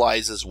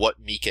realizes what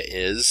Mika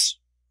is.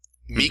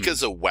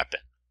 Mika's a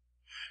weapon.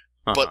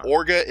 But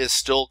Orga is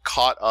still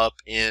caught up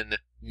in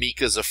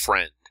Mika's a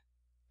friend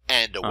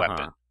and a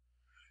weapon.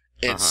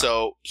 And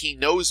so he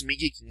knows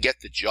Mika can get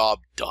the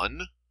job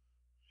done.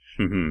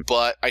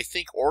 But I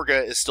think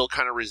Orga is still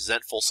kind of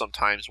resentful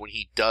sometimes when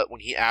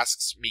he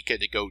asks Mika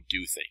to go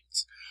do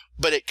things.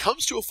 But it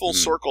comes to a full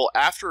circle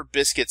after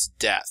Biscuit's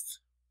death,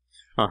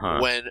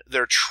 when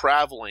they're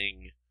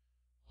traveling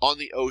on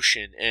the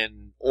ocean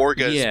and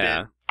Orga's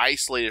been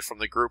isolated from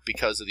the group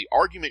because of the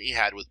argument he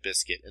had with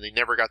Biscuit, and they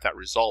never got that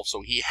resolved,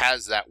 so he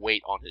has that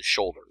weight on his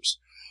shoulders.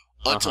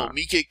 Until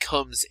Mika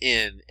comes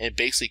in and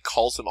basically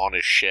calls him on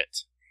his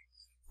shit.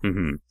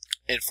 And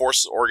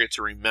forces Orga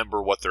to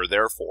remember what they're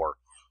there for.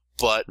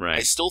 But I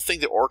still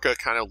think that Orga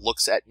kind of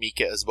looks at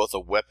Mika as both a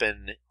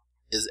weapon,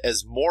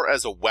 as more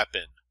as a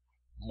weapon,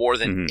 more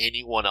than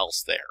anyone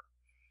else there.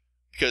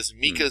 Because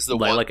Mika's the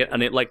one...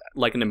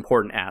 Like an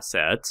important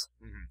asset.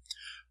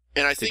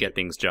 And I think...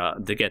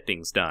 To get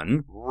things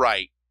done.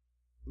 Right.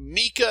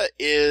 Mika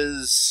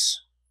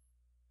is...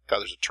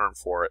 God, there's a term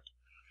for it.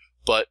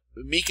 But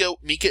Mika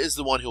is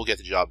the one who will get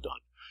the job done.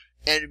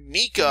 And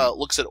Mika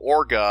looks at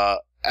Orga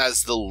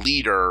as the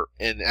leader,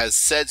 and has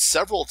said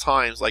several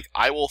times,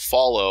 I will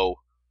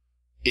follow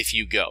if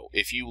you go.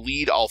 If you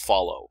lead, I'll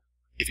follow.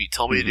 If you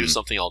tell me to do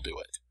something, I'll do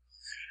it.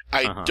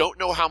 I don't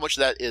know how much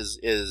that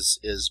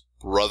is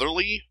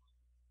brotherly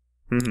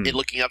in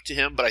looking up to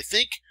him, but I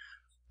think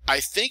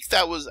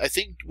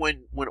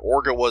when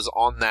Orga was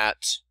on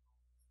that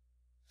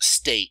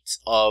state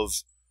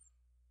of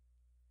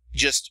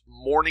just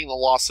mourning the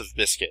loss of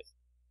Biscuit,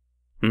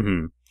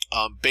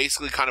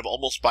 basically kind of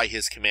almost by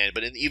his command.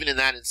 But even in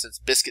that instance,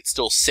 Biscuit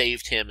still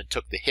saved him and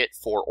took the hit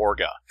for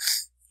Orga.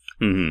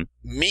 Mm-hmm.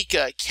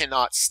 Mika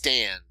cannot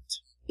stand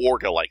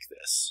Orga like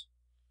this.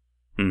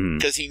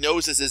 Because he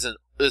knows this isn't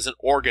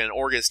Orga, and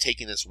Orga is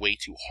taking this way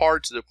too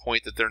hard to the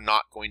point that they're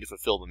not going to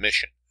fulfill the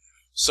mission.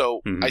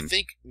 So I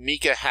think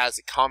Mika has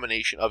a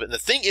combination of it. And the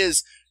thing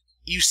is,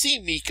 you see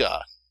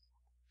Mika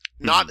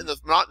not in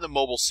the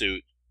mobile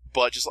suit,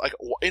 but just like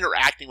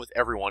interacting with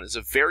everyone is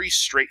a very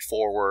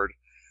straightforward.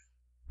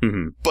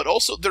 But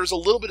also, there's a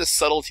little bit of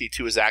subtlety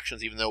to his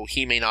actions, even though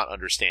he may not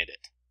understand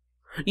it.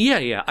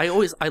 Yeah.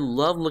 I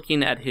love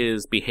looking at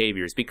his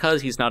behaviors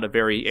because he's not a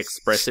very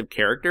expressive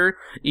character.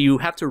 You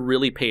have to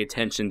really pay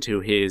attention to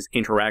his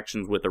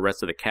interactions with the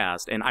rest of the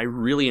cast, and I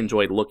really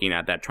enjoyed looking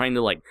at that, trying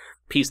to like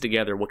piece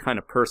together what kind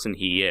of person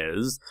he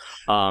is,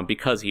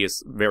 because he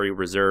is very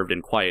reserved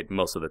and quiet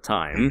most of the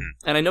time.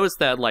 And I noticed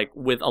that like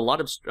with a lot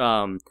of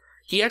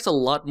he acts a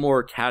lot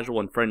more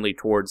casual and friendly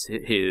towards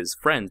his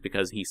friends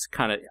because he's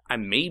kind of,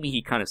 maybe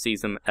he kind of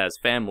sees them as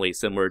family,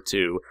 similar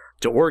to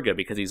Orga,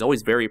 because he's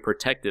always very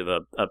protective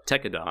of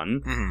Tekadon.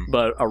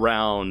 But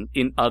around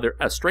in other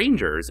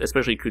strangers,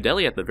 especially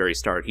Kudelia at the very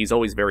start, he's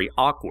always very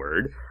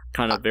awkward,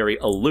 kind of very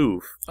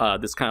aloof,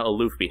 this kind of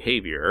aloof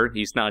behavior.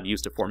 He's not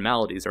used to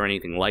formalities or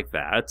anything like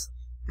that.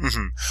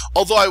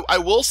 Although I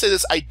will say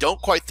this, I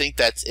don't quite think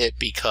that's it,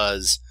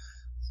 because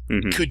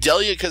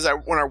Kudelia, because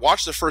when I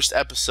watched the first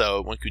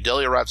episode, when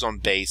Kudelia arrives on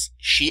base,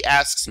 she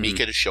asks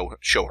Mika to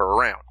show her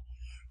around.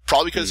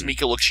 Probably because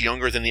Mika looks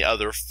younger than the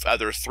other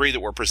three that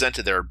were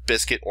presented there: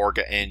 Biscuit,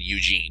 Orga, and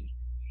Eugene.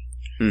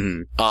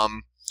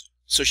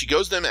 So she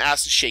goes to him and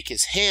asks to shake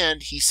his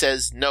hand. He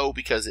says no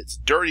because it's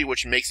dirty,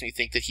 which makes me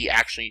think that he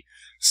actually.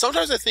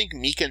 Sometimes I think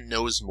Mika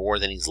knows more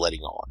than he's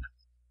letting on.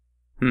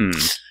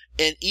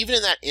 And even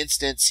in that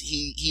instance,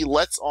 he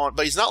lets on,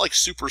 but he's not like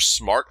super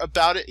smart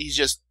about it. He's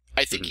just.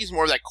 I think he's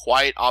more of that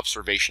quiet,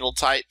 observational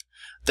type.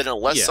 That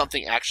unless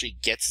something actually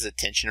gets his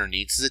attention or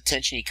needs his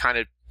attention, he kind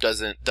of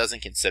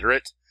doesn't consider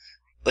it.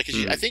 Like,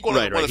 I think one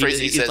of the phrases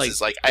he says is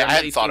like, I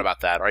hadn't thought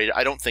about that, or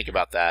I don't think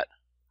about that.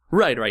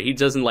 Right. He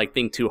doesn't like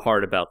think too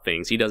hard about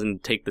things. He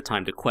doesn't take the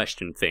time to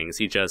question things.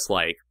 He just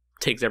like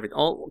takes everything,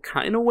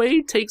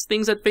 takes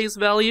things at face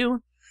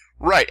value.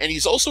 Right, and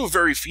he's also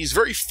very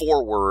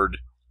forward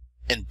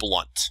and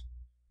blunt.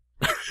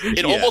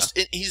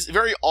 He's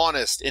very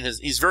honest in his.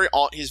 He's very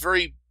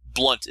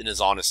blunt in his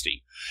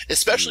honesty,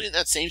 especially in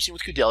that same scene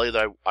with Kudelia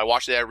that I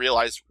watched. That I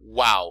realized,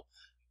 wow,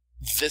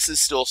 this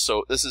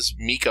is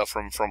Mika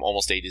from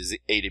almost A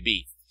to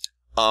B.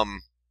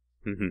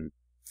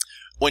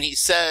 When he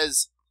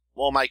says,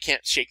 "Well, I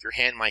can't shake your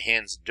hand. My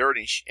hand's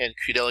dirty," and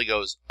Kudelia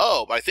goes,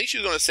 "Oh," but I think she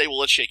was going to say, "Well,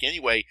 let's shake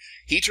anyway."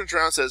 He turns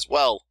around and says,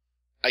 "Well,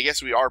 I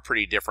guess we are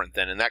pretty different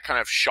then," and that kind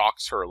of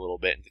shocks her a little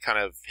bit and kind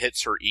of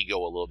hits her ego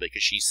a little bit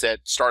because she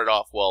started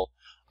off, "Well,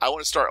 I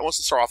want to start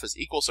off as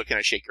equal, so can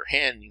I shake your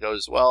hand?" And he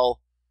goes,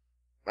 "Well,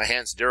 my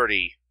hand's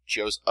dirty." She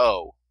goes,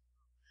 "Oh."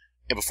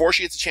 And before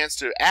she gets a chance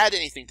to add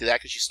anything to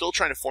that, because she's still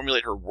trying to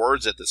formulate her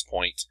words at this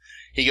point,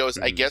 he goes,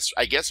 I guess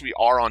we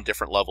are on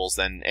different levels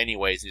then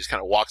anyways, and he just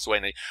kind of walks away.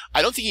 And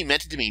I don't think he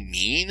meant it to be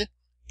mean.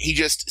 He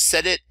just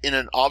said it in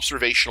an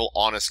observational,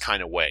 honest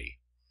kind of way.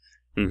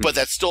 But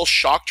that still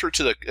shocks her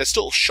to the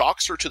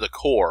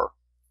core,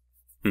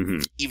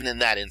 even in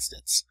that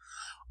instance.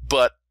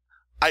 But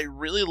I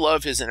really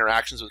love his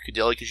interactions with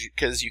Kudelia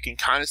because you can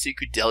kind of see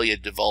Kudelia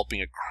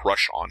developing a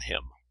crush on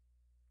him.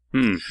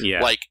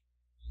 Like,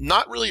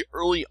 not really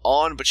early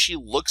on, but she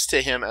looks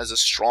to him as an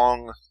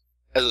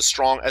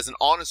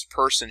honest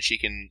person.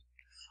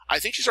 I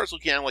think she starts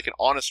looking at him like an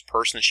honest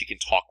person that she can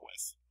talk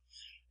with.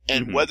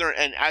 And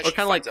as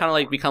kind of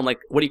like become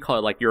like, what do you call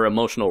it? Like your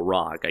emotional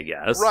rock, I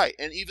guess. Right.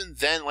 And even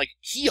then, like,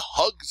 he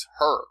hugs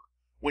her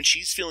when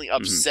she's feeling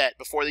upset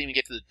before they even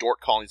get to the Dork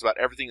colonies about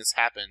everything that's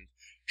happened.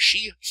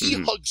 He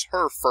hugs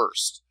her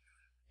first,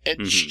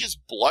 and she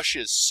just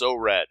blushes so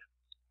red.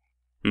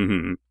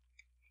 And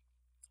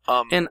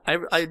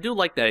I do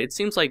like that. It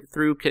seems like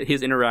through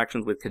his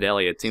interactions with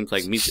Kudelia, it seems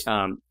like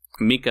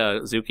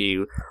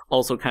Mikazuki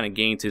also kind of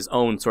gains his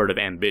own sort of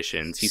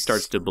ambitions. He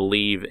starts to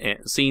believe,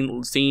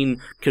 seeing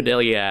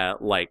Kudelia,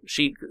 like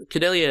she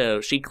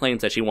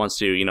claims that she wants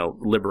to,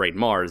 liberate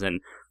Mars, and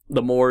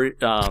the more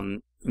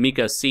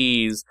Mika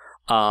sees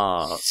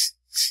Kudelia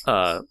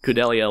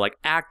like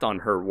act on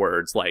her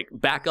words, like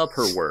back up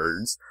her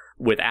words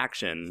with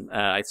action,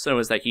 so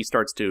is that he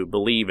starts to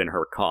believe in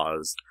her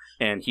cause,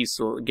 and he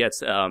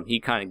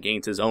kind of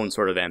gains his own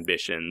sort of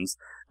ambitions,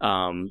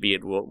 be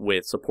it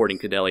with supporting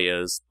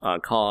Kudelia's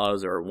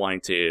cause, or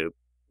wanting to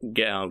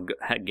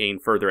gain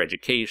further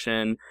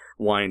education,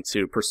 wanting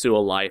to pursue a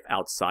life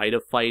outside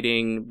of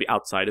fighting,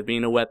 outside of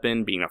being a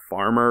weapon, being a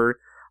farmer.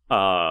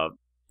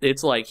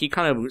 It's like he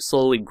kind of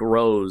slowly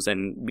grows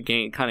and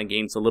kind of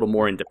gains a little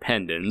more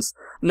independence.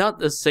 Not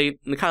to say,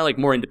 kind of like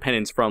more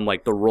independence from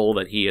like the role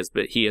that he has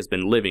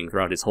been living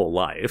throughout his whole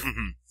life.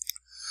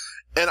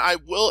 And I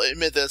will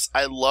admit this: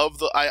 I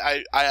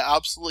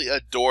absolutely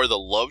adore the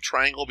love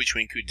triangle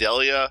between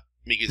Kudelia,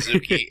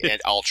 Mikazuki, and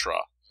Ultra.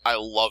 I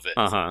love it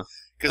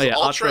Because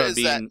Atra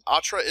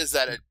Atra is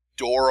that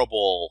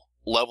adorable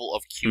level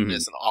of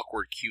cuteness and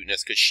awkward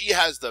cuteness, because she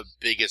has the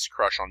biggest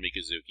crush on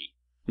Mikazuki.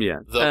 Yeah,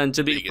 and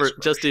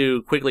just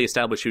to quickly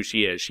establish who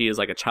she is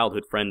like a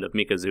childhood friend of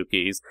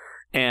Mikazuki's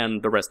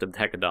and the rest of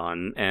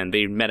Tekadon, and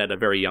they met at a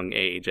very young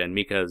age, and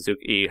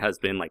Mikazuki has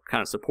been like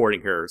kind of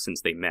supporting her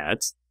since they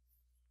met.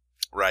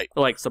 Right.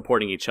 Like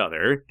supporting each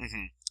other.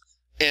 Mm-hmm.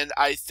 And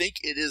I think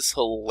it is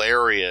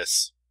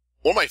hilarious.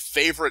 One of my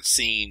favorite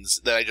scenes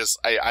that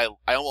I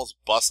almost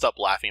bust up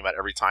laughing about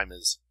every time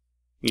is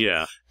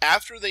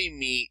after they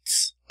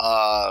meet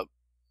a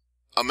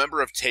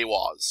member of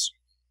Teiwaz.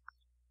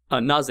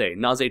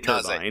 Naze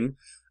Turbine.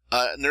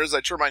 And there's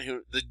a Turbine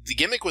who... The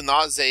gimmick with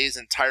Naze's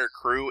entire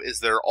crew is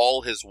they're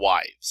all his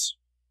wives.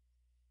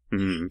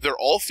 Mm-hmm. They're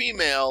all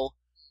female,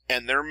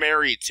 and they're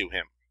married to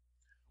him.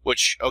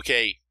 Which,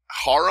 okay,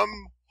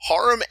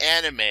 Harem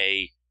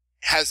Anime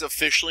has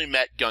officially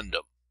met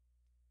Gundam.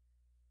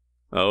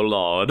 Oh,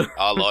 Lord.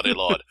 Oh, Lordy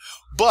Lord.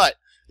 But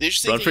the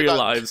interesting Run thing for your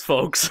lives,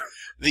 folks.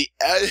 The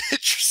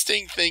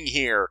interesting thing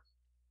here,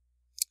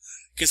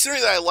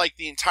 considering that I like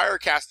the entire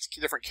cast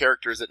of different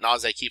characters that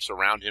Naze keeps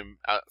around him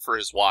for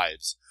his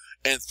wives,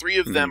 and 3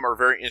 of them are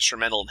very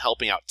instrumental in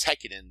helping out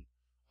Tekkadan,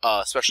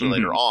 especially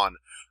later on.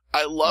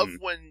 I love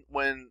when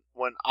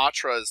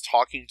Atra is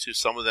talking to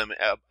some of them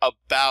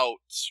about,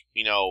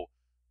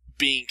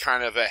 being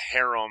kind of a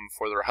harem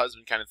for their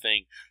husband kind of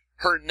thing.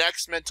 Her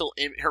next mental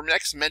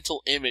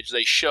image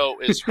they show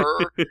is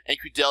her and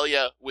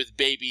Kudelia with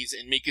babies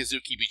and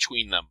Mikazuki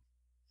between them.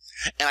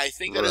 And I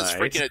think that is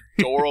freaking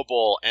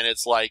adorable, and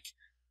it's like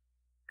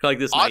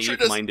this Atra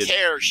doesn't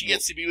care. She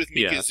gets to be with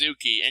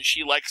Mikazuki, and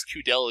she likes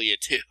Kudelia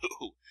too.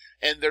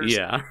 And there's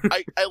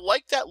I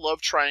like that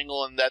love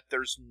triangle, in that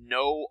there's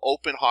no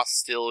open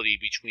hostility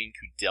between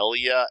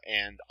Kudelia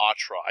and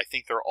Atra. I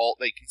think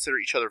they consider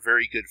each other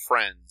very good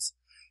friends.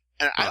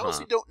 And I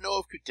honestly don't know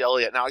if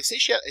Kudelia... Now, I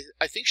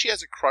think she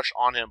has a crush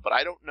on him, but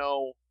I don't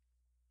know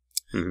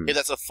if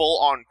that's a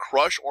full-on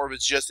crush or if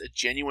it's just a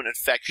genuine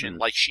affection.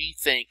 Like, she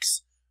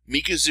thinks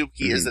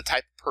Mikazuki is the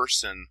type of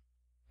person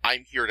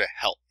I'm here to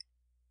help.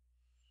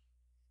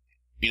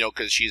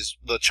 Because she's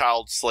the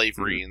child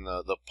slavery and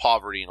the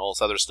poverty and all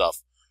this other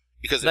stuff.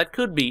 Because that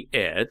could be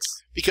it.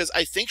 Because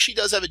I think she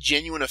does have a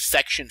genuine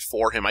affection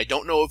for him. I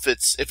don't know if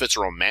it's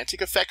a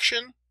romantic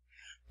affection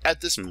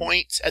at this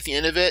point, at the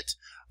end of it.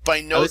 But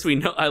I know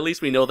at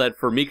least we know that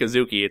for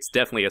Mikazuki, it's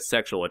definitely a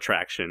sexual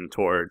attraction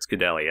towards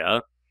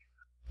Kudelia.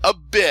 A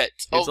bit.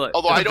 Although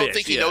I don't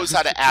think he knows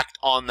how to act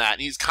on that.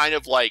 And he's kind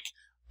of like,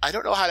 I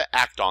don't know how to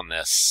act on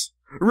this.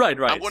 Right.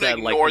 I'm going to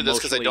ignore this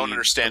because I don't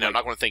understand it. I'm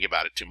not going to think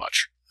about it too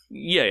much.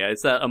 Yeah,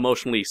 it's that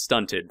emotionally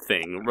stunted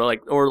thing.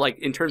 Or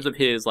in terms of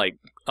his,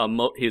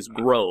 his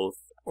growth,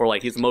 or,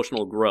 his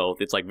emotional growth,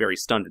 it's, very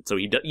stunted. So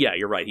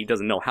you're right, he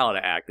doesn't know how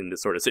to act in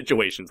this sort of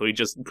situation, so he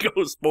just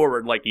goes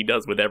forward like he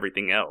does with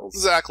everything else.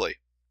 Exactly.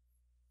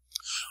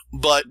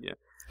 But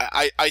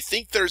I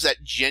think there's that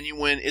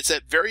genuine, it's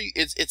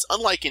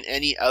unlike in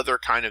any other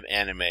kind of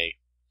anime.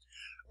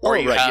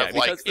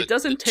 Because it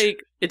doesn't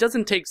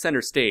take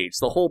center stage.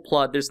 The whole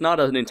plot, there's not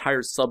an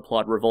entire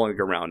subplot revolving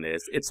around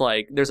this. It's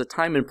there's a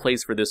time and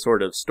place for this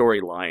sort of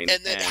storyline.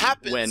 And it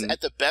happens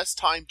at the best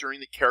time during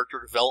the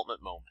character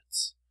development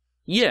moments.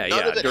 None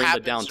of it during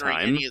happens the downtime.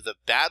 During any of the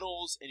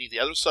battles, any of the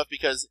other stuff,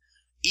 because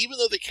even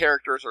though the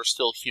characters are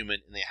still human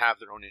and they have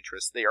their own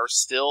interests, they are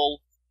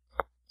still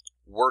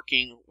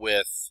working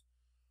with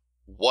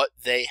what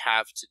they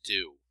have to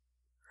do.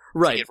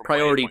 Right,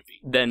 priority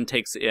then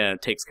takes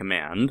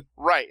command.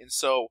 Right, and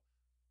so,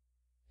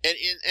 and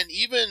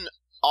even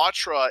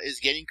Atra is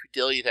getting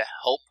Kudelia to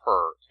help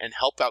her and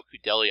help out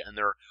Kudelia, and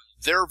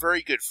they're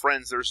very good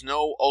friends. There's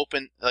no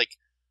open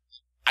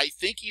I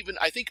think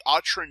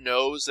Atra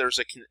knows there's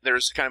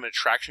kind of an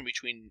attraction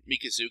between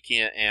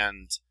Mikazuki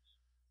and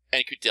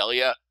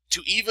Kudelia.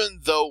 To even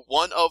though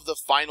one of the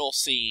final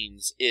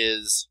scenes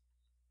is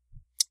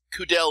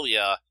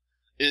Kudelia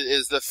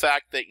is the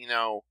fact that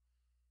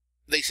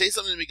they say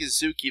something to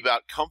Mikazuki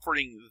about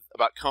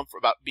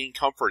being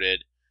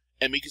comforted,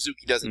 and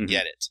Mikazuki doesn't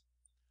get it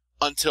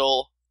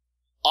until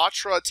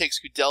Atra takes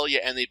Kudelia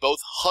and they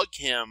both hug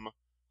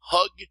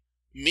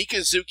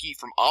Mikazuki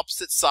from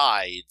opposite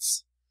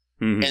sides.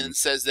 And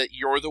says that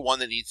you're the one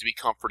that needs to be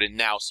comforted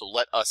now, so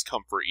let us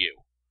comfort you.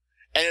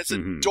 And it's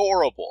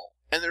adorable.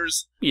 And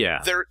there's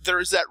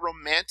that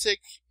romantic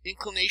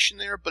inclination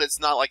there, but it's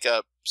not like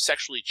a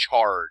sexually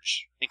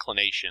charged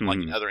inclination like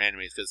in other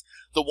animes. Because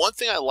the one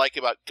thing I like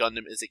about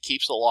Gundam is it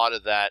keeps a lot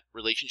of that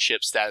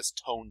relationship status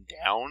toned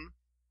down.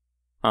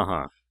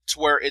 To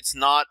where it's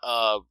not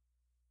a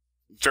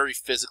very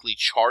physically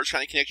charged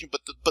kind of connection,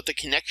 but the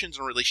connections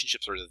and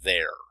relationships are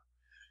there.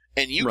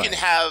 And you can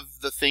have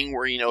the thing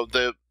where,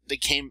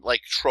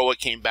 Troa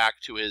came back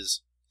to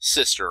his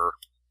sister,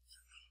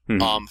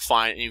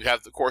 fine, and you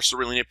have, of course, the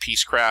Relina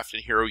Peacecraft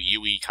and Hero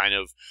Yui kind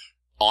of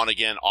on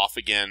again, off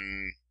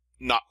again,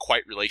 not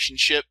quite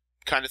relationship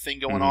kind of thing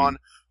going on.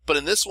 But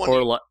in this one...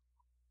 Or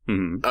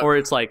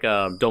it's like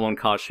Domon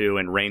Kashu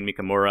and Rain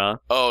Mikamura.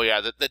 Oh,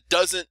 yeah, that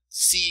doesn't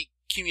see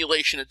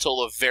accumulation until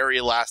the very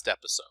last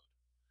episode.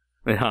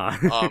 Yeah.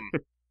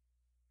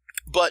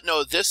 But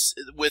no, this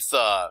with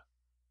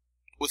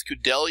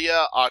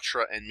Kudelia,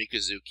 Atra, and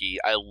Mikazuki,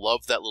 I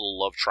love that little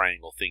love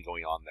triangle thing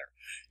going on there.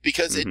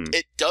 Because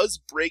it does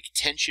break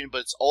tension,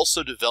 but it's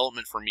also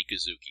development for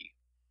Mikazuki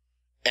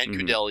and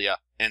Kudelia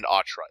and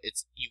Atra.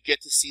 You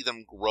get to see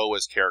them grow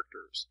as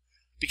characters.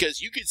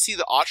 Because you could see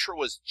that Atra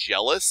was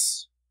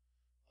jealous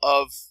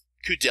of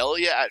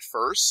Kudelia at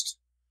first,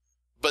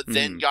 but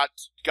then got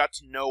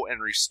to know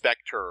and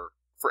respect her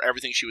for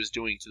everything she was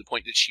doing to the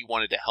point that she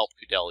wanted to help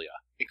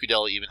Kudelia. And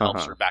Kudelia even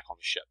helps her back on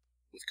the ship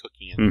with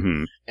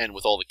cooking and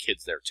with all the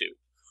kids there too.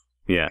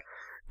 Yeah.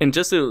 And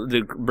just to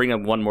bring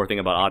up one more thing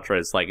about Atra,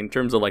 is like in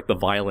terms of like the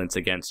violence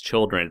against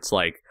children, it's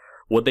like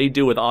what they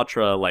do with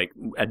Atra, like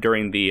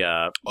during the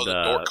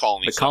Dort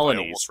colonies, the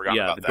colonies,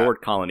 the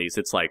Dort colonies.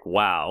 It's like,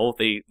 wow,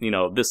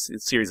 this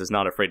series is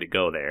not afraid to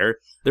go there.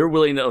 They're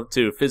willing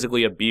to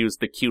physically abuse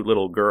the cute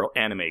little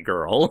anime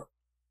girl.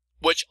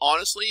 Which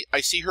honestly, I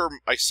see her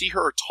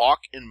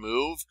talk and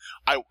move.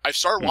 I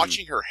started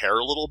watching her hair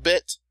a little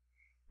bit.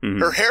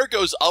 Her hair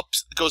goes up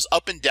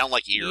and down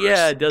like ears.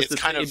 Yeah, it does.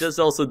 It does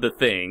also the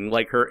thing,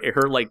 like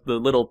her like the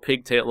little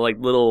pigtail, like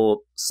little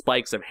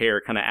spikes of hair,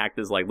 kind of act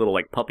as like little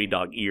like puppy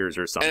dog ears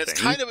or something. And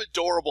it's kind of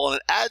adorable, and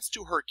it adds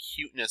to her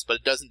cuteness, but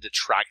it doesn't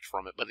detract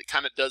from it. But it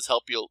kind of does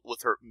help you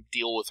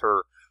deal with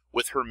her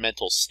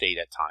mental state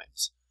at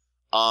times.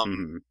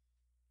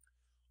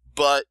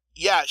 But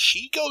yeah,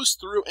 she goes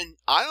through, and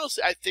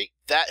honestly, I think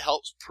that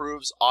helps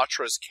proves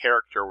Atra's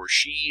character, where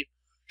she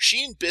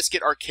and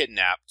Biscuit are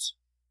kidnapped.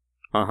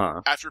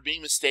 After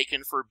being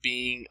mistaken for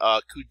being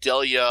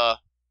Kudelia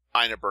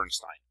Ina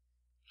Bernstein.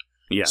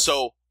 Yeah.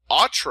 So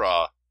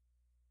Atra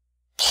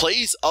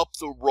plays up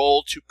the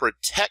role to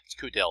protect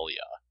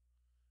Kudelia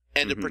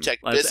and to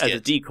protect Biscuit. As a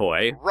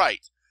decoy.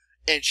 Right.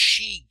 And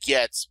she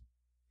gets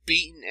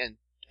beaten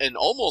and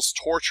almost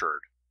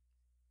tortured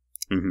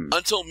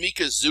until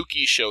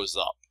Mikazuki shows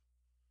up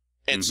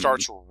and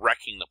starts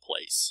wrecking the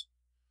place.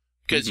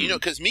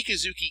 Because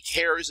Mikazuki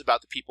cares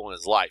about the people in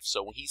his life,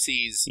 so when he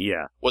sees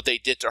what they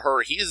did to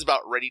her, he is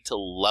about ready to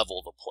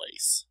level the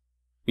place.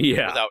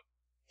 Yeah.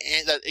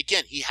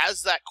 Again, he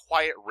has that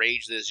quiet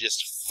rage that is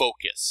just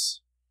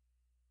focus.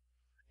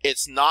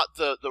 It's not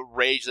the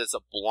rage that's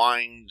a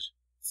blind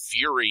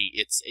fury,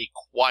 it's a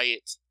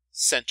quiet,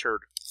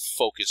 centered,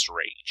 focused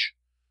rage.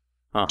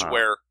 To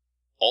where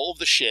all of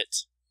the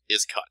shit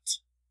is cut.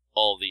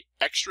 All the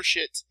extra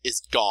shit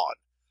is gone.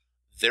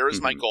 There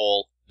is my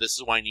goal. This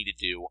is what I need to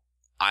do.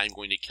 I'm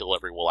going to kill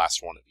every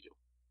last one of you.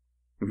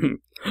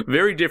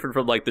 Very different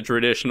from like the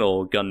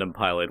traditional Gundam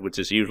pilot, which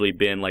has usually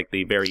been like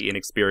the very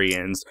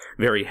inexperienced,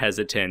 very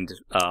hesitant,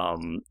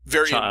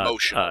 very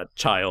emotional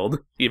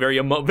child. Very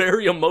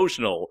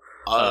emotional.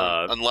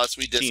 Unless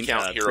we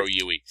discount Hiro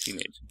Yui.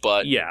 Teenage.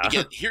 But yeah,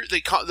 again, here the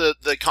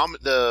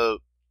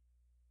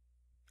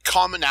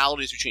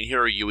commonalities between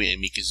Hiro Yui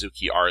and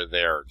Mikazuki are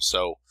there.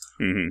 So,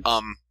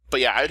 but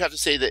yeah, I would have to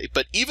say that.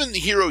 But even the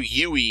Hiro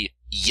Yui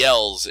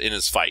yells in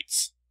his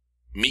fights.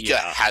 Mika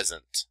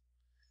hasn't.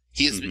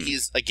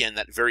 He's again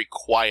that very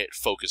quiet,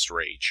 focused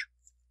rage.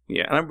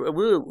 Yeah, and I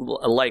really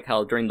like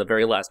how during the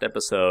very last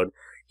episode,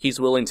 he's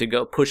willing to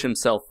go push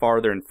himself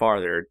farther and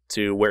farther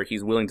to where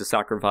he's willing to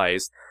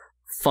sacrifice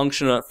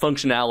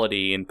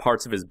functionality in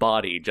parts of his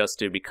body just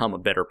to become a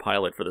better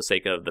pilot for the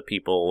sake of the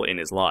people in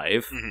his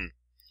life. And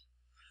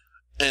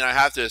I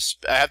have to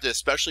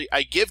especially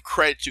give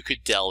credit to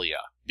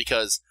Kudelia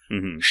because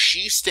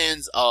she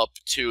stands up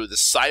to the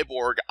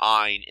cyborg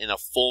Ein in a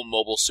full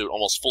mobile suit,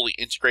 almost fully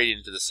integrated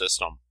into the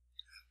system.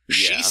 Yeah.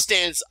 She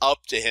stands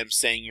up to him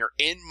saying, "You're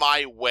in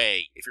my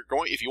way.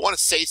 If you want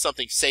to say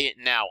something, say it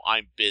now.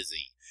 I'm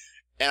busy."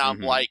 And I'm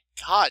like,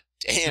 God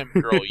damn,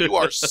 girl, you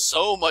are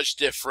so much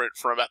different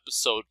from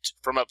episode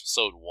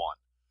 1.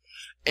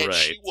 And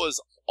she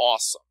was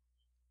awesome.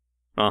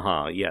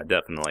 Yeah,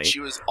 definitely.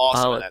 She was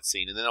awesome in that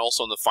scene. And then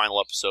also in the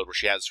final episode where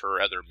she has her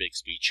other big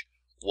speech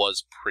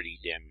was pretty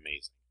damn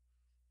amazing.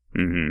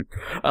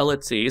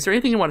 Let's see. Is there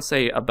anything you want to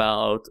say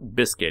about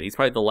Biscuit? He's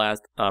probably the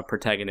last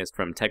protagonist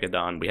from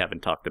Tekadon we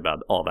haven't talked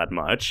about all that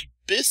much.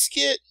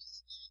 Biscuit,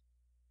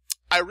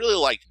 I really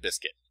liked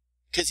Biscuit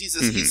because he's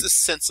a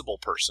sensible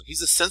person.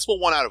 He's a sensible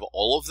one out of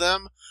all of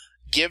them,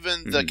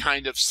 given the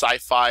kind of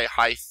sci-fi,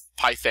 high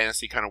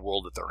fantasy kind of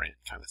world that they're in,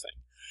 kind of thing.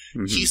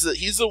 He's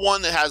the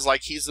one that has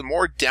he's the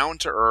more down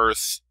to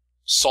earth,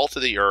 salt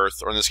of the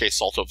earth, or in this case,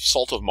 salt of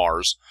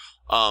Mars,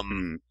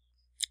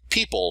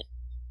 people.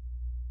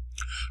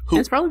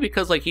 It's probably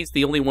because he's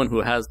the only one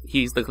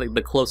he's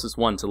the closest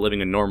one to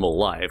living a normal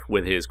life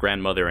with his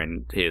grandmother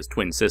and his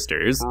twin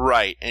sisters.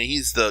 Right, and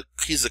he's the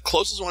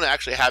closest one to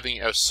actually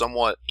having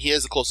he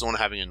is the closest one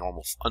to having a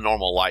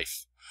normal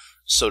life,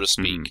 so to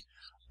speak.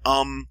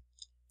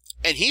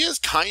 And he is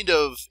kind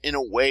of, in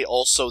a way,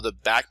 also the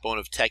backbone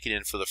of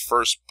Tekkadan for the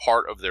first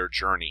part of their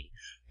journey,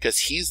 because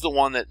he's the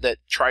one that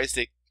tries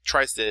to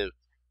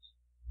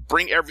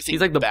bring everything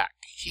back.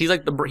 He's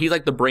like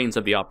the brains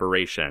of the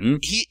operation.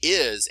 He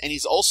is, and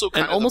he's also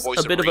kind of the voice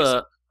of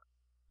reason.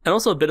 And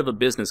also a bit of a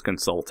business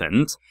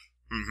consultant.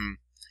 Mm-hmm.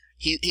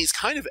 He's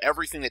kind of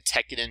everything that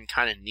Tekkadan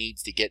kind of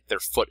needs to get their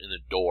foot in the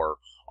door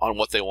on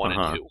what they want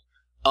to do.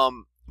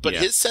 But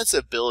his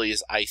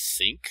sensibilities, I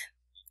think,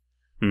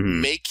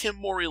 make him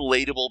more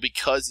relatable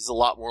because he's a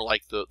lot more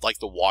like the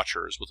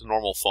Watchers with a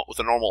normal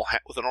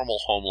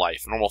home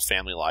life, a normal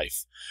family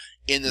life,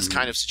 in this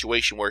kind of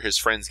situation where his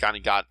friends kind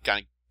of got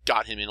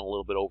him in a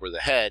little bit over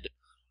the head,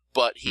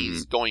 but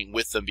he's going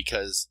with them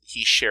because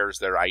he shares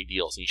their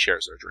ideals and he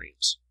shares their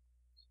dreams.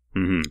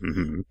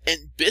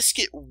 And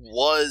Biscuit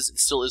was and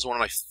still is one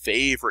of my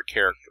favorite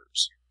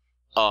characters.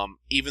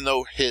 Even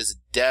though his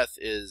death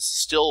is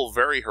still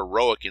very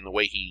heroic in the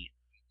way he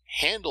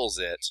handles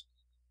it,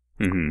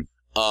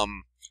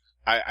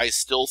 I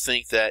still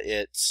think that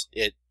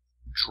it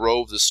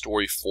drove the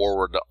story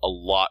forward a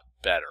lot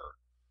better.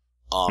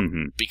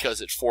 Because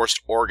it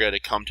forced Orga to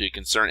come to a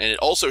concern, and it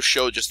also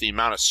showed just the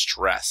amount of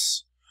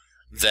stress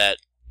that,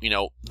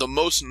 the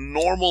most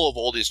normal of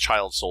all these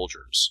child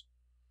soldiers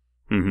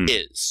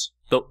is.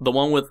 The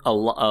one with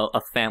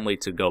a family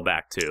to go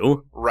back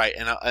to. Right,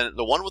 and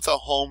the one with a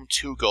home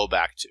to go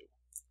back to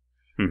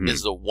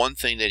is the one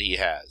thing that he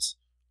has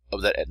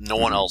that no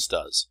one else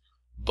does.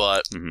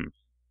 But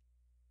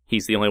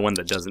he's the only one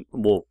that doesn't.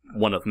 Well,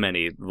 one of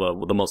many.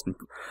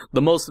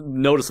 The most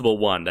noticeable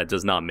one that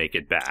does not make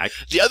it back.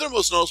 The other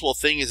most noticeable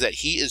thing is that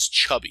he is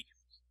chubby.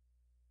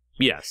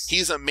 Yes,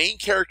 he's a main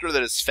character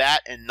that is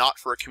fat and not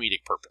for a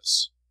comedic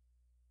purpose.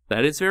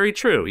 That is very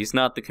true. He's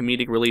not the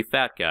comedic relief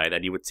fat guy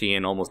that you would see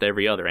in almost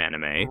every other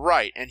anime.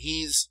 Right, and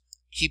he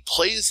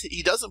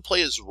doesn't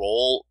play his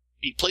role.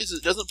 He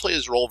doesn't play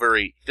his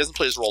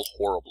role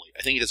horribly.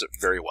 I think he does it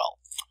very well.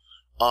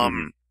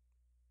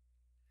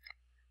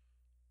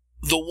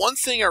 The one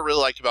thing I really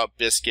liked about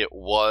Biscuit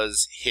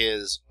was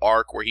his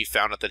arc where he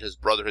found out that his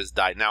brother has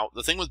died. Now,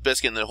 the thing with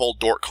Biscuit and the whole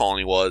Dork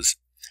colony was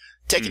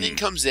Tekkadan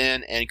comes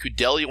in and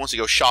Kudelia wants to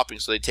go shopping,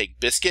 so they take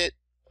Biscuit,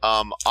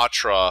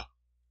 Atra.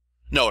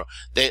 No,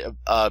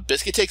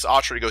 Biscuit takes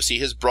Atra to go see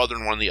his brother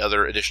in one of the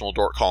other additional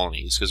Dork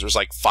colonies, because there's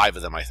like 5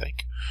 of them, I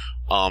think.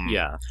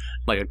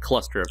 Like a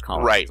cluster of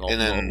colonies, right, all, and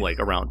then like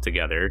around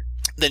together.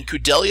 Then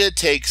Kudelia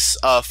takes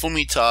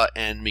Fumita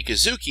and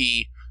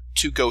Mikazuki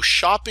to go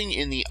shopping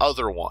in the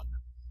other one.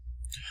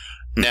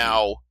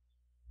 Now,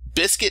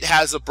 Biscuit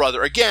has a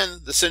brother. Again,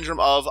 the syndrome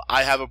of,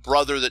 I have a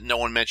brother that no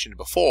one mentioned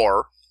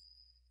before.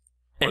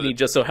 And he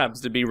just so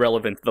happens to be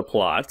relevant to the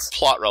plot.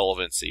 Plot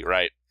relevancy,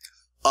 right.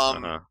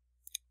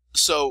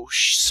 So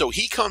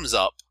he comes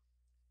up,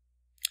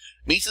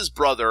 meets his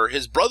brother.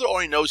 His brother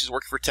already knows he's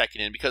working for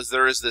Tekkadan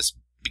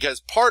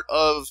because part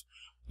of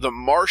the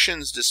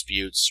Martians'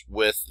 disputes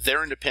with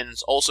their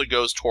independence also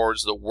goes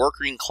towards the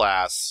working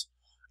class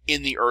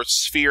in the Earth's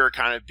sphere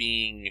kind of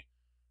being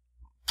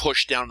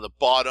pushed down to the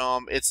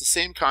bottom. It's the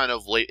same kind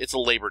of it's a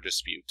labor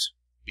dispute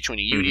between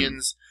the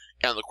unions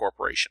and the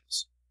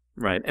corporations.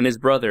 Right, and his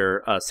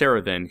brother,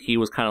 Saravan, he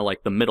was kind of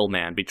like the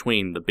middleman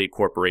between the big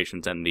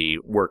corporations and the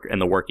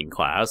working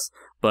class,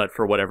 but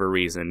for whatever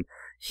reason,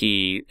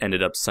 he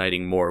ended up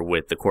siding more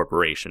with the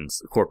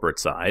corporate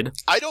side.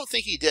 I don't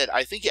think he did.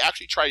 I think he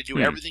actually tried to do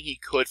everything he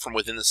could from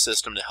within the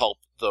system to help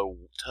the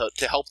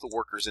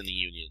workers in the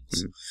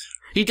unions.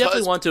 He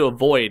definitely wanted to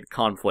avoid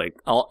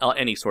conflict,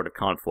 any sort of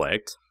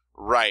conflict.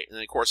 Right, and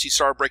of course he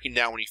started breaking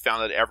down when he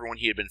found that everyone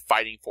he had been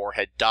fighting for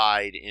had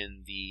died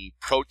in the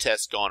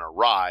protest gone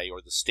awry, or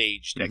the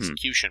staged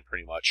execution,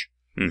 pretty much.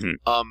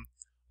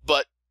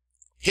 But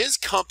his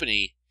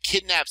company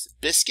kidnaps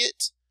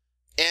Biscuit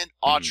and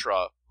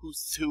Atra,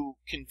 who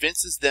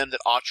convinces them that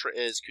Atra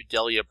is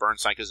Kudelia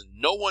Bernstein, because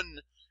no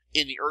one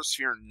in the Earth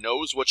sphere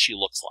knows what she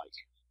looks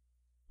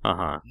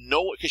like.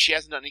 No, because she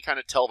hasn't done any kind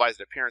of televised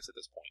appearance at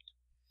this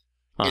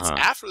point. It's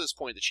after this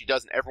point that she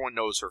does, and everyone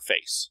knows her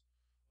face.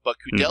 But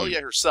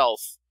Kudelia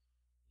herself,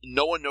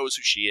 no one knows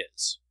who she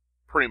is,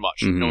 pretty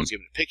much. No one's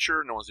given a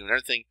picture, no one's doing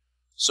anything.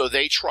 So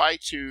they try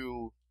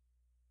to...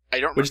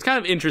 Which is kind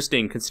of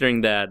interesting,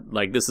 considering that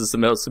this is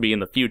supposed to be in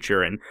the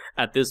future, and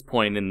at this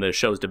point in the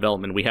show's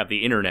development, we have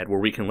the internet where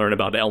we can learn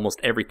about almost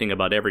everything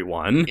about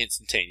everyone.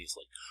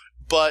 Instantaneously.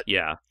 But...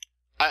 Yeah.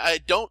 I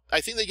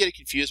think they get it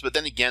confused, but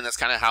then again, that's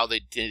kind of how they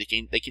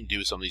can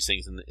do some of these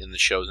things in the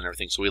shows and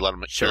everything, so we let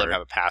them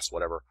have a pass,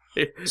 whatever.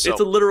 It's a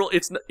literal,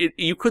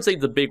 you could say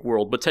the big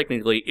world, but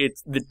technically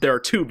there are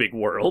 2 big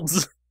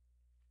worlds.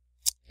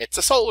 It's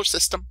a solar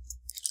system.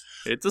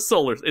 It's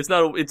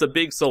a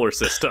big solar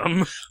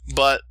system.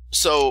 But,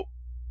 so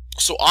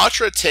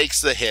Atra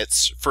takes the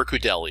hits for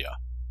Kudelia.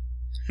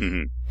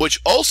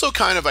 Which also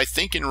kind of, I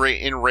think,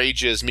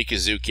 enrages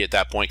Mikazuki at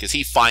that point, because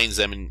he finds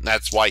them, and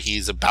that's why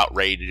he's about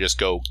ready to just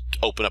go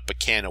open up a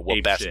can of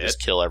whoop ass and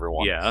just kill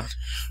everyone. Yeah.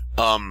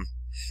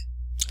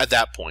 At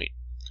that point.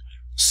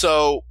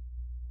 So,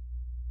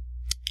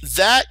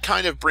 that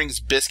kind of brings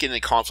Biscuit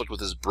into conflict with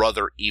his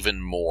brother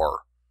even more.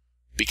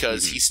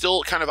 Because he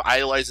still kind of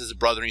idolizes his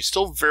brother, and he's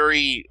still a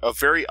very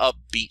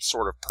upbeat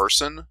sort of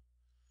person.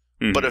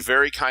 But a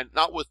very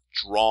not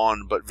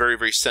withdrawn, but very,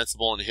 very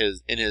sensible in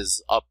his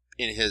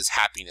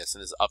happiness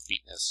and his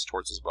upbeatness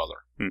towards his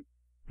brother.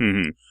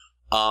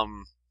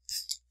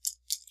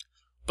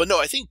 But But no,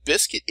 I think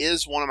Biscuit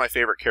is one of my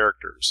favorite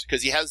characters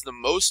because he has the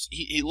most.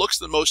 He looks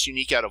the most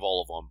unique out of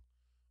all of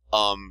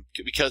them,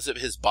 because of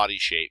his body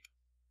shape.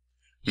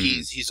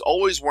 Mm-hmm. He's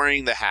always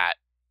wearing the hat,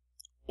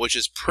 which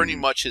is pretty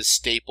much his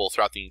staple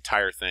throughout the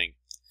entire thing.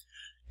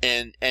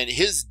 And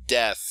his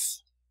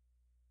death,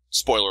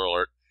 spoiler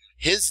alert,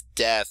 his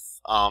death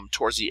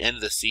towards the end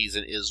of the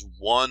season is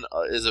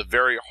a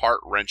very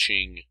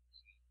heart-wrenching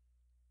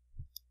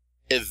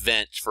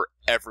event for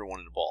everyone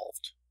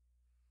involved.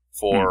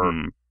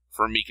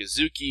 For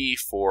Mikazuki,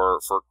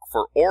 for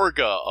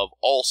Orga of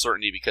all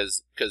certainty,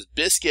 because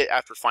Biscuit,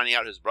 after finding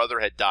out his brother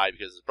had died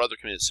because his brother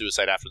committed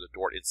suicide after the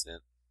Dort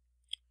incident,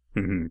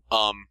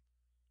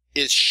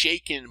 is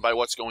shaken by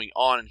what's going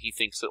on, and he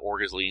thinks that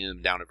Orga is leading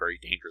him down a very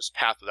dangerous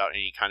path without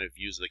any kind of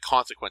views of the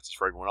consequences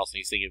for everyone else, and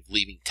he's thinking of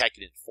leaving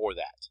Tekkadan for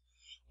that.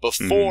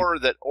 Before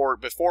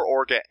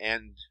Orga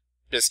and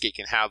Biscuit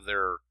can have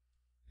their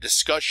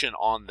discussion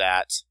on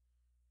that,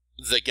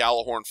 the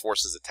Gjallarhorn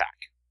forces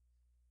attack.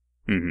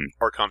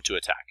 Or come to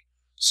attack.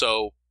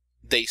 So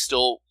they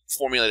still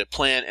formulate a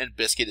plan, and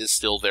Biscuit is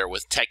still there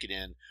with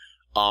Tekkadan.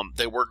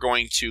 They were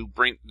going to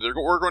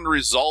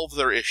resolve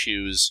their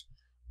issues,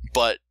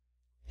 but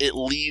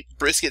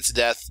Biscuit's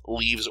death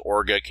leaves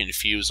Orga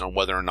confused on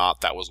whether or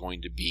not that was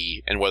going to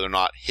be, and whether or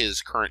not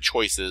his current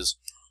choices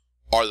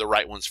are the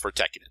right ones for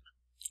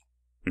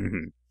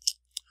Tekkadan.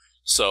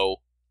 So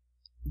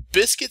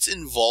Biscuit's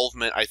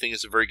involvement, I think,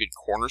 is a very good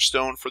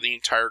cornerstone for the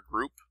entire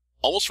group.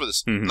 Almost for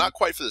this, not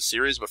quite for the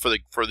series, but for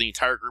the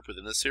entire group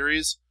within the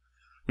series.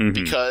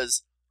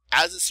 Because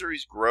as the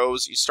series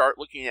grows, you start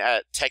looking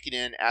at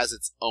Tekkadan as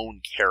its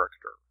own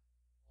character,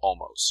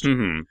 almost.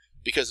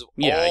 Because of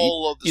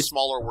all of the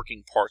smaller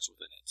working parts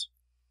within it.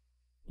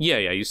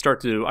 Yeah, you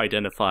start to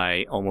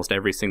identify almost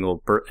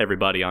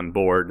everybody on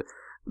board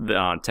the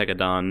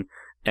Tekkadan,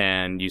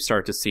 and you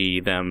start to see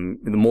them.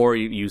 The more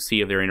you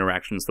see of their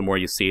interactions, the more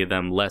you see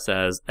them less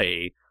as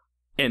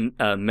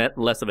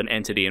less of an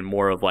entity and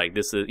more of like,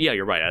 this is, yeah,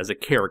 you're right, as a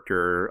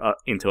character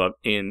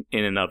in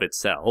and of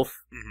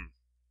itself.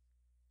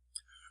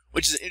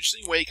 Which is an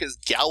interesting way, because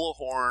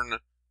Gjallarhorn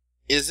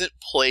isn't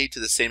played to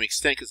the same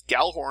extent, because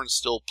Gjallarhorn's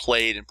still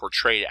played and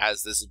portrayed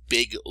as this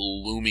big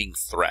looming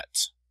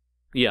threat.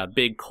 Yeah,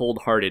 big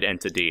cold-hearted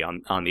entity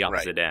on the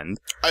opposite end.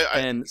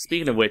 And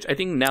speaking of which, I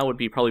think now would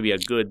probably be a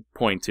good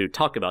point to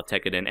talk about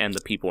Tekkadan and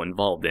the people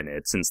involved in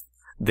it, since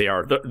they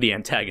are the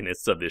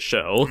antagonists of this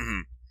show.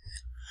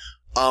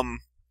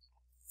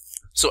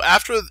 So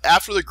after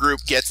the group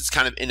gets its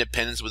kind of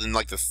independence within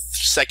like the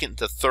second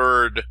to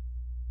third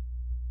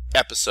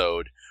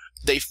episode,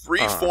 they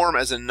reform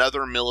as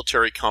another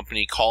military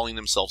company calling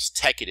themselves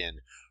Tekkadan,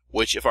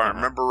 which, if I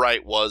remember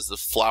right, was the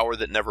flower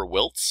that never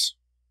wilts.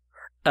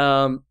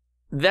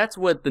 That's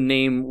what the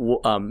name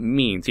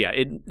means. Yeah,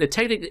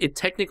 it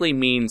technically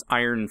means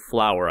iron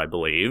flower, I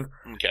believe.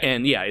 Okay.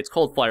 And yeah, it's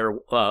called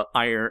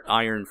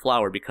iron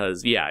flower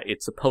because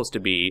it's supposed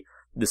to be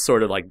this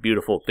sort of like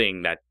beautiful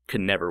thing that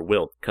can never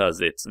wilt because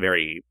it's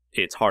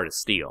hard as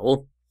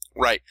steel.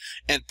 Right.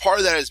 And part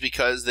of that is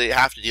because they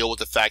have to deal with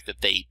the fact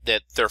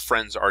that their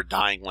friends are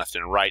dying left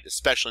and right,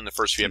 especially in the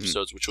first few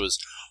episodes, which was,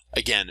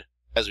 again,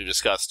 as we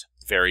discussed,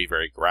 very,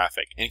 very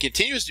graphic. And it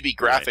continues to be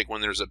graphic when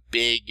there's a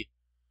big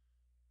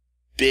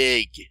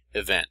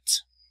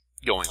event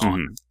going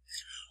on.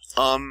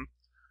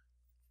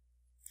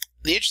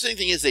 The interesting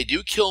thing is they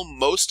do kill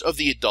most of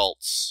the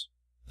adults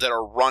that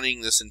are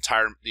running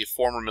the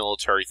former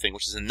military thing,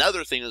 which is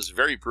another thing that's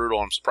very brutal.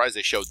 I'm surprised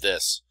they showed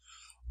this.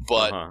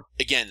 But,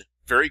 again,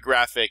 very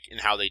graphic in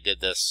how they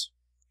did this.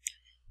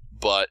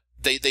 But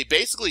they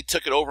basically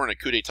took it over in a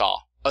coup d'etat,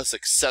 a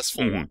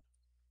successful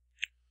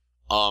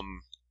one.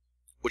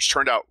 Which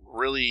turned out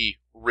really,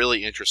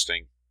 really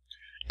interesting.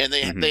 And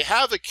they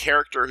have a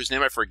character whose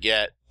name I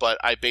forget, but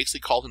I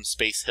basically called him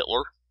Space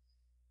Hitler.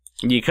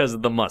 Because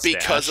of the mustache.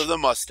 Because of the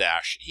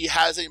mustache. He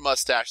has a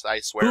mustache that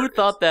I swear. Who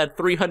thought that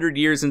 300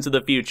 years into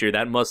the future,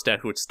 that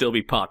mustache would still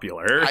be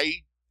popular?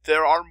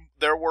 There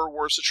were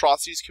worse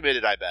atrocities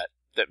committed, I bet,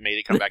 that made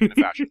it come back into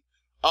fashion.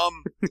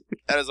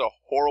 That is a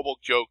horrible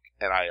joke,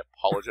 and I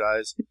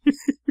apologize.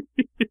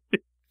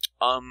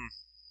 A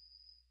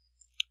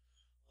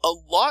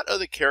lot of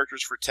the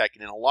characters for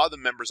Tekkadan, a lot of the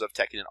members of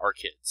Tekkadan are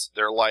kids.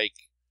 They're like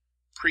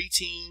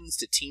preteens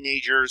to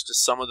teenagers, to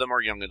some of them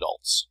are young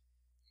adults.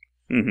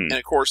 And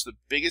of course, the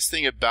biggest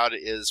thing about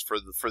it is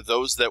for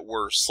those that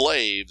were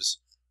slaves,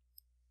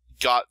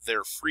 got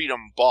their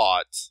freedom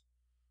bought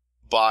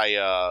by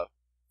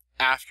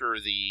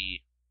after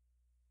the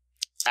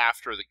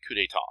coup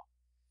d'etat.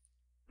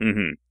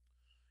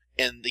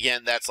 And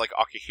again, that's like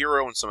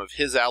Akihiro and some of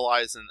his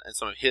allies and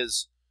some of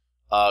his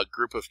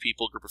group of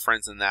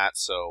friends in that.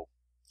 So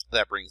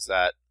that brings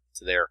that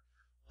to there.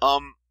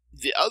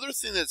 The other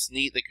thing that's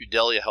neat that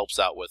Kudelia helps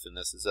out with in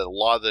this is that a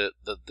lot of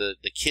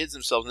the kids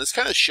themselves, and this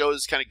kind of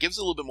gives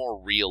a little bit more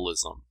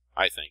realism,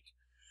 I think,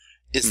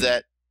 is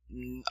that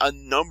a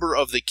number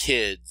of the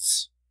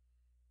kids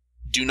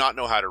do not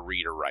know how to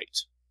read or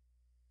write.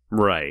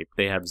 Right.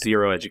 They have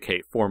zero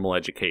formal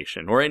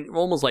education, or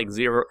almost like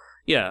zero.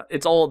 Yeah,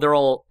 they're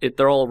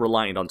all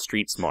reliant on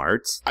street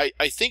smarts.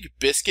 I think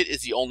Biscuit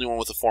is the only one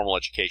with a formal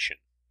education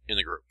in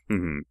the group.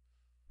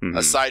 Mm-hmm.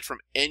 Aside from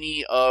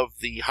any of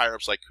the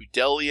higher-ups like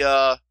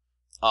Kudelia,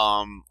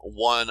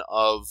 one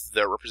of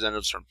the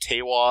representatives from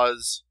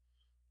Tewaz,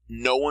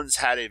 no one's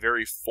had a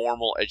very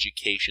formal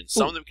education.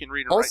 Some of them can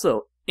read and write.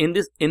 Also, in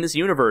this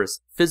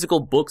universe, physical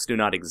books do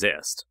not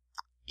exist.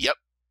 Yep.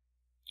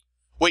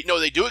 Wait, no,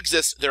 they do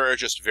exist. They're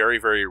just very,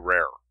 very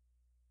rare.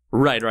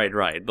 Right.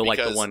 But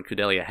like the one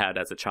Kudelia had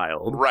as a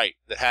child. Right,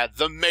 that had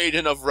the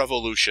Maiden of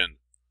Revolution.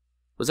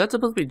 Was that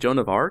supposed to be Joan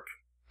of Arc?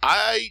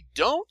 I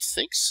don't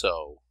think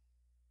so.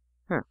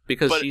 Huh.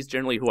 Because she's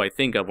generally who I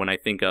think of when I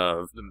think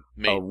of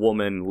a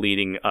woman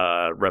leading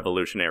a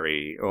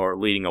revolutionary, or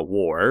leading a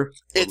war,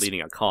 or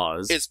leading a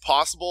cause. It's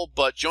possible,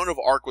 but Joan of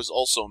Arc was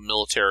also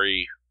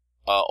military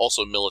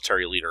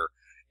leader,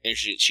 and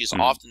she's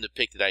often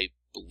depicted, I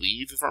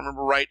believe, if I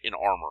remember right, in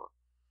armor.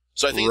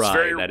 So I think it's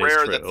very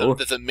rare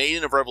that the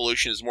Maiden of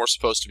Revolution is more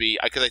supposed to be,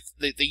 because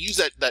they use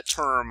that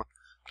term,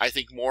 I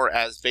think, more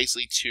as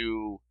basically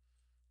to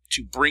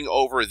bring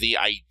over the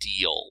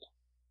ideal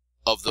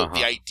of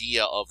the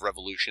idea of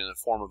revolution in the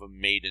form of a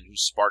maiden who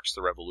sparks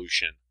the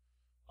revolution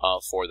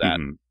for that.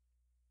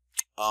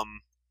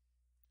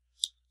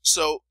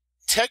 So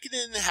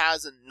Tekkadan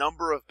has a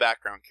number of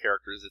background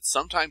characters that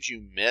sometimes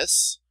you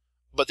miss,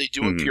 but they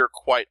do appear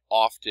quite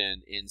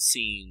often in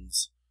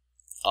scenes,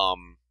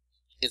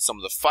 in some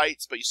of the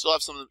fights. But you still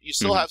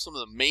have some of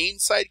the main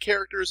side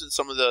characters and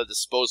some of the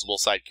disposable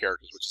side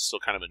characters, which is still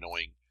kind of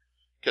annoying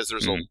because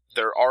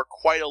there are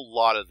quite a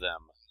lot of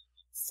them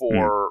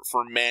for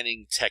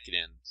manning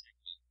Tekkadan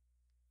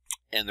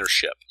and their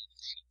ship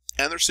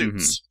and their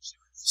suits.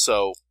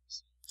 So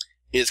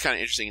it is kind of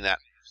interesting in that.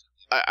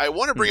 I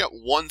want to bring up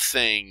one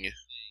thing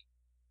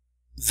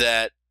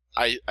that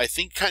I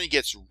think kind of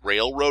gets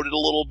railroaded a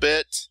little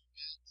bit,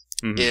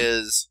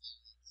 is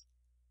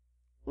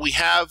we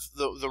have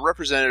the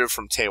representative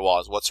from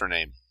Tewaz. What's her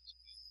name?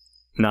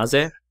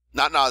 Naze?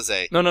 Not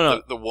Naze. No.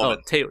 The woman.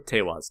 Oh,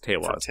 Tewaz.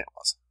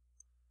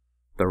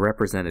 The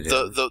representative.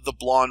 The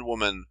blonde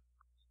woman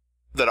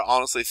that I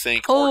honestly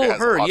think... Oh,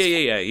 her.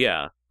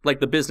 Yeah. Like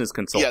the business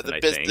consultant,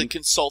 I think. The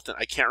consultant.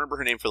 I can't remember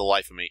her name for the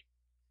life of me.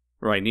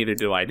 Right, neither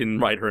do I. I didn't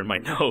write her in my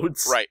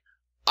notes. Right.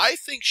 I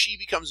think she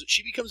becomes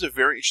a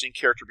very interesting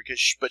character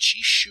but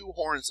she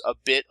shoehorns a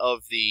bit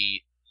of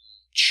the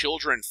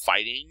children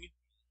fighting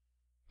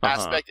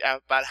aspect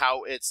about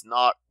how it's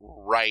not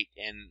right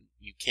and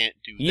you can't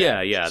do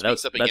that. Yeah.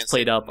 That's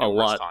played up a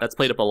lot. That's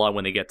played up a lot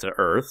when they get to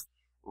Earth.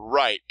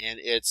 Right, and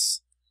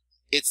it's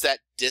that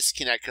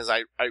disconnect because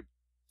I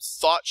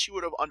thought she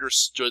would have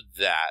understood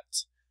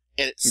that.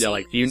 And it seems...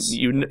 like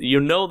you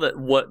know that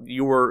what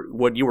you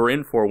were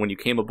in for when you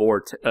came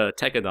aboard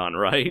Tekkadan,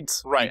 right?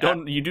 Right.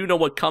 You do know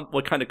what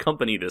kind of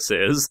company this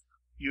is.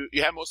 You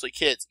have mostly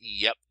kids.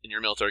 Yep. In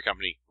your military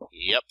company.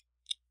 Yep.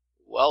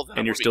 Well, then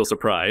and you're still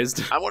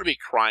surprised. I'm going to be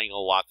crying a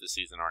lot this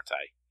season, aren't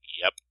I?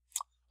 Yep.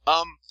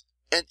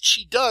 And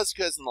she does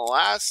because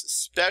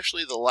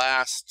especially the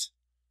last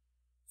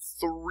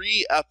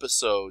 3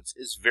 episodes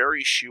is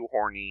very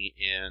shoehorny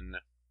in.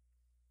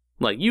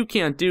 Like, you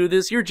can't do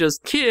this, you're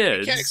just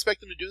kids. You can't expect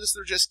them to do this,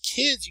 they're just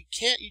kids.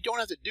 You don't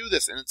have to do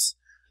this. And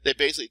they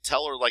basically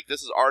tell her, like,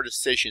 this is our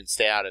decision,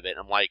 stay out of it. And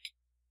I'm like,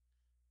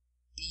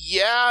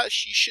 yeah,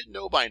 she should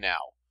know by now.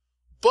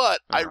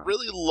 But I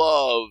really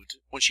loved,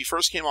 when she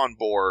first came on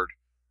board,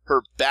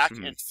 her back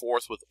and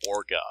forth with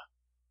Orga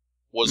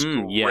was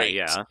great.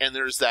 Yeah. And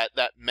there's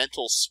that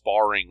mental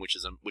sparring, which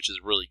is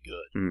really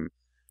good.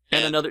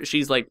 And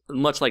she's like,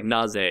 much like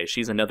Naze,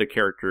 she's another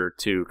character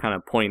to kind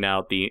of point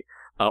out the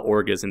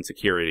Orga's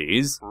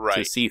insecurities,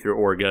 to see through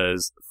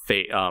Orga's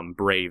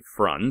brave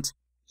front.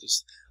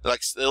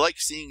 They like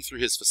seeing through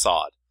his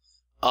facade.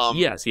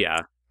 Yes,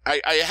 yeah.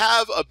 I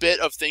have a bit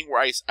of thing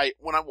where I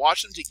when I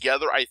watch them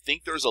together, I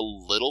think there's a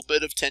little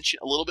bit of tension,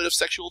 a little bit of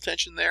sexual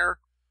tension there,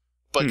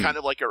 but kind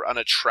of like an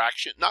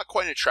attraction, not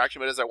quite an attraction,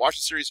 but as I watch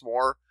the series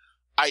more,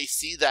 I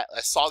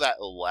saw that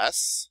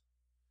less,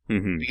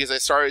 because I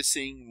started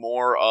seeing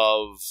more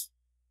of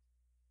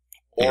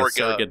Orga,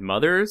 surrogate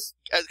mothers,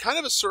 as kind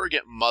of a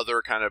surrogate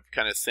mother kind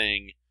of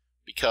thing,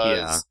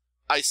 because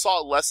I saw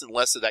less and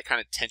less of that kind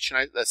of tension,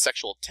 that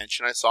sexual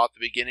tension I saw at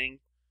the beginning.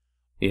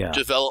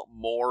 Develop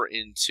more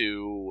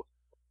into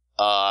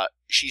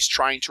she's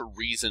trying to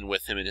reason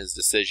with him in his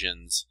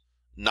decisions,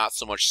 not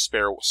so much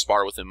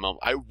spar with him.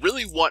 I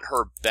really want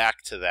her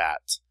back to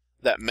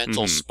that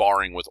mental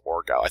sparring with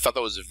Orga. I thought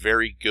that was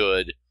very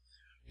good,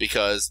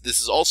 because this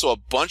is also a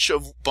bunch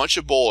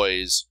of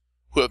boys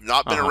who have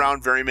not been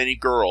around very many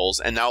girls,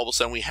 and now all of a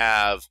sudden we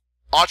have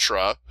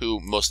Atra,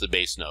 who most of the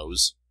base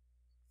knows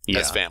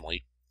as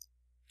family,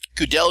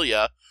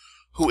 Kudelia,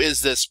 who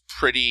is this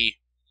pretty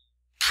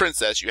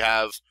princess. You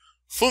have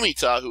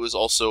Fumita, who is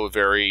also a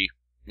very,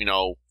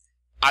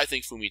 I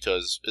think Fumita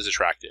is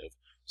attractive.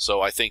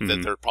 So I think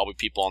that there are probably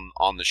people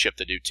on the ship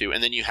that do too.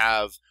 And then you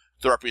have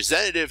the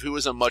representative, who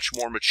is a much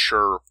more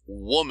mature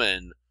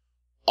woman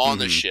on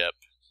the ship,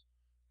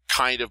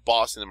 kind of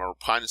bossing them, or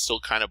still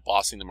kind of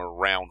bossing them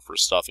around for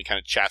stuff, and kind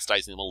of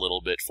chastising them a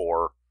little bit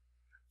for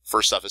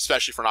stuff,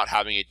 especially for not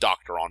having a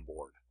doctor on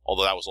board.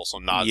 Although that was also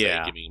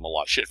Naze giving him a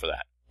lot of shit for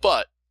that.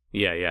 But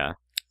yeah.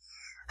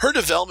 Her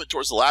development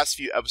towards the last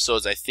few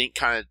episodes, I think,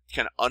 kind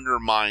of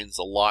undermines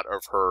a lot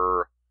of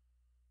her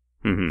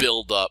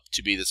build up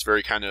to be this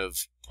very kind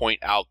of point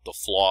out the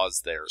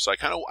flaws there. So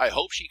I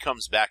hope she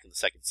comes back in the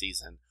second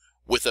season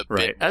with a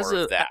bit more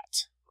of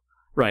that.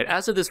 Right.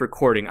 As of this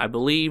recording, I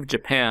believe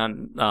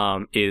Japan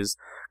is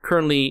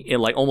currently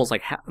in almost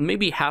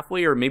maybe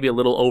halfway or maybe a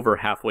little over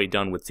halfway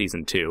done with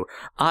season 2.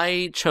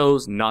 I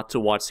chose not to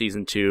watch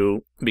season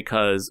 2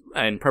 because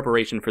in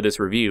preparation for this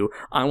review,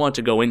 I want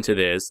to go into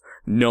this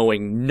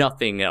knowing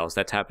nothing else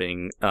that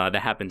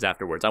happens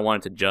afterwards. I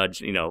wanted to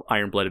judge,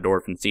 Iron-Blooded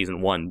Orphan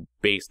season 1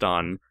 based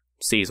on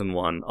season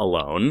 1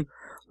 alone.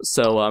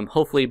 So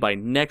hopefully by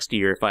next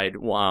year, if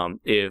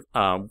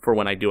for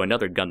when I do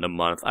another Gundam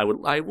month, I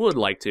would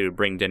like to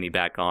bring Denny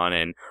back on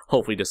and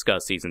hopefully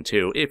discuss season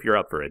 2 if you're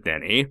up for it,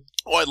 Denny.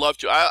 Oh, I'd love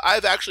to.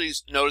 I've actually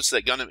noticed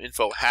that Gundam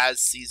Info has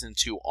season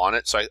 2 on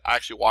it, so I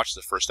actually watched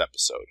the first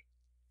episode.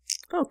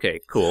 Okay,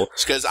 cool.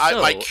 Because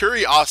my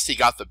curiosity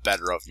got the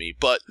better of me,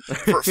 but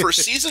for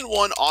season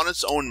 1 on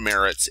its own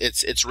merits,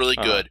 it's really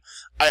good.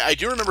 I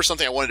do remember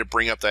something I wanted to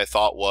bring up that I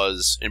thought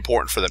was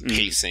important for the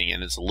pacing,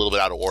 and it's a little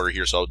bit out of order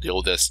here, so I'll deal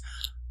with this.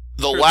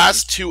 The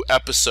last 2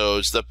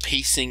 episodes, the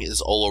pacing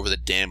is all over the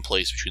damn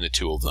place between the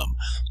 2 of them.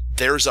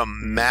 There's a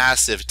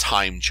massive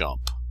time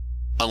jump.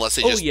 Unless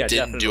they just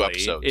didn't do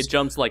episodes. It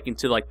jumps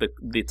into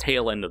the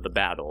tail end of the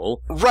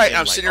battle. Right, and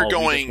I'm sitting here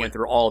going... We just went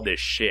through all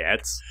this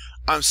shit.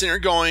 I'm sitting here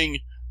going...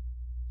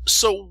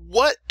 So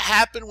what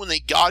happened when they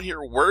got here?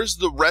 Where's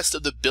the rest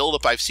of the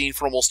build-up I've seen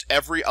for almost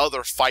every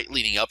other fight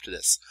leading up to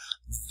this?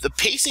 The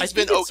pacing's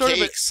been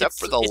okay, except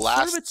for the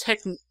last...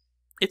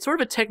 It's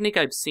sort of a technique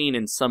I've seen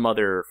in some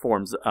other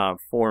in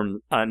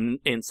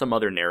some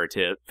other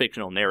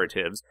fictional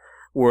narratives,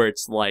 where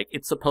it's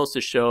it's supposed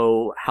to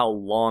show how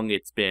long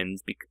it's been.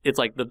 It's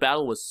like the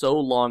battle was so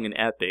long and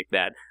epic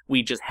that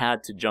we just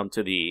had to jump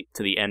to the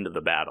end of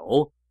the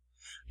battle.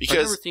 Because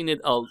I've never seen it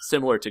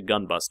similar to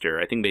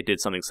Gunbuster. I think they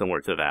did something similar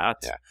to that.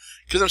 Yeah,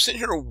 because I'm sitting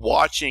here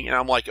watching, and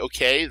I'm like,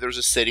 okay, there's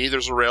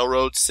a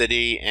railroad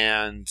city,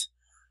 and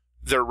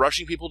they're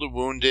rushing people to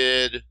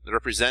wounded. The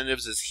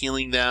representatives is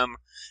healing them,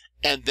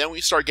 and then we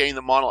start getting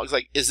the monologues.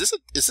 Like, is this a?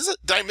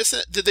 Did I miss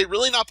it? Did they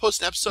really not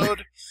post an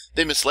episode?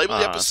 They mislabeled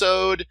the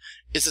episode.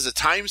 Is this a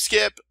time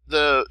skip?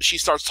 She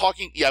starts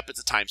talking. Yep,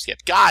 it's a time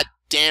skip. God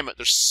damn it!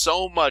 There's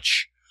so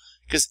much.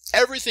 Because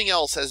everything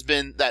else has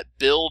been that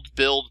build,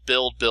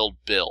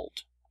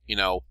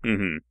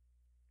 Mm-hmm.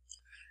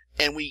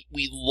 And we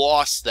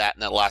lost that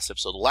in that last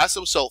episode. The last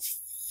episode,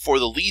 for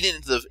the lead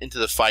into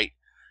the fight,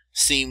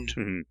 seemed...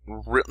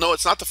 No,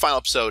 it's not the final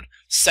episode.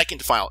 Second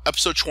to final.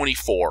 Episode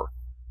 24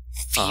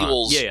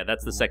 feels... Yeah,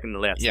 that's the second to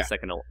last.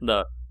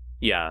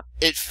 Yeah.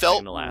 It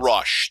felt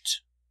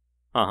rushed.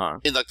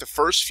 In the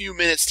first few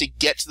minutes to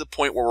get to the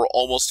point where we're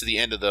almost to the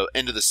end of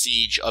the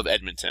siege of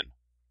Edmonton.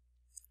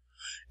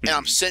 And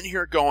I'm sitting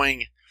here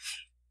going,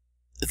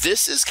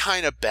 this is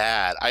kind of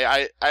bad.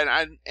 And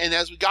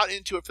as we got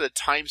into it for the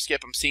time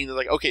skip, I'm seeing that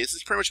okay, this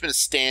has pretty much been a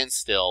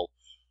standstill.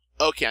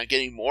 Okay, I'm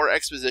getting more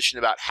exposition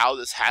about how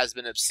this has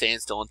been a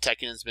standstill, and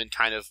Tekken's been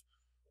kind of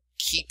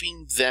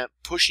keeping them,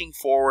 pushing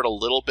forward a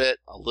little bit,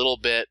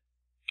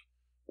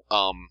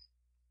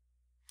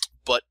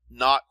 but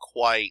not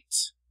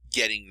quite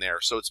getting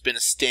there. So it's been a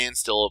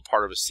standstill, a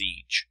part of a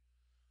siege.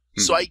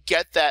 So I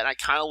get that, and I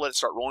kind of let it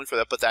start rolling for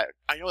that, but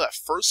I know that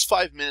first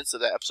 5 minutes of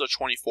that episode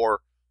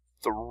 24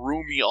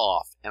 threw me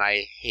off, and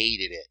I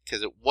hated it,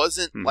 because it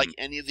wasn't like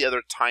any of the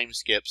other time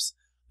skips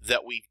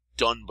that we've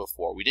done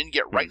before. We didn't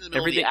get right in the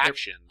middle of the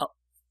action.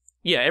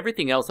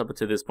 Everything else up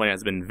to this point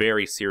has been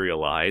very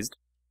serialized.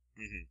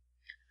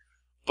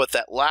 But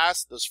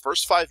those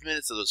first 5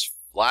 minutes of those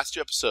last 2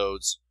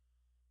 episodes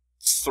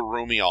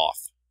threw me off.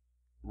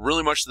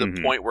 Really much to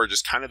the point where it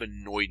just kind of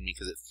annoyed me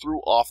because it threw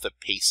off the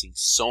pacing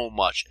so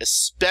much,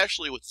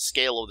 especially with the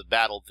scale of the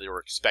battle they were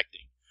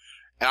expecting.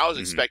 And I was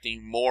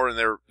expecting more, and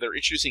they're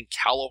introducing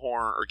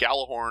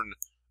Gallahorn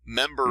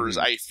members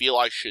I feel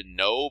I should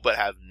know, but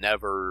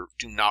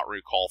do not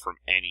recall from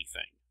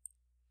anything.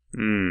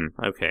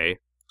 Okay.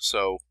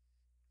 So,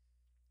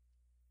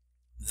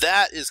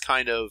 that is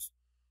kind of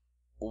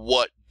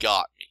what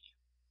got me.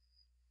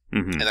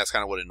 And that's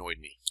kind of what annoyed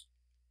me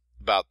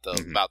about the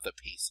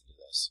pacing of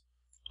this.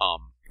 I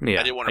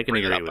didn't want to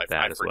bring it up.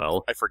 As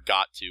well. I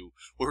forgot to.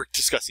 We were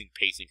discussing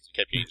pacing because we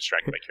kept getting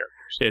distracted by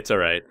characters. It's all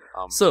right.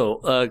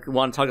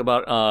 Want to talk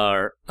about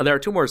there are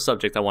 2 more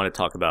subjects I want to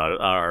talk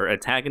about: our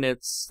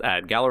antagonists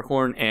at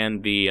Gjallarhorn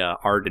and the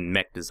art and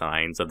mech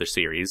designs of the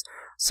series.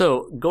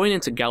 So, going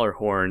into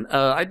Gjallarhorn,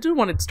 I do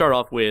want to start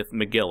off with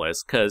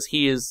McGillis because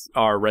he is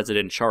our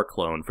resident Char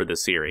clone for the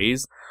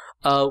series.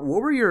 What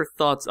were your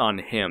thoughts on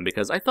him?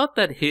 Because I thought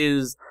that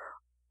his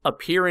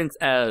appearance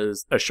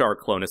as a Char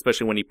clone,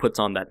 especially when he puts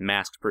on that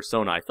masked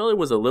persona, I felt it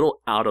was a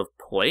little out of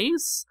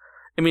place.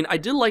 I mean, I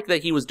did like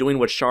that he was doing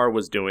what Char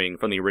was doing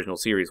from the original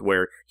series,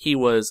 where he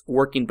was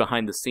working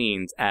behind the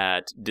scenes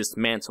at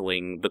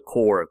dismantling the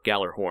core of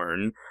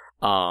Gallarhorn,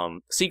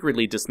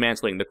 secretly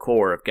dismantling the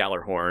core of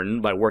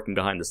Gallarhorn by working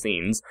behind the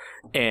scenes.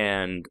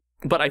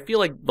 But I feel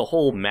like the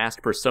whole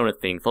masked persona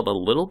thing felt a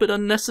little bit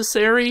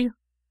unnecessary.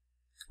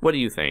 What do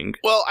you think?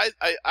 Well,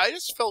 I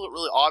just felt it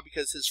really odd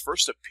because his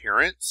first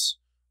appearance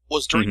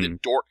was during the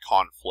Dort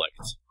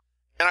conflict.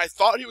 And I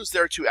thought he was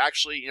there to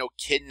actually,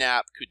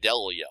 kidnap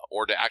Kudelia,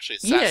 or to actually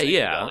assassinate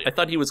Kudelia. I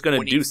thought he was going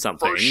to do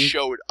something. When he first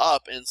showed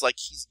up, and it's like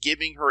he's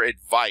giving her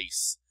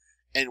advice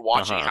and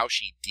watching how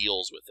she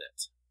deals with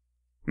it.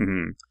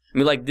 Mm-hmm. I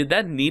mean, like, did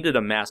that needed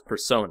a masked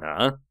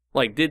persona?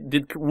 Like,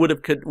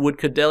 would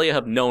Kudelia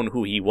have known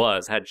who he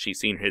was had she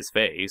seen his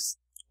face?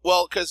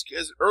 Well, because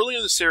early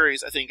in the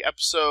series, I think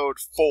episode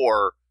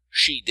 4,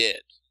 she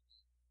did.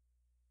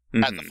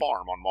 At the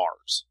farm on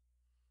Mars.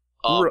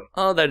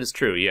 That is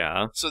true,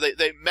 yeah. So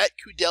they met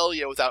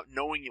Kudelia without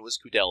knowing it was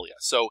Kudelia.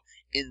 So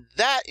in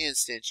that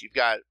instance, you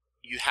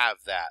have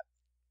that.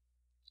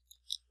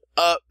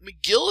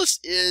 McGillis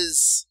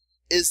is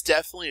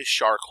definitely a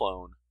Char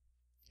clone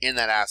in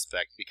that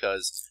aspect,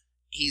 because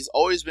he's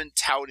always been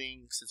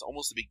touting since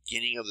almost the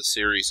beginning of the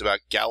series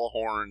about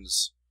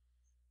Gallarhorn's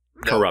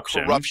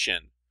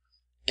corruption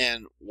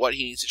and what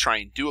he needs to try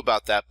and do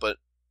about that, but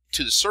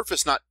to the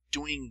surface not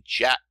doing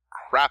jack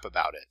crap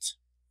about it.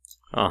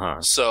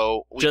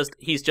 So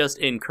he's just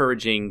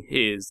encouraging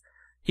his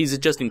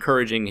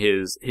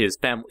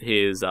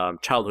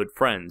childhood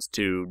friends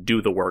to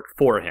do the work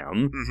for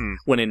him,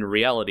 when in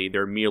reality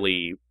they're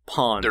merely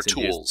pawns in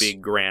tools. His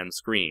big grand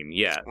scheme.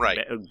 Yeah, right.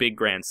 Big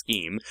grand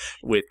scheme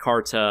with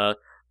Karta.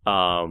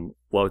 What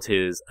was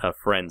his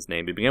friend's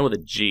name? It began with a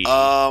G.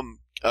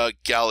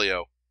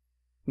 Galio.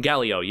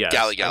 Galio, yes.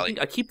 Gali.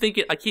 I keep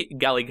thinking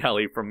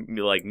Gali from,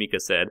 like Mika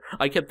said.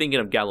 I kept thinking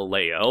of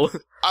Galileo.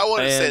 I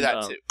wanted to say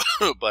that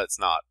too, but it's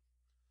not.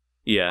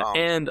 Yeah,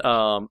 and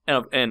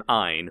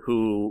Ein,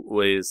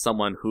 who is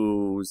someone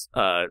whose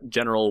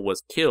general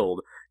was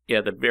killed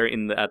at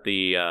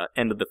the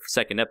end of the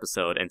second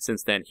episode, and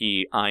since then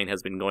Ein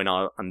has been going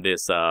on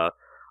this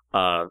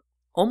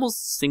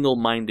almost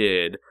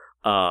single-minded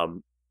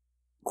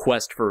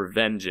quest for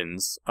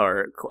vengeance,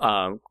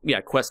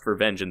 quest for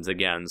vengeance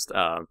against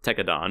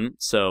Tekadon.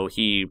 So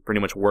he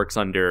pretty much works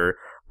under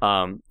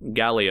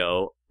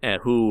Galio,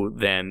 who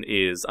then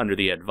is under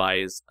the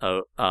advice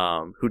of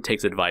who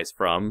takes advice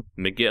from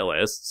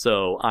McGillis.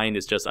 So Ein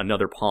is just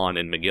another pawn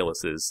in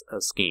McGillis's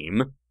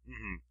scheme.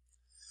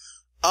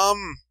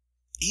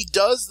 He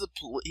has the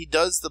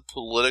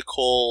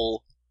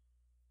political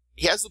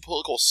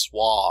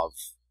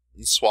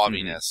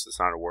suaviness. It's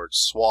not a word.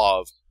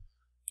 Suave.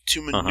 To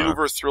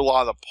maneuver through a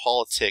lot of the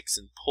politics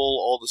and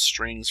pull all the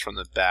strings from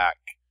the back,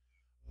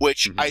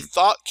 which I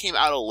thought came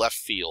out of left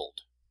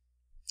field,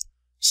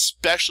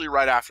 especially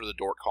right after the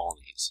Dort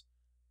colonies.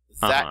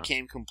 That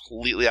came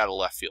completely out of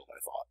left field, I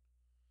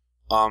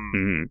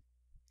thought.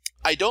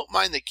 I don't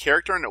mind the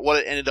character and what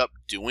it ended up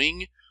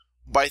doing,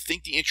 but I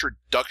think the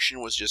introduction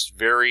was just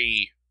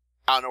very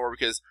out of nowhere,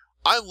 because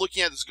I'm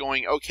looking at this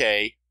going,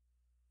 okay,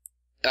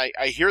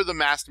 I hear the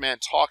masked man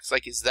talk. It's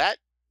like, is that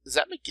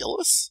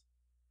McGillis?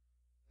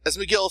 That's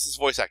McGillis'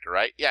 voice actor,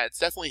 right? Yeah, it's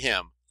definitely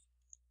him.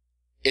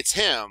 It's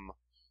him.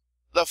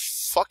 The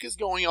fuck is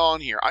going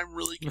on here? I'm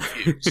really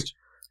confused.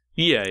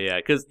 Yeah,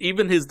 because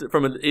even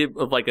from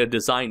a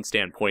design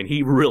standpoint,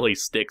 he really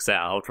sticks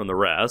out from the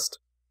rest.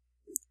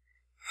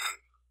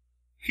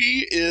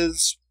 He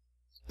is.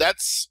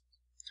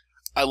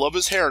 I love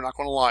his hair. Not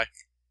going to lie.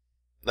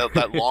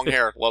 That long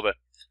hair, love it.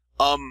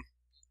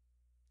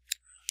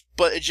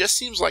 But it just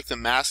seems like the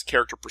masked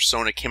character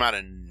persona came out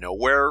of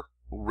nowhere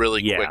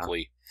really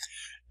quickly.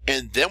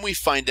 And then we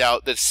find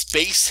out that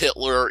Space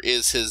Hitler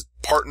is his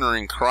partner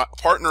in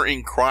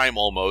crime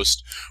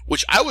almost,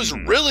 which I was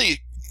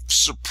really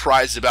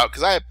surprised about,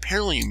 because I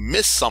apparently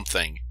missed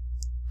something.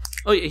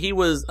 Oh yeah, he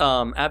was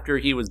after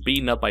he was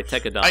beaten up by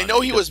Tekadon. I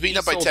know he was beaten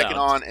up by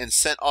Tekadon and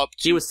sent up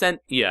to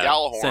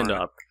Gallarhorn, sent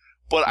up.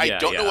 But I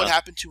don't know what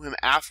happened to him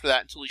after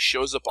that until he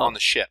shows up on the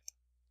ship.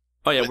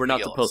 Oh yeah, we're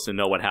not supposed to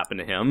know what happened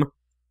to him.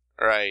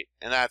 Right,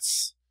 and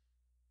that's...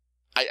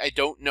 I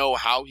don't know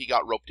how he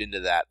got roped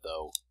into that,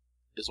 though.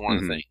 Is one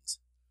of the things.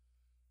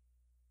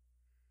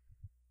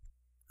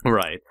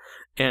 Right.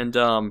 And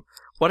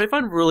what I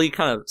find really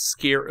kind of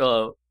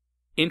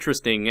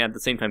interesting and at the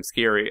same time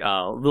scary,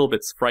 a little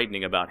bit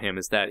frightening about him,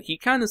 is that he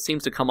kind of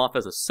seems to come off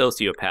as a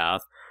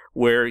sociopath,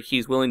 where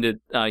he's willing to,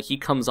 he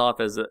comes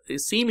off as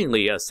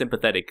seemingly a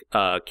sympathetic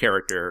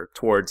character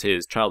towards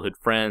his childhood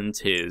friends,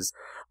 his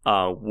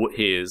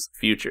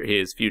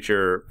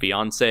future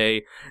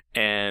fiance,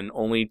 and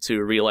only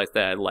to realize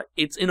that, like,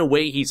 it's in a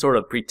way he sort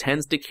of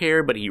pretends to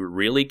care, but he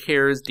really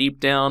cares deep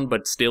down,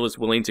 but still is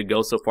willing to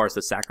go so far as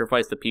to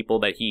sacrifice the people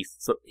that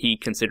he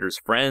considers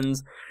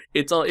friends.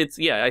 I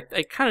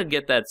kind of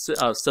get that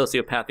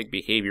sociopathic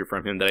behavior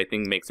from him that I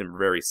think makes him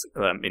very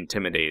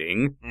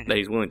intimidating. That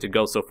he's willing to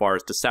go so far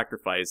as to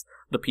sacrifice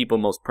the people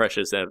most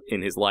precious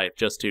in his life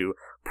just to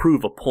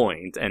prove a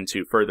point and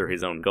to further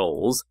his own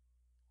goals.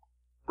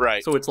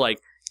 Right. So it's like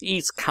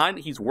he's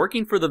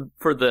working for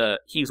the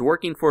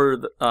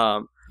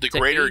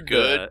greater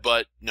good,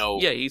 but no.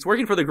 Yeah, he's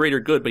working for the greater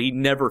good, but he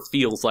never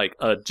feels like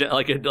a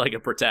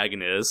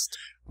protagonist.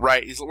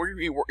 Right. He's going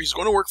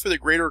to work for the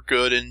greater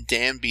good, and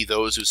damn be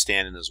those who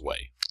stand in his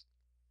way.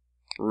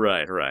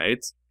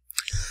 Right.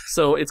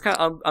 So it's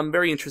I'm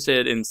very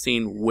interested in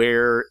seeing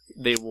where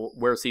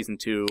season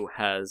 2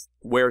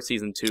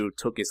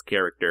 took his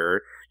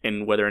character,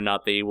 and whether or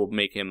not they will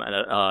make him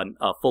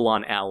a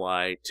full-on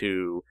ally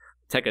to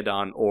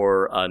Tekadon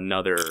or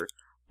another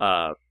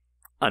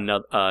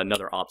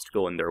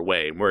obstacle in their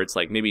way, where it's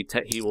like maybe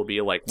he will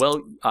be like,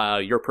 well,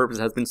 your purpose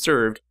has been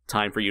served,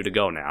 time for you to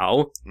go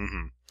now.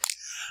 Mm-hmm.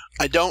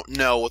 I don't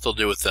know what they'll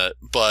do with it,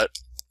 but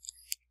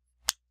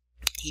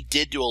he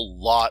did do a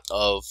lot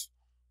of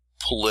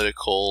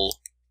political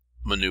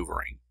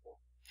maneuvering,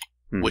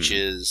 which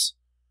is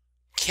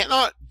I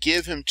cannot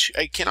give him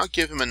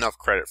enough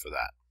credit for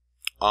that.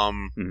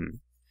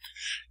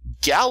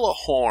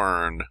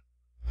 Gjallarhorn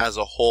as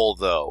a whole,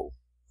 though,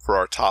 for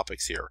our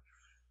topics here,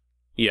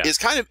 is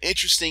kind of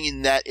interesting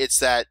in that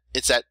it's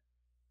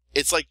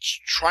like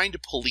trying to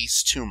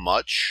police too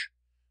much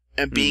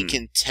and being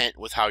content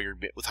with how you're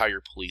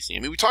policing. I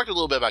mean, we talked a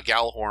little bit about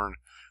Gjallarhorn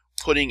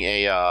putting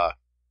a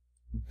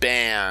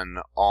ban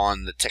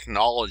on the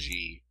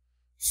technology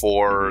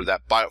for the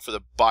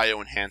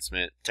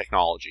bioenhancement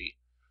technology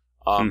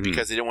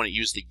because they didn't want it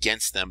used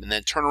against them, and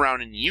then turn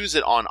around and use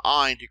it on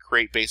Ein to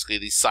create basically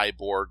the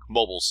cyborg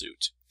mobile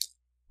suit.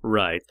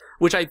 Right,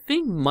 which I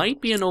think might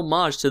be an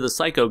homage to the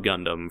Psycho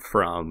Gundam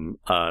from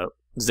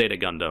Zeta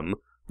Gundam.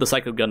 The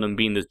Psycho Gundam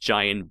being this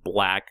giant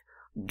black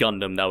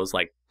Gundam that was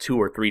like 2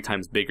 or 3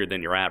 times bigger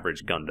than your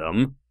average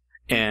Gundam,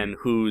 and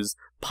whose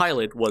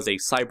pilot was a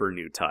cyber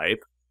new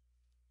type,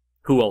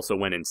 who also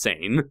went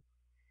insane.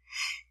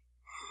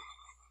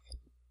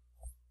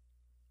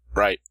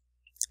 Right.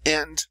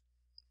 And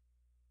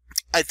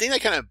I think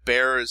that kind of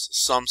bears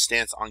some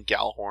stance on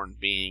Gjallarhorn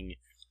being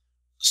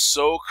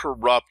so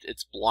corrupt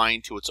it's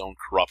blind to its own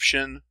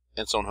corruption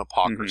and its own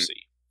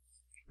hypocrisy.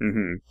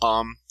 The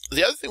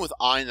other thing with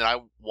Ein that I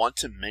want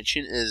to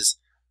mention is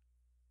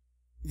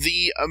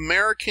the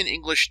American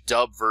English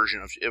dub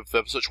version of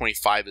episode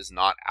 25 is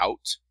not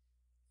out.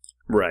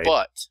 Right.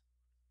 But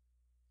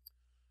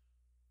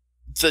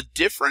the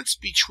difference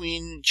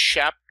between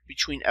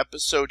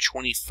episode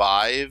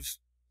 25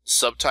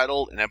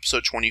 subtitled and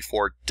episode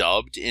 24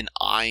 dubbed in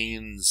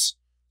Ein's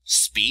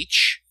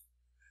speech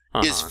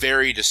is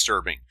very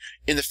disturbing.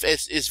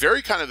 It's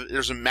very kind of,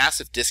 there's a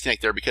massive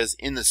disconnect there, because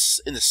in the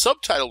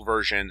subtitled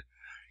version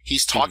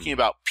he's talking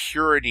about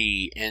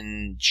purity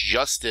and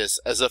justice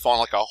as if on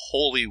like a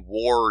holy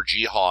war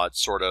jihad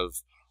sort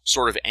of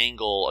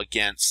angle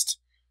against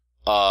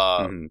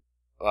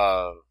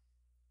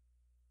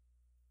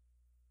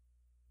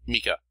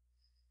Mika.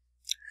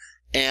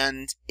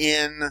 And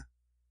in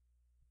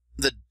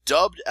the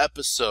dubbed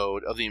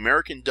episode of the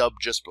American dub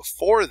just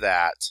before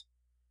that,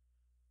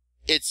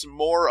 it's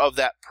more of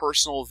that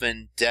personal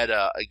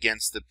vendetta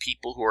against the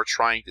people who are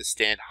trying to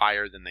stand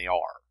higher than they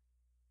are.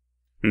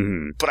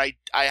 But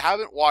I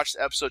haven't watched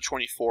episode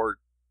 24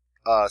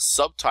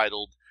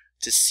 subtitled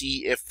to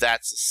see if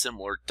that's a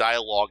similar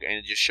dialogue, and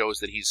it just shows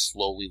that he's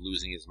slowly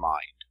losing his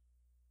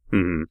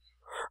mind.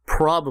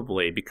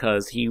 Probably,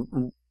 because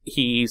he's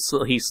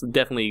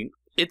definitely...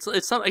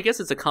 I guess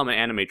it's a common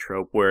anime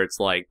trope where it's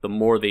like the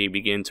more they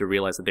begin to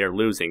realize that they're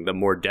losing, the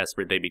more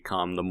desperate they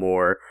become, the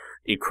more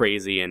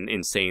crazy and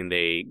insane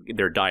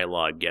their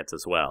dialogue gets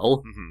as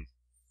well.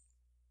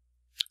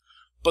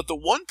 But the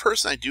one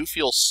person I do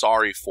feel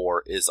sorry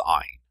for is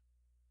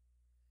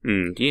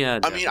Ein. Yeah,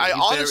 definitely. I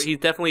mean, he's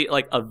definitely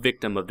like a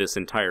victim of this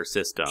entire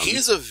system.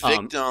 He's a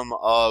victim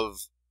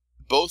of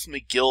both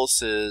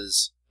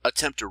McGillis's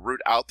attempt to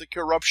root out the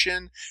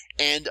corruption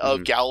and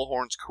of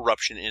Gjallarhorn's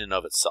corruption in and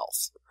of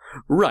itself.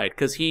 Right,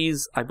 because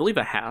he's, I believe,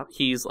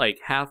 he's like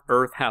half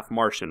Earth, half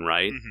Martian,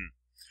 right?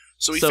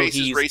 So he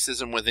faces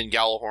racism within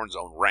Gjallarhorn's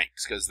own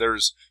ranks, because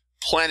there's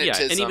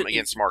planetism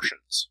against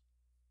Martians.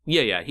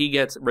 Yeah, he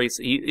gets race.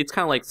 It's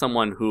kind of like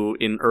someone who,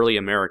 in early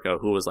America,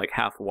 who was like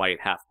half white,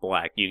 half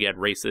black. You get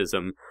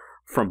racism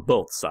from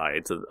both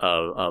sides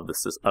of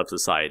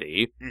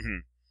society.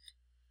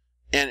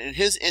 And in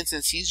his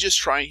instance, he's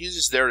just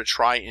there to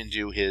try and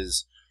do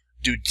his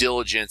due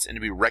diligence and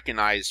to be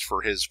recognized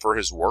for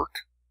his work.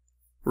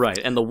 Right,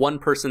 and the one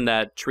person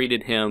that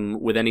treated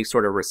him with any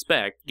sort of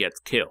respect gets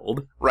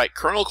killed. Right,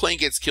 Colonel Klein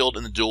gets killed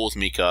in the duel with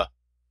Mika,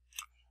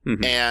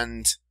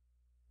 and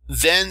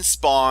then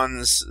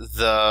spawns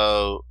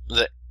the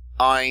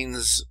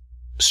Ein's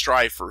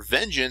strive for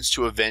vengeance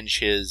to avenge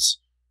his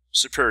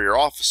superior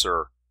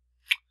officer.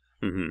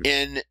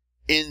 In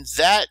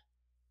that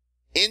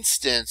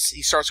instance,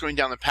 he starts going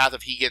down the path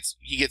of he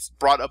gets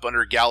brought up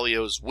under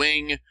Galio's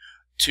wing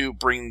to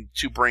bring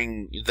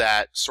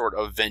that sort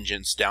of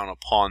vengeance down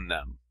upon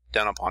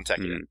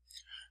Tekkadan.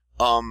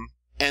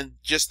 And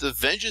just the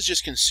vengeance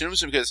just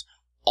consumes him, because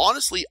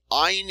honestly,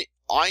 Ein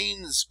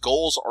Ain's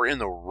goals are in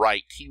the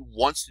right. He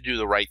wants to do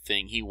the right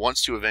thing. He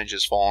wants to avenge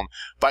his fallen.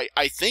 But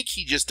I think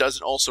he just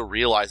doesn't also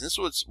realize, and this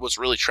is what's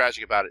really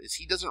tragic about it, is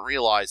he doesn't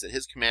realize that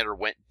his commander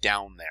went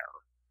down there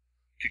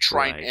to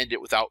try and end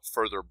it without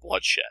further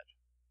bloodshed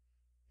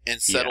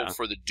and settled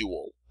for the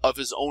duel of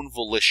his own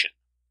volition.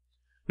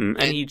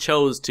 And he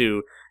chose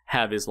to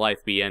have his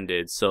life be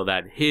ended so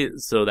that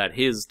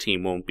his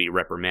team won't be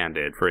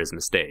reprimanded for his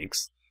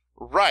mistakes.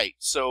 Right.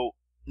 So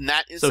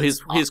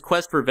his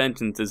quest for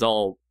vengeance is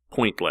all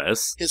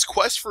pointless. His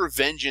quest for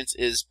vengeance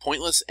is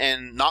pointless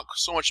and not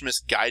so much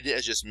misguided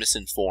as just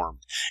misinformed.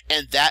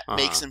 And that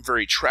makes him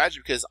very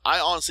tragic, because I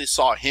honestly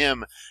saw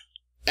him,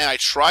 and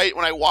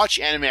when I watch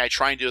anime, I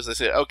try and do as I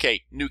say,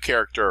 okay, new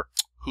character,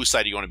 whose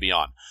side are you going to be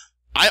on?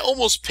 I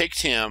almost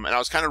picked him, and I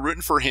was kind of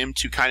rooting for him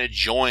to kind of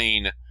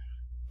join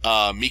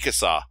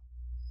Mikasa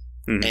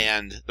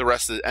and the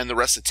rest of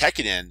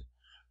Tekkadan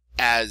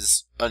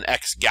as an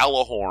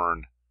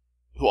ex-Galahorn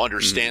who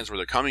understands where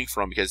they're coming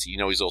from, because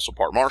he's also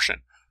part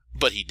Martian.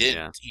 But he didn't.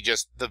 Yeah. He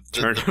just the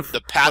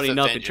path funny of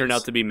enough, vengeance. It turned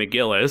out to be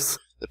McGillis.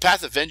 The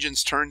path of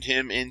vengeance turned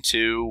him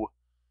into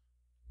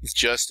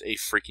just a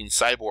freaking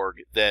cyborg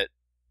that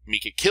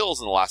Mika kills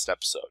in the last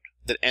episode.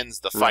 That ends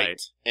the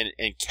fight and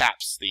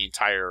caps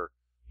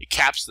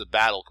the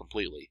battle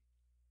completely.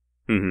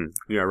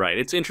 You're right.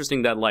 It's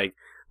interesting that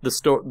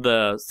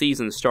the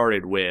season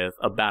started with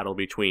a battle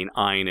between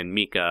Ain and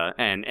Mika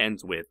and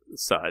ends with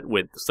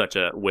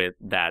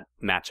that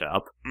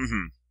matchup.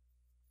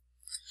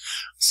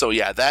 So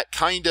yeah, that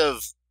kind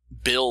of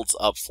builds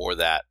up for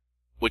that,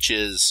 which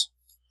is,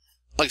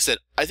 like I said,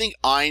 I think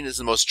Ain is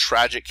the most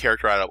tragic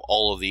character out of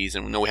all of these,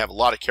 and we know we have a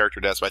lot of character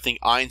deaths, but I think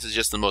Ain's is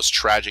just the most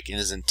tragic in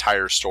his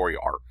entire story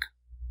arc.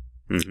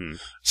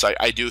 So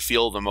I do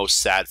feel the most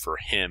sad for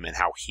him and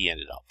how he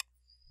ended up.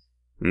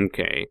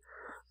 Okay.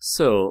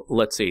 So,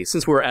 let's see.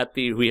 Since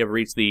we have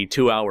reached the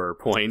 2-hour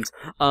point,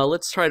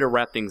 let's try to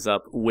wrap things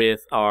up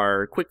with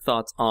our quick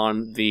thoughts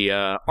on the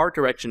art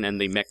direction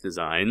and the mech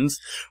designs.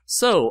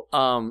 So,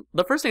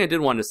 the first thing I did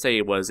want to say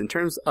was, in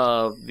terms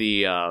of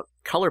the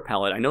color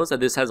palette, I noticed that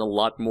this has a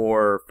lot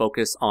more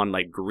focus on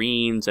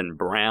greens and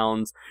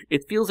browns.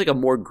 It feels like a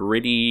more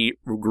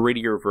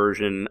grittier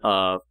version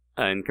of,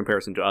 in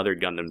comparison to other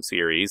Gundam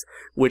series,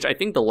 which I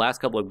think the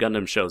last couple of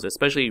Gundam shows,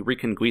 especially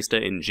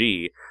Reconquista and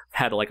G,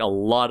 had a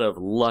lot of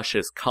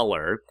luscious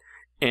color,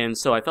 and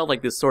so I felt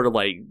like this sort of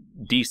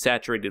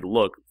desaturated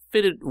look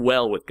fitted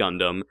well with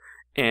Gundam,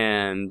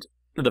 and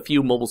the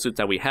few mobile suits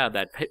that we have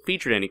that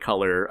featured any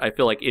color, I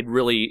feel like it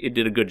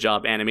did a good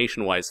job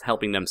animation-wise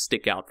helping them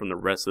stick out from the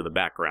rest of the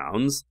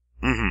backgrounds.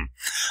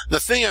 The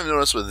thing I've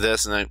noticed with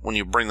this, and when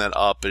you bring that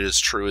up, it is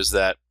true, is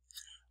that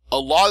a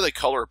lot of the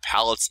color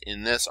palettes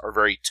in this are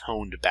very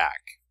toned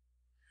back.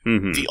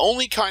 The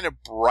only kind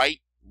of bright,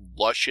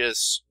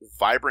 luscious,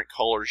 vibrant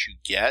colors you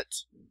get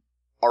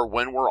are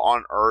when we're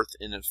on Earth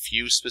in a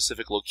few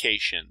specific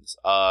locations.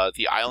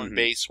 The island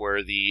base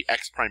where the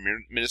ex-Prime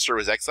Minister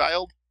was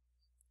exiled.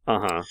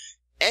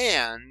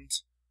 And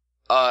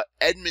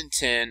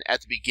Edmonton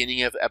at the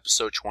beginning of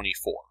episode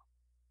 24.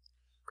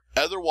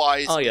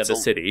 Otherwise, the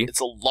city.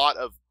 It's a lot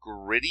of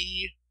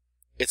gritty.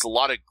 It's a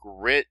lot of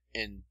grit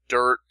and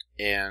dirt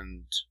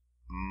and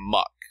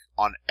muck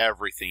on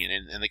everything,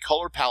 and the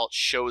color palette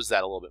shows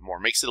that a little bit more,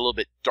 makes it a little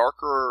bit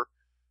darker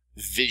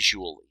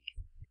visually.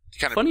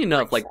 Funny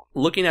enough,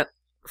 looking at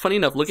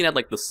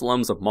the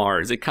slums of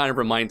Mars, it kind of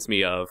reminds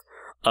me of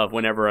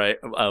whenever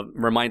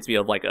reminds me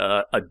of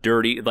a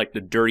dirty,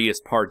 the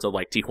dirtiest parts of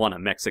Tijuana,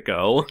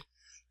 Mexico.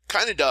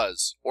 Kind of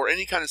does, or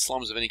any kind of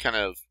slums of any kind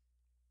of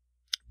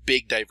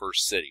big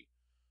diverse city.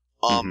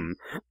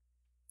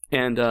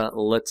 And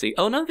let's see.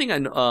 Oh, another thing I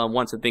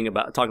want to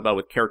talk about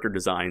with character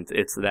designs,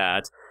 it's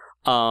that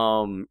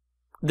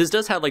this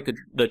does have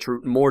the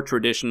more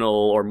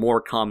traditional or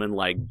more common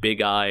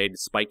big-eyed,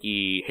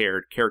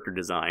 spiky-haired character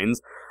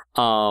designs.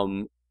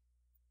 While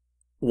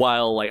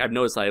I've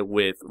noticed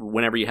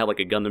whenever you have a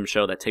Gundam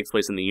show that takes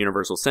place in the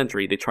Universal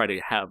Century, they try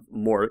to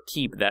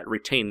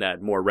retain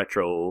that more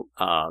retro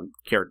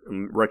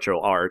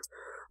art.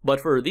 But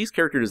for these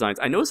character designs,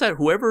 I noticed that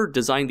whoever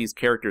designed these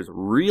characters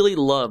really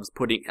loves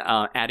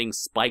adding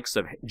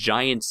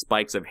giant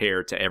spikes of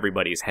hair to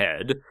everybody's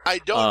head. I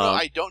don't know.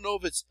 I don't know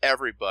if it's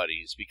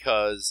everybody's,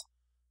 because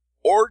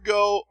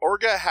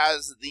Orga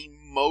has the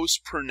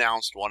most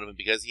pronounced one of them,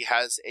 because he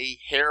has a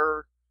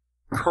hair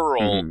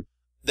curl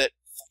that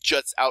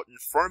juts out in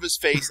front of his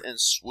face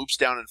and swoops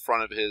down in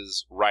front of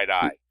his right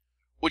eye,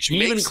 which he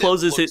makes even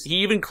closes his. He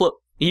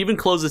even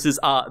closes his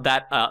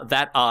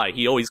that eye.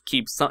 He always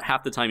keeps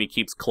half the time he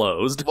keeps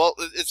closed. Well,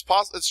 it's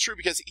possible. It's true,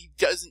 because he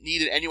doesn't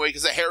need it anyway,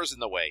 because the hair's in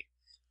the way.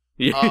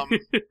 Yeah.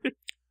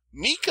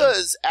 Mika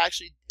is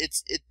actually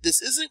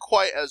this isn't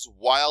quite as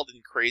wild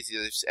and crazy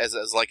as a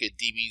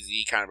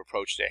DBZ kind of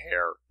approach to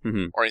hair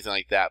or anything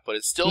like that, but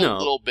it's still a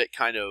little bit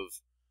kind of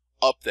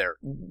up there.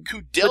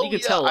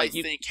 Kudelia, I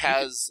think,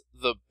 has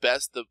the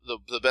best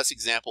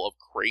example of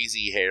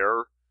crazy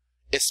hair.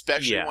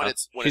 Especially when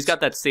she's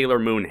got that Sailor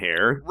Moon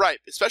hair. Right,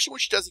 especially when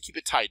she doesn't keep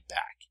it tied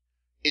back.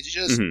 It's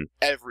just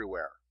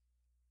everywhere.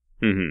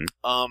 And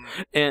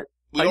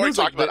we I already know,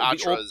 talked like, about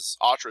the old-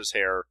 Atra's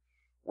hair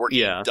working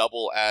Yeah.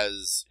 double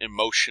as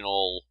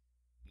emotional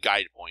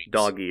guide points.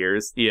 Dog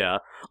ears, yeah.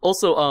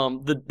 Also,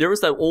 there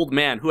was that old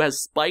man who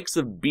has spikes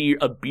of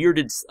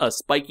a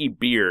spiky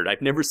beard.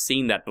 I've never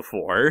seen that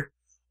before.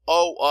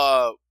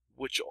 Oh,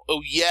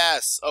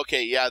 yes.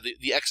 Okay, yeah,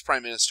 the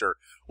ex-prime minister,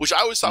 which I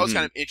always thought was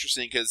kind of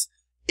interesting because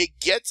it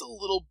gets a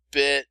little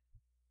bit,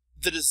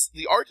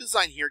 the art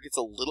design here gets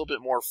a little bit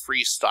more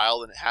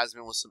freestyle than it has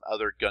been with some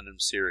other Gundam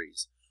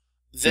series.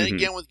 Then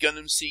again, with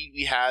Gundam Seed,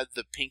 we had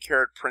the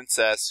pink-haired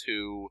princess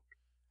who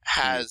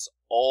has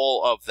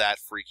all of that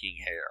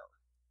freaking hair.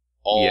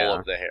 All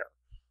of the hair.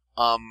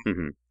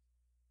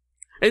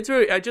 It's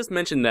really, I just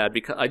mentioned that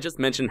because I just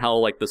mentioned how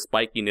like the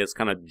spikiness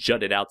kind of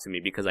jutted out to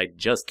me because I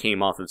just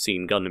came off of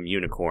seeing Gundam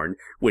Unicorn,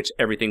 which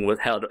everyone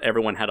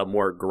had a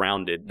more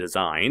grounded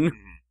design.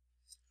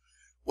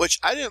 Which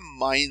I didn't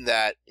mind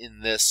that in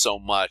this so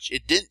much.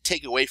 It didn't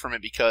take away from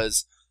it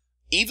because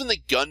even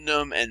the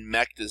Gundam and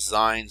mech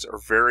designs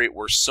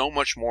were so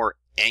much more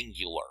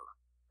angular.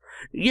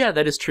 Yeah,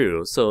 that is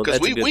true. So that's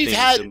a good thing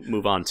to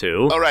move on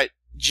to. All right.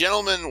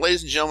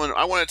 Ladies and gentlemen,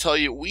 I want to tell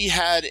you, we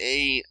had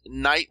a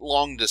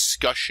night-long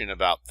discussion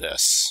about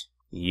this.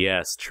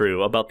 Yes,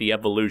 true. About the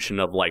evolution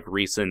of, like,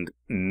 recent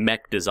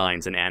mech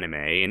designs in anime,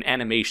 and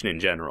animation in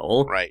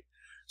general. Right.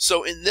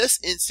 So in this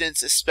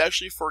instance,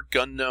 especially for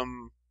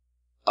Gundam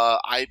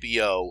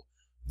IBO,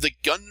 the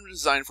Gundam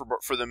design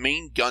for the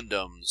main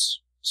Gundams,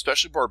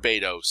 especially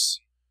Barbatos,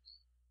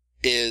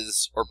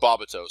 or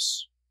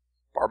Barbatos.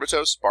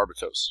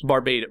 Barbatos?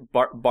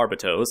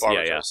 Barbatos,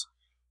 yeah.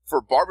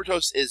 For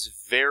Barbatos is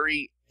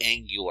very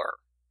angular.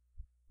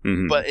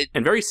 And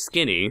very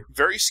skinny.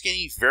 Very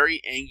skinny,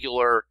 very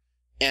angular,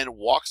 and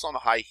walks on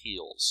high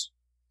heels.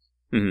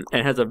 And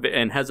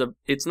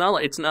it's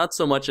not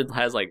so much it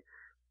has like,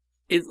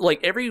 it's like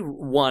every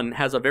one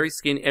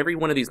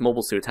of these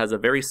mobile suits has a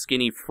very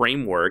skinny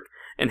framework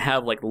and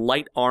have like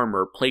light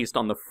armor placed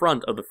on the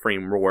front of the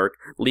framework,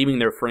 leaving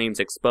their frames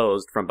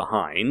exposed from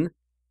behind.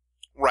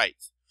 Right.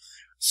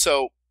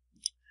 So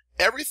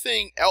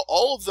everything,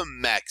 all of the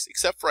mechs,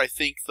 except for I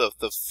think the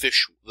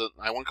fish,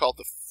 I want to call it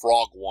the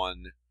frog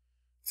one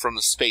from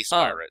the Space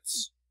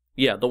Pirates.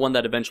 Yeah, the one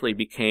that eventually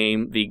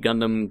became the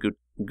Gundam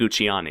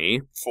Gucciani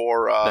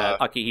for that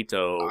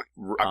Akihito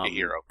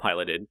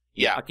piloted.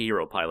 Yeah,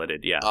 Akihiro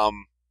piloted. Yeah,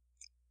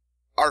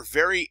 are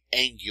very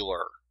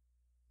angular.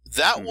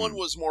 That one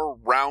was more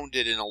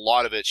rounded in a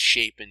lot of its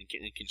shape and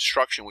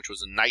construction, which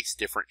was a nice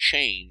different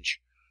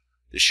change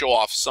to show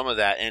off some of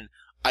that. And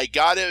I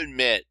gotta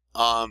admit,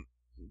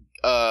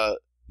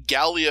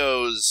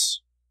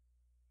 Galio's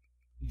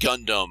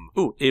Gundam.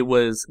 Ooh, it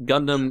was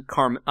Gundam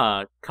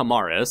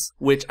Camaris,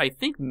 which I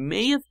think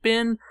may have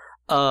been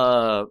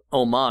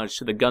homage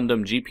to the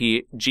Gundam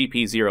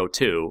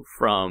GP02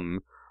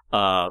 from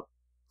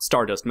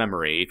Stardust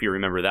Memory, if you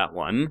remember that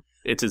one.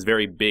 It's his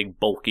very big,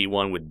 bulky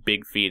one with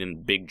big feet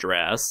and big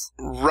dress.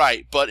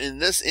 Right, but in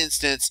this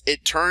instance,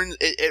 it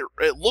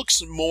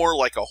looks more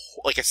like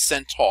a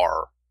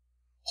centaur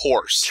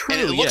horse. True,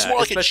 and it looks more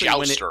like a especially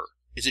jouster.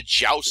 It's a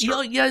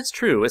jouster. Yeah, it's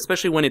true.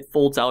 Especially when it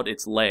folds out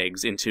its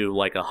legs into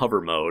like a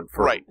hover mode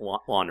for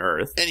on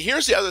Earth. And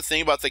here's the other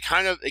thing about it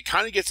kind of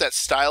gets that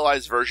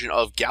stylized version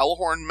of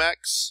Galahorn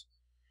mechs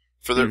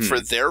for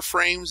their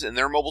frames and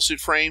their mobile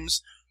suit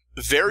frames.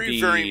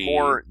 Very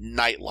more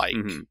knight-like,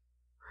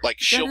 like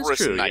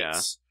chivalrous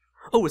knights.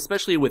 Yeah. Oh,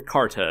 especially with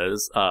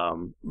Karta's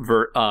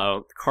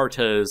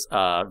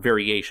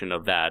variation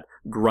of that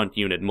grunt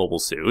unit mobile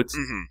suit.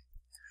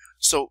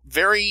 So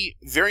very,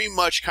 very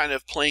much kind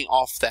of playing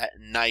off that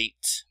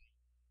knight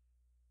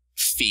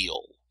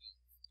feel,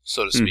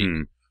 so to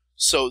speak.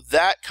 So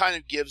that kind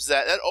of gives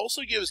that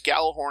also gives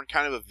Galahorn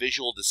kind of a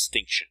visual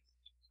distinction.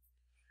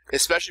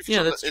 Especially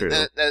for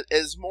that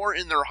is more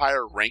in their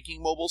higher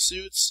ranking mobile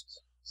suits.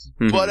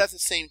 But at the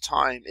same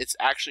time, it's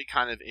actually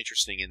kind of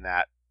interesting in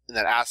that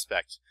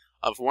aspect.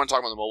 If we want to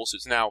talk about the mobile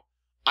suits. Now,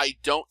 I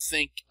don't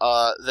think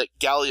that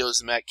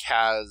Galio's mech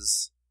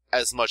has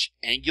as much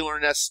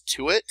angularness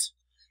to it.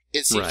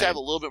 It seems to have a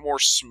little bit more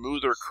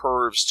smoother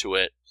curves to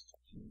it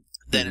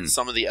than in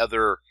some of the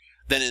other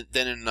than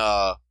in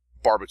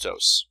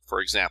Barbatos,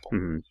 for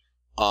example.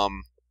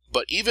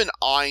 But even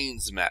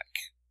Ain's mech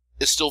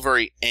is still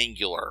very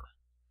angular.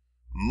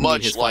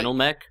 Much his like final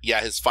mech?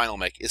 Yeah, his final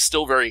mech is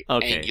still very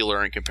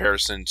angular in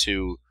comparison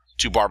to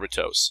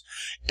Barbatos.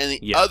 And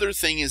the other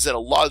thing is that a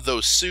lot of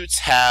those suits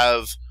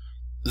have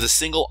the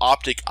single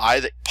optic eye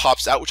that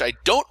pops out, which I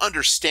don't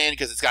understand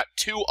because it's got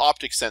 2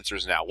 optic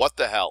sensors now. What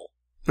the hell?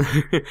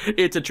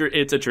 It's a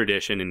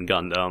tradition in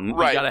Gundam.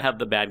 Right. You gotta have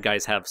the bad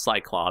guys have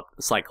Cyclop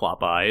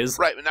eyes.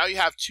 Right, but now you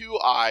have 2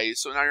 eyes,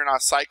 so now you're not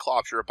a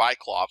Cyclops, you're a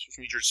Biclops, which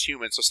means you're just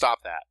human, so stop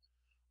that.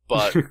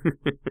 But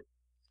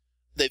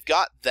they've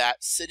got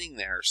that sitting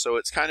there, so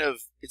it's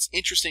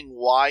interesting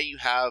why you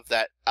have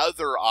that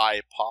other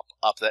eye pop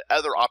up, that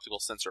other optical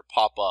sensor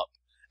pop up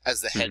as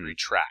the head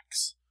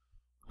retracts.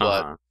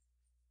 But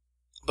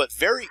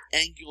very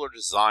angular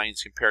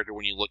designs compared to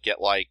when you look at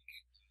like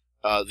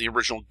the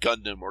original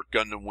Gundam or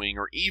Gundam Wing,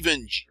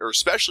 or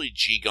especially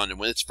G Gundam,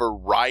 with its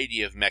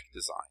variety of mech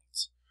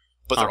designs,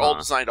 but they're all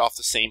designed off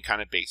the same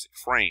kind of basic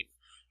frame.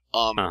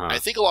 I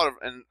think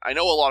and I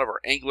know a lot of our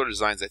angular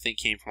designs, I think,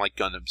 came from like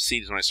Gundam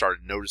Seeds when I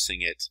started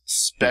noticing it,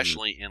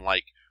 especially in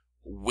like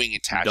wing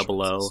attachments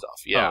and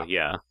stuff. Yeah. Oh,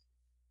 yeah.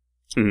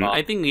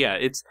 I think,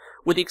 it's,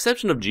 with the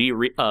exception of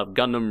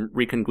Gundam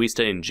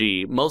Reconquista and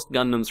G, most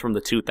Gundams from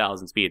the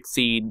 2000s, be it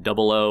Seed,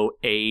 00,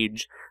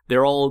 Age,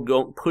 they're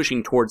all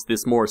pushing towards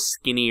this more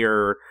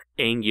skinnier,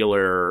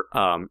 angular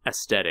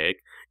aesthetic,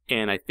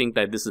 and I think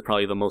that this is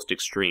probably the most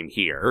extreme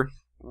here.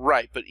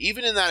 Right, but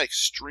even in that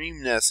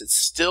extremeness, it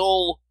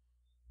still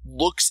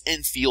looks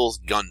and feels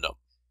Gundam.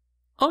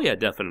 Oh yeah,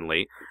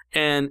 definitely.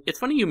 And it's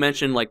funny you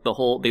mentioned like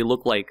they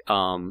look like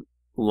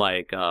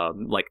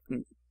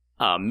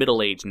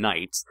middle-aged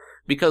knights,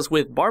 because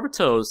with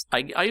Barbatos,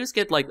 I just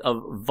get like a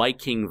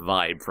Viking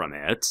vibe from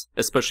it,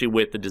 especially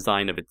with the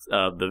design of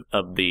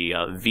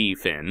the V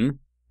fin.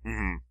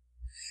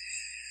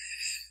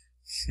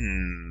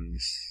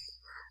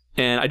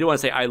 And I do want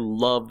to say I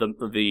love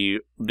the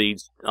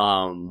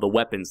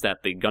weapons that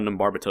the Gundam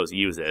Barbatos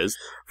uses,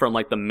 from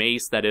like the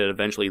mace that it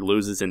eventually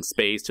loses in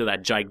space to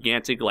that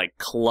gigantic like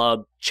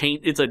club chain.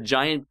 It's a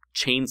giant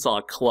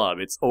chainsaw club.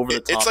 It's over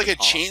the top. It's like a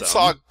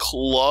chainsaw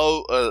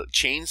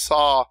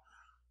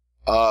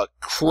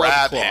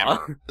crab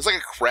hammer. It's like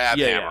a crab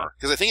hammer,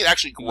 because I think it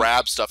actually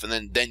grabs stuff and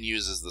then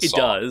uses the saw. It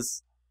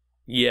does.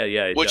 Yeah,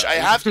 it Which does. I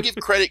have to give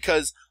credit,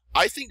 because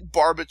I think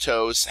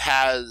Barbatos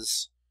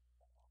has.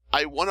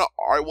 I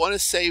want to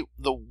say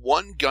the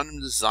one Gundam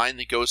design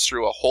that goes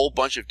through a whole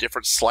bunch of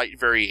different slight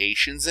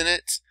variations in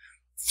it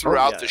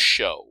throughout the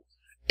show,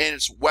 and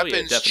its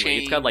weapons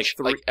change. It's got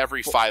like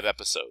every 5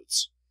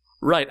 episodes.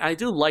 Right, I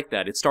do like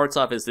that. It starts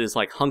off as this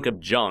like hunk of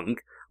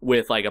junk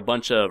with like a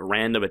bunch of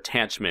random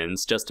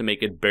attachments just to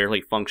make it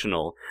barely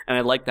functional, and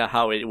I like that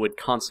how it would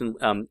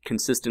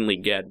consistently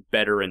get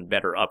better and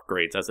better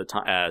upgrades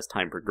as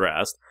time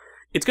progressed.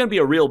 It's going to be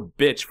a real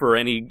bitch for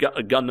any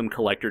Gundam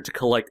collector to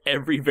collect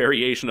every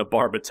variation of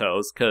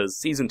Barbatos, because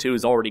Season 2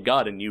 has already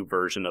got a new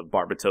version of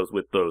Barbatos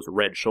with those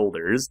red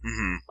shoulders.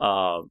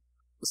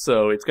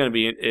 So it's going to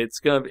be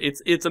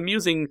it's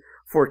amusing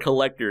for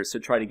collectors to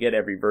try to get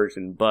every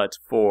version, but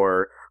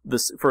for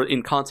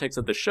in context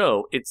of the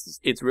show,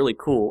 it's really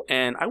cool,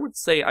 and I would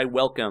say I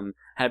welcome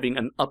having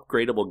an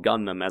upgradable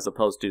Gundam as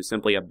opposed to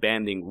simply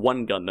abandoning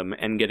one Gundam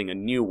and getting a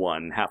new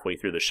one halfway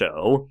through the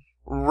show.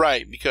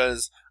 Right,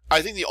 because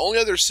I think the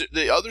other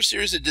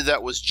series that did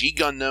that was G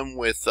Gundam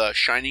with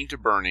Shining to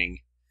Burning.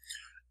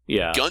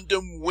 Yeah.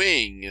 Gundam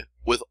Wing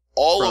with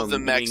all of the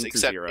mechs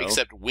except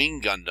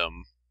Wing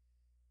Gundam.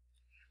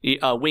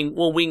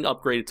 Wing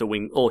upgraded to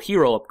Wing. Oh,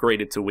 Hero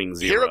upgraded to Wing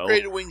Zero. Hero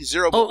upgraded to Wing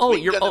Zero. But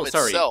Wing Gundam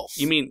sorry. Itself.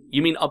 You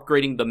mean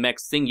upgrading the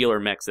mechs, singular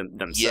mechs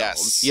themselves?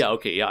 Yes. Yeah.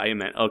 Okay. Yeah. I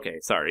meant. Okay.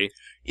 Sorry.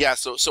 Yeah.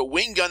 So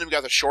Wing Gundam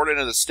got the short end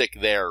of the stick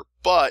there,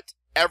 but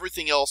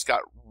everything else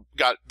got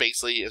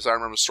basically, as I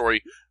remember the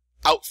story,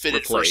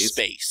 outfitted for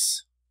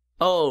space.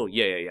 Oh,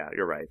 yeah,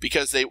 you're right.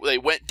 Because they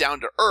went down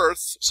to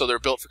Earth, so they're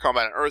built for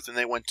combat on Earth, and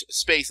they went to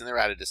space, and they're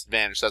at a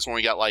disadvantage. So that's when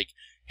we got, like,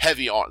 the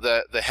heavy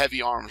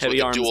arms with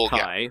the dual...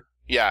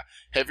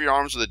 heavy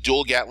arms with the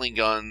dual Gatling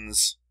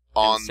guns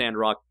on... And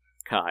Sandrock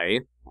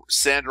Kai.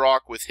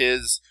 Sandrock with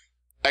his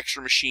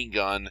extra machine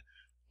gun.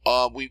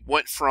 We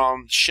went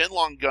from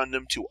Shenlong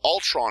Gundam to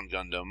Ultron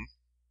Gundam.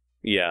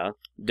 Yeah.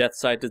 Death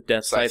Side to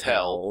Death Side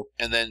Hell.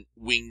 And then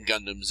Wing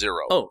Gundam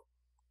Zero. Oh.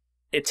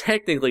 It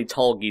technically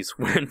Tallgeese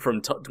went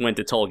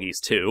to Tallgeese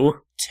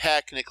 2.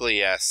 Technically,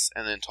 yes,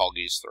 and then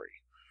Tallgeese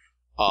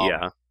 3.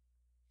 Yeah.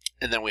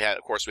 And then we had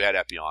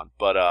Epion,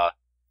 but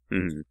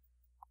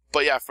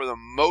but yeah, for the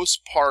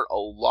most part, a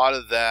lot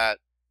of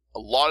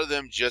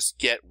them just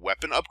get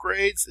weapon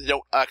upgrades. They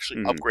don't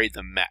actually upgrade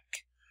the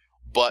mech.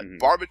 But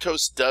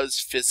Barbatos does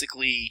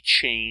physically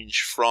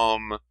change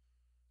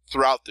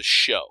throughout the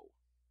show,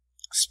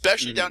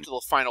 especially down to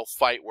the final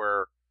fight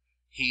where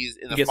he's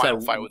in the final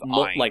fight with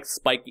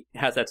Aang.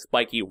 Has that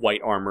spiky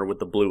white armor with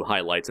the blue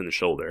highlights in the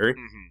shoulder.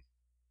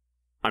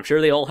 I'm sure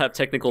they all have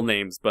technical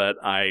names, but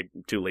I'm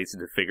too lazy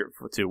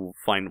to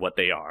find what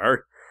they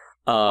are.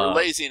 We're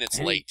lazy and it's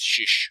late.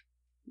 Shish.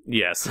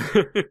 Yes.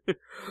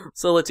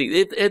 So let's see.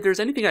 If there's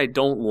anything I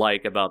don't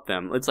like about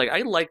them, it's like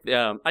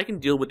I can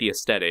deal with the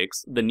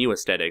aesthetics, the new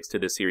aesthetics to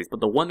this series, but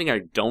the one thing I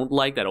don't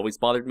like that always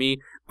bothered me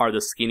are the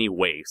skinny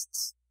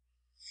waists.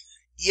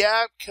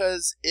 Yeah,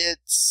 because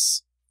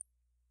it's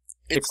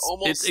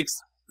almost...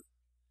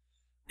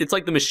 It's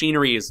like the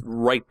machinery is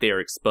right there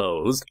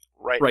exposed.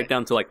 Right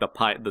down to like the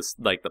pipes.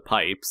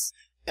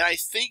 And I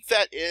think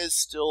that is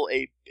still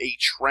a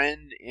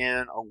trend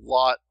in a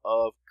lot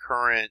of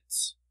current...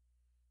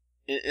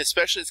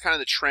 Especially it's kind of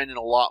the trend in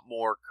a lot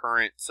more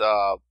current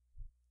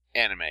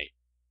anime.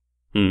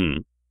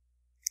 I'm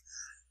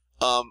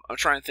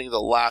trying to think of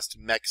the last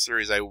mech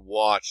series I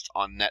watched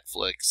on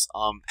Netflix.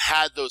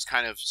 Had those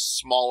kind of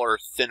smaller,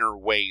 thinner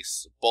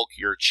waists,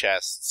 bulkier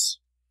chests.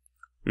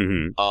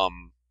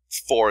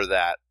 For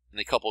that, in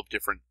a couple of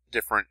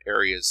different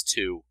areas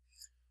too.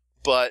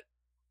 But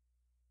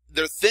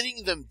they're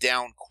thinning them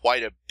down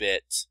quite a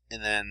bit,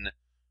 and then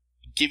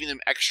giving them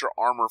extra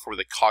armor for where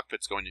the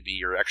cockpit's going to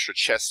be, or extra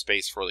chest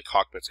space for where the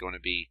cockpit's going to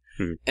be.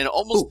 And it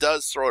almost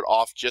does throw it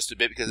off just a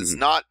bit, because it's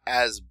not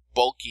as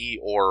bulky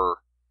or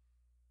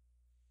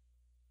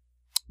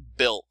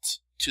built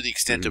to the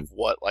extent of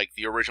what like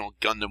the original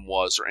Gundam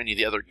was, or any of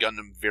the other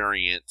Gundam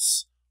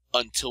variants,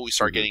 until we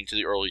start getting to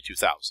the early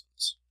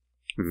 2000s.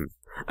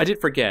 I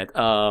did forget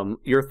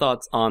your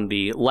thoughts on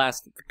the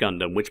last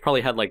Gundam, which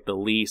probably had like the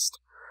least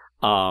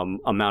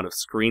amount of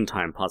screen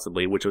time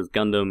possibly, which was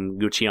Gundam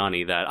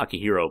Gucciani that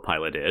Akihiro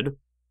piloted.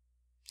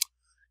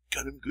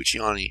 Gundam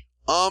Gucciani.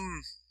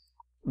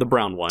 The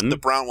brown one. The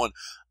brown one.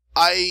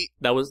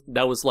 That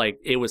was like,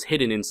 it was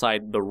hidden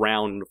inside the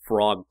round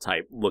frog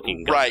type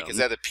looking Gundam. Right, because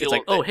that appeal. It's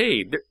like, oh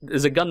hey,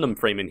 there's a Gundam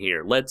frame in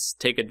here. Let's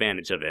take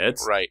advantage of it.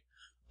 Right.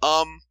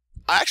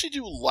 I actually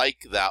do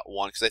like that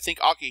one, because I think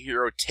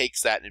Akihiro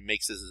takes that and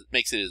makes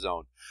it his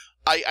own.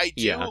 I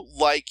do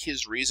like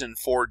his reason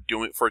for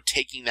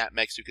taking that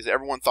mech suit, because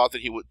everyone thought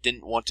that he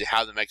didn't want to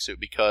have the mech suit,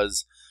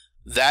 because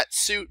that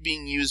suit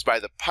being used by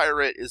the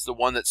pirate is the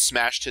one that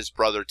smashed his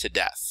brother to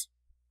death.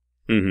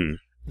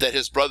 That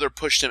his brother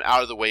pushed him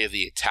out of the way of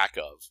the attack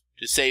of,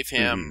 to save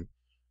him,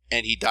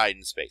 and he died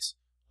in space.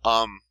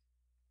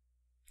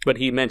 But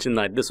he mentioned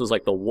that this was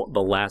like the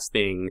last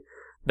thing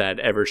that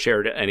ever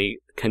shared any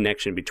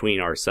connection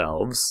between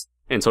ourselves,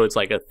 and so it's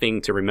like a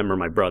thing to remember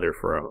my brother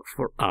from.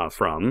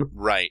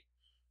 Right.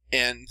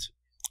 And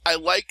I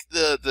like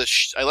the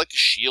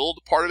shield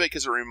part of it,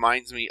 because it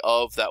reminds me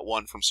of that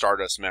one from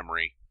Stardust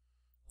Memory.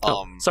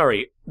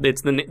 Sorry,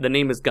 it's the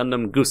name is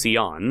Gundam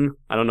Gusion.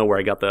 I don't know where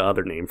I got the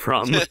other name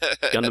from.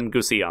 Gundam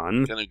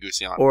Gusion. Gundam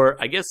Gusion. Or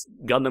I guess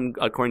Gundam,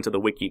 according to the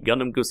wiki,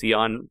 Gundam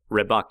Gusion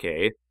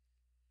Rebake.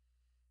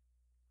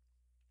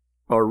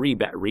 Or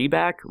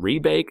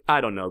Rebake?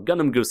 I don't know.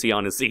 Gundam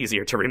Gusion is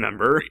easier to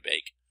remember.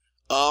 Rebake.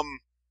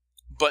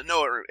 But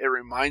no, it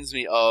reminds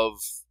me of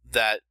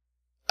that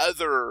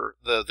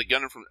the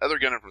Gundam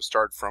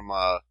from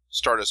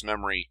Stardust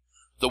Memory,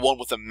 the one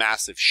with a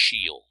massive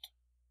shield.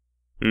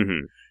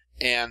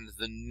 And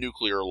the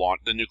nuclear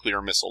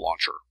missile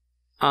launcher.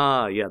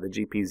 Ah, yeah, the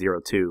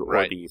GP-02,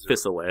 or the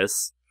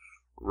Physalis.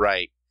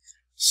 Right.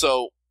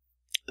 So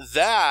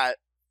that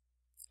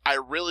I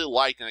really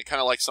liked, and I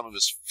kind of like some of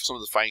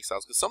the fighting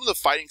styles, because some of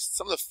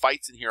the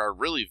fights in here are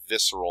really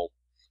visceral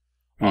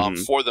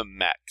for the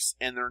mechs,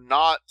 and they're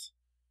not.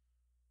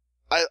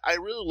 I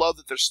really love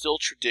that they're still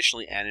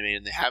traditionally animated,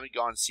 and they haven't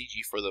gone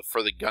CG for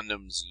the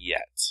Gundams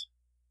yet.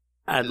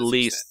 At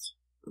least,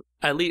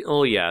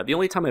 oh yeah. The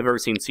only time I've ever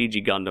seen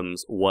CG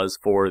Gundams was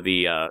for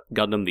the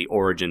Gundam The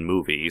Origin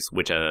movies,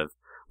 which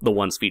the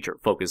ones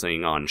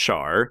focusing on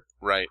Char.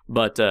 Right.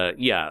 But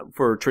yeah,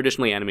 for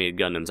traditionally animated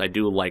Gundams, I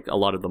do like a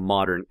lot of the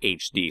modern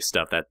HD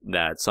stuff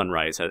that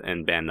Sunrise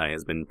and Bandai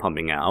has been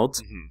pumping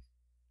out.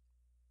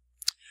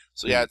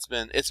 So yeah,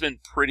 it's been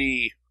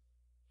pretty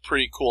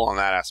cool on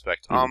that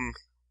aspect.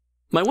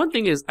 My one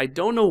thing is, I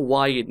don't know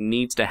why it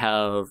needs to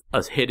have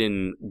a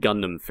hidden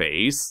Gundam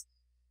face.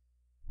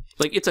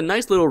 Like, it's a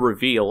nice little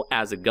reveal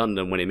as a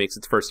Gundam when it makes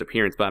its first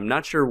appearance, but I'm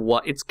not sure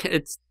what it's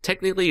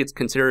technically it's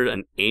considered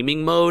an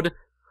aiming mode.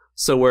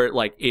 So where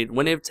like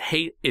when its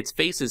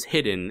face is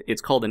hidden,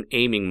 it's called an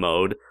aiming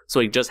mode. So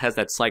it just has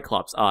that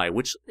Cyclops eye,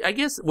 which I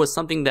guess was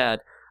something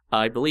that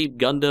I believe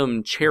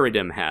Gundam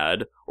Cherubim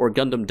had, or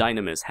Gundam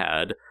Dynamis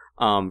had,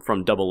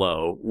 from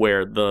 00,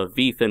 where the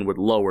V-fin would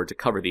lower to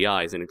cover the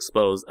eyes and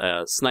expose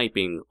a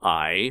sniping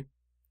eye.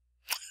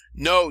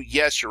 No,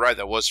 yes, you're right.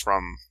 That was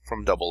from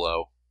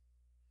 00.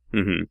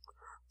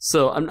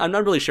 So I'm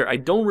not really sure. I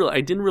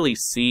didn't really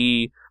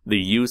see the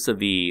use of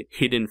the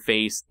hidden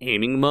face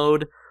aiming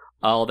mode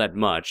all that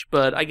much,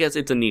 but I guess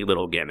it's a neat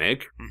little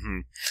gimmick.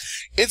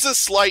 It's a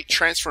slight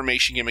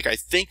transformation gimmick. I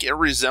think it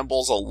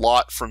resembles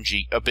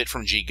a bit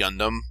from G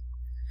Gundam,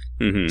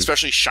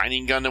 especially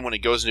Shining Gundam. When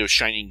it goes into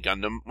Shining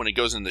Gundam, when it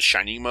goes into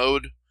Shining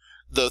mode,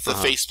 the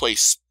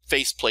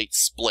faceplate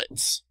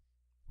splits.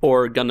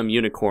 Or Gundam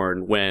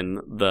Unicorn, when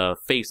the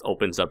face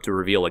opens up to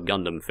reveal a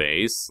Gundam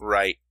face.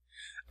 Right.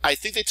 I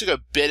think they took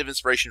a bit of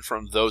inspiration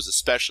from those,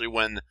 especially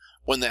when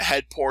the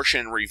head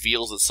portion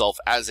reveals itself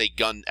as a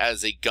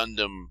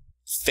Gundam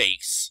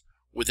face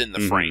within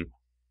the frame.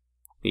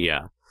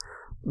 Yeah.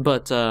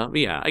 But,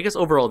 yeah, I guess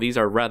overall these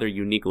are rather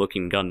unique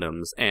looking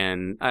Gundams,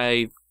 and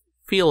I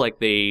feel like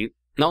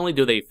not only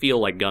do they feel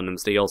like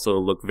Gundams, they also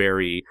look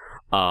very,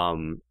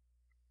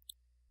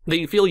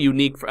 they feel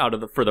unique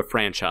for the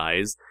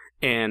franchise,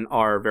 and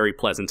are very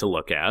pleasant to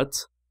look at.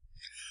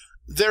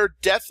 They're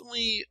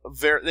definitely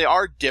they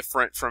are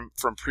different from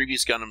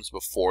previous Gundams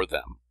before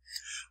them,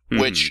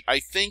 which I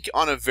think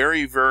on a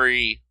very,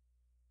 very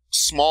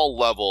small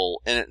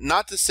level, and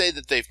not to say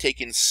that they've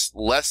taken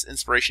less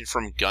inspiration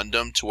from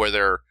Gundam to where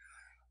they're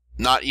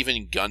not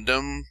even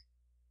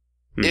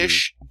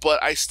Gundam-ish,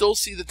 but I still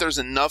see that there's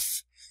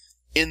enough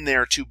in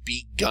there to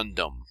be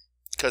Gundam,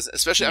 because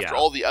especially after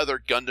all the other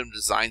Gundam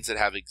designs that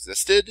have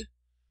existed,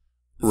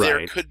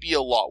 there could be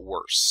a lot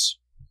worse.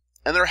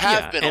 And there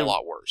have been a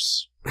lot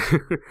worse.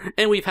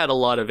 And we've had a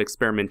lot of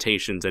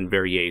experimentations and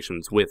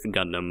variations with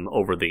Gundam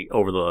over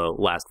the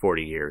last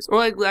 40 years,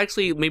 or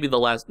actually maybe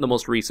the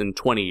most recent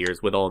 20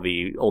 years with all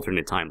the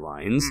alternate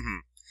timelines. Mm-hmm.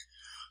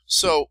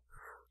 So,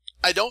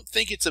 I don't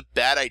think it's a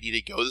bad idea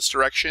to go this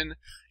direction.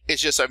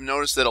 It's just I've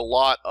noticed that a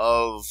lot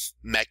of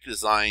mech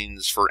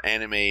designs for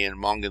anime and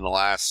manga in the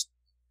last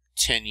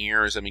 10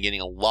 years have been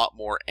getting a lot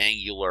more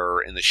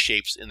angular in the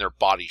shapes, in their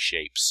body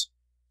shapes.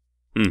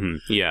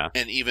 Mm-hmm. Yeah.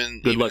 And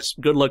even good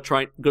luck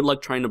trying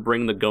to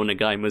bring the Go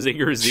Nagai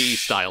Mazinger Z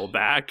style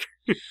back.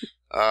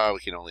 We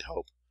can only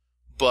hope.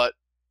 But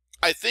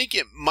I think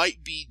it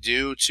might be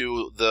due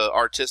to the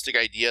artistic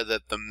idea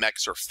that the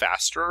mechs are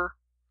faster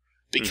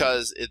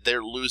because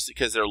they're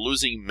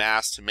losing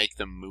mass to make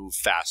them move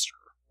faster,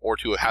 or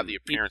to have the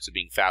appearance of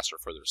being faster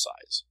for their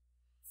size.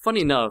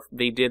 Funny enough,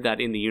 they did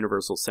that in the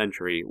Universal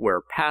Century,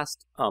 where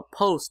post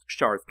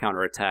Sharth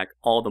counterattack,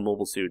 all the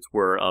mobile suits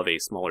were of a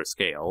smaller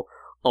scale.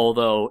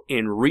 Although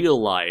in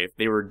real life,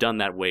 they were done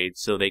that way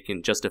so they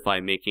can justify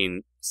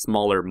making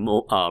smaller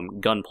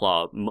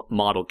Gunpla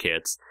model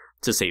kits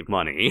to save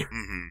money.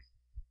 Mm-hmm.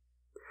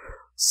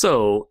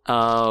 So,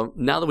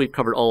 now that we've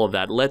covered all of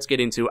that, let's get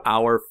into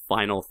our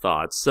final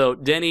thoughts. So,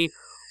 Denny,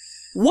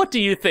 what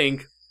do you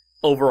think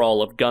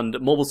overall of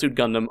Mobile Suit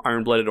Gundam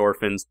Iron-Blooded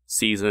Orphans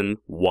Season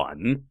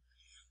 1?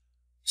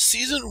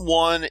 Season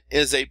 1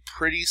 is a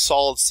pretty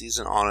solid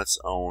season on its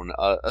own.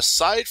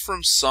 Aside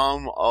from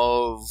some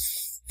of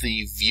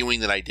the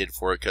viewing that I did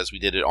for it, because we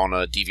did it on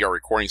a DVR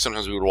recording,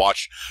 sometimes we would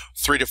watch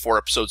 3 to 4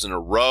 episodes in a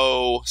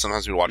row,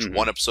 sometimes we would watch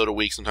one episode a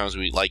week, sometimes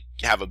we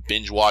have a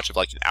binge watch of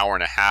an hour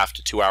and a half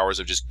to 2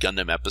 hours of just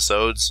Gundam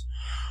episodes.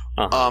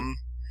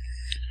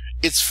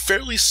 It's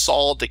fairly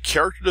solid. The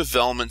character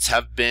developments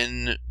have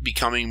been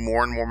becoming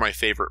more and more my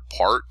favorite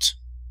part.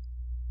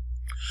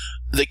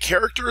 The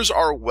characters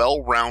are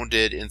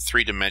well-rounded and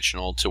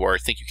three-dimensional to where I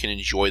think you can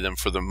enjoy them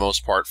for the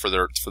most part for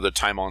their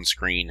time on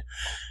screen.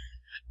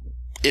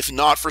 If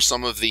not for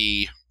some of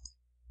the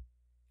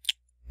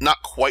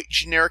not quite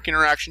generic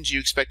interactions you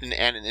expect in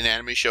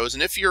anime shows,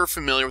 and if you're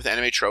familiar with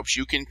anime tropes,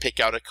 you can pick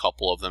out a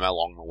couple of them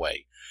along the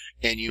way,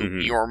 and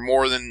you are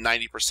more than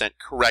 90%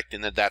 correct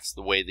in that's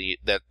the way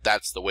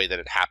that's the way that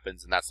it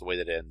happens, and that's the way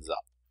that it ends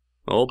up.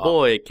 Oh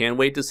boy, can't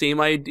wait to see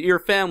my dear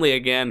family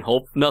again.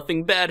 Hope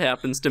nothing bad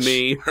happens to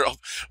me.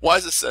 Why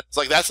is this? It's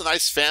like, that's a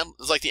nice family.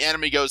 It's like the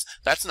anime goes,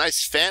 that's a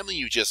nice family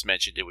you just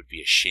mentioned. It would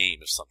be a shame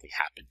if something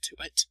happened to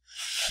it.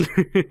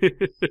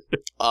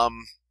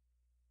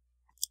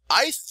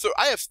 I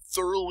have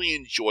thoroughly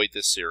enjoyed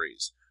this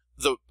series.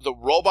 The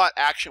robot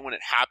action when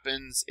it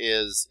happens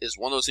is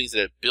one of those things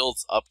that it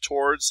builds up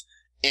towards,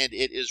 and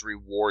it is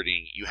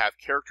rewarding. You have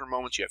character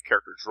moments, you have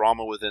character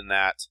drama within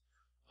that.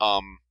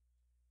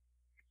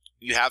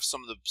 You have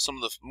some of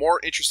the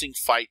more interesting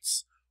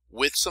fights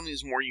with some of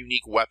these more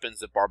unique weapons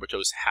that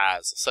Barbatos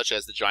has, such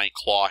as the giant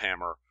claw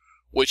hammer,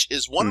 which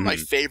is one of my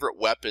favorite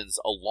weapons,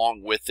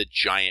 along with the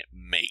giant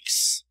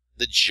mace.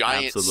 The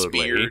giant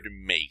speared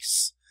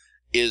mace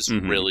is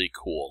really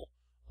cool.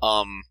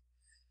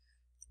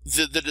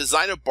 The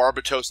design of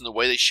Barbatos and the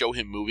way they show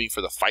him moving for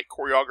the fight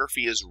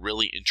choreography is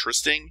really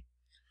interesting.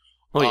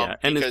 Oh yeah,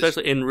 and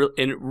especially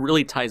it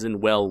really ties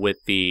in well with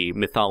the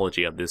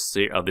mythology of this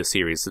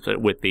series,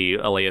 with the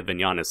Alea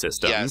Vignana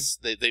system. Yes,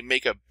 they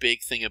make a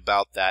big thing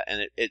about that,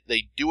 and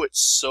they do it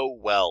so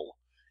well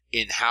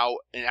in how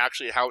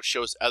it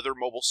shows other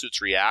mobile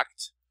suits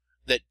react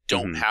that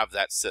don't have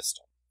that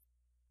system.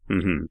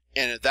 And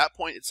at that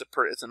point, it's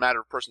a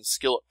matter of person's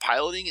skill at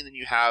piloting, and then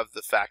you have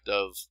the fact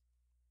of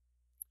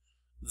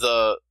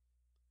the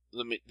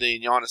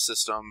Vignana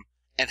system.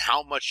 And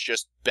how much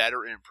just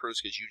better it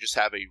improves because you just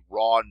have a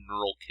raw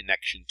neural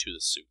connection to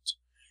the suit.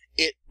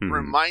 It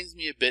reminds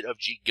me a bit of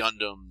G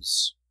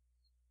Gundam's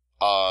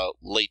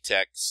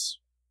latex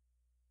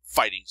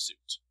fighting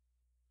suit.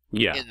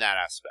 Yeah. In that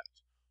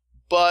aspect.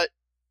 But,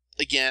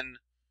 again,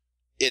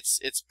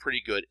 it's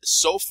pretty good.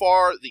 So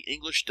far, the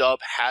English dub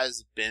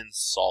has been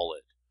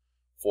solid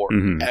for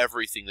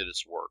everything that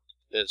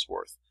it's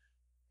worth.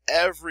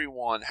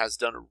 Everyone has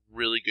done a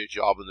really good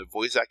job in the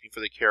voice acting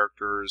for the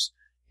characters.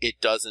 It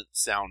doesn't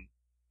sound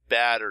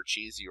bad or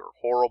cheesy or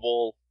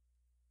horrible.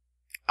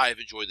 I've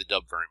enjoyed the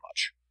dub very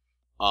much.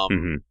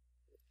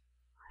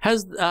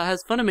 Has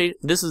Funimation?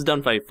 This is done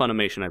by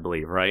Funimation, I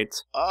believe, right?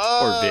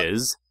 Or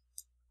Viz?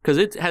 Because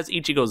it has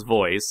Ichigo's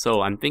voice,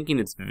 so I'm thinking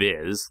it's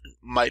Viz.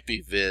 Might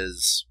be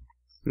Viz.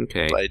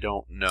 Okay, but I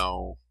don't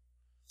know.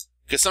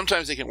 Because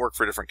sometimes they can work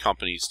for different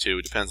companies too.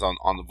 It depends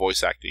on the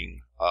voice acting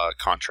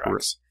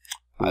contracts.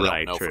 I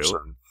don't know for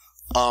certain.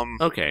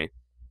 Okay,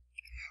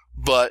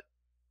 but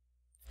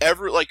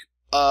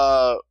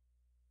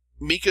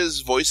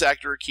Mika's voice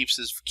actor keeps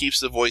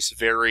the voice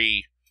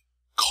very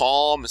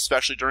calm,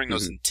 especially during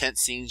those intense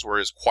scenes where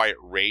his quiet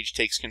rage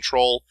takes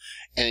control,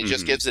 and it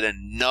just gives it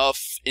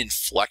enough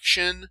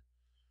inflection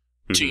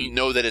to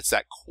know that it's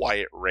that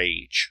quiet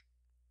rage.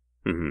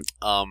 The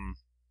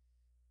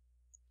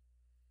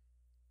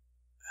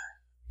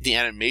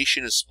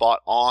animation is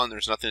spot on.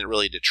 There's nothing that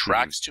really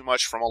detracts too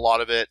much from a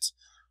lot of it.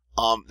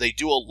 They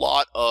do a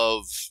lot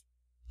of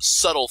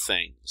subtle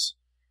things.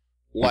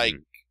 Like,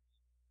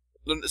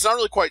 it's not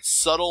really quite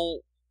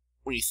subtle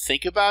when you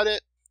think about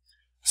it,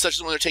 such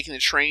as when they're taking the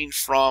train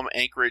from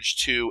Anchorage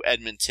to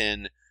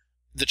Edmonton,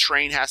 the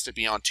train has to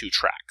be on 2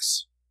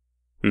 tracks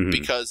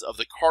because of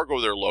the cargo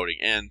they're loading.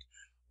 And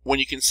when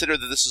you consider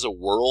that this is a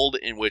world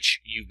in which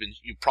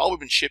you've probably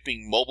been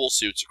shipping mobile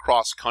suits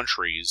across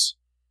countries,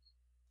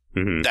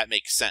 that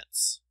makes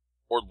sense.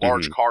 Or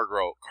large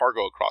cargo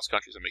across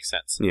countries, that makes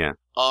sense. Yeah.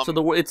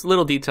 So it's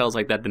little details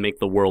like that make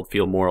the world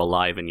feel more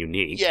alive and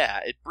unique. Yeah,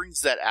 it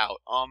brings that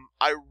out.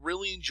 I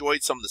really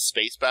enjoyed some of the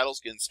space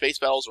battles. Again, space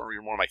battles are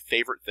one of my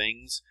favorite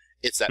things.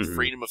 It's that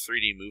freedom of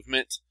 3D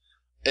movement,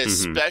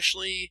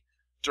 especially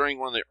during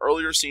one of the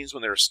earlier scenes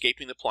when they're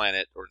escaping the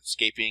planet or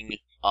escaping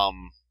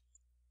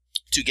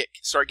to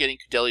start getting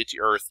Kudelia to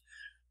Earth.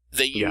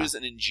 They use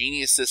an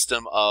ingenious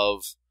system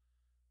of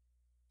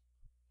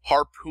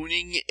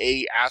harpooning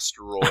a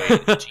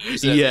asteroid to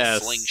use it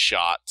as a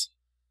slingshot.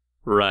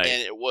 Right.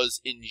 And it was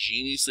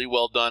ingeniously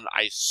well done.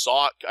 I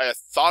thought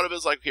of it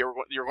as like, okay,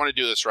 you're going to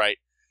do this right.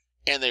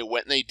 And they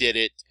went and they did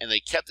it, and they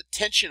kept the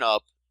tension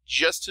up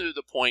just to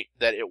the point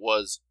that it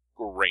was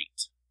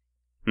great.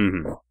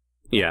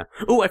 Yeah.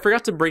 Oh, I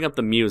forgot to bring up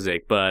the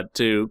music, but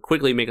to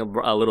quickly make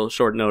a little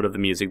short note of the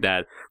music,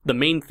 that the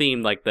main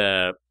theme, like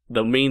the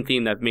main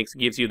theme that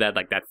gives you that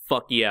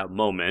fuck yeah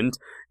moment,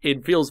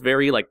 it feels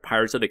very like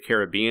Pirates of the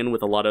Caribbean,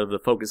 with a lot of the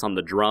focus on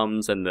the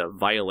drums and the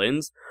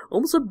violins,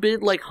 almost a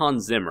bit like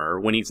Hans Zimmer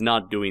when he's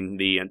not doing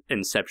the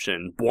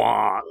Inception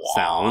bwah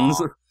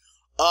sounds.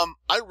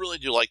 I really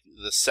do like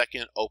the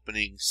second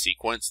opening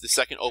sequence, the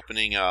second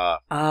opening song.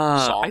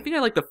 I think I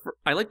like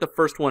the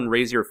first one,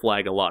 Raise Your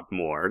Flag, a lot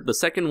more. The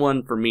second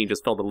one for me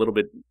just felt a little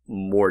bit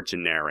more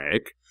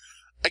generic.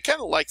 I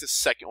kind of like the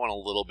second one a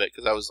little bit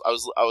because I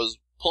was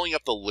pulling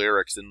up the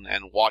lyrics and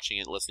watching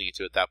it and listening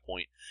to it at that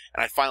point,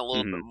 and I find a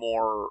little bit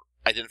more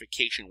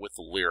identification with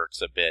the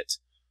lyrics a bit.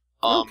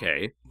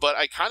 Okay. But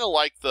I kind of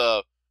like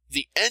the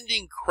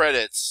ending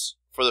credits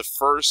for the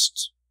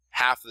first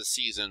half of the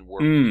season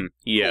were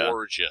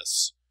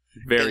gorgeous.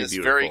 Very and it's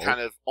beautiful. Very kind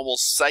of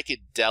almost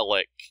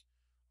psychedelic,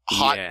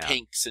 hot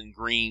pinks and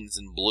greens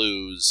and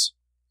blues.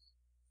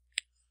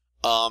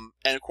 And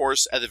of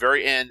course, at the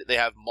very end, they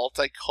have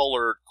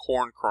multicolored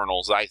corn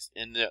kernels. That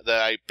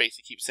I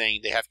basically keep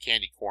saying they have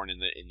candy corn in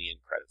the end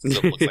credits.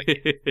 So it looks like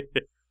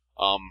it.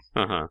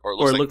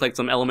 Or it looked like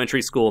some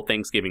elementary school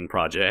Thanksgiving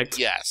project.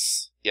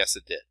 Yes,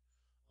 it did.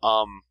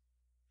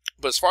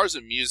 But as far as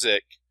the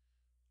music,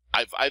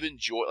 I've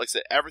enjoyed, like I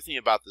said, everything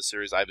about the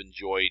series I've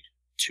enjoyed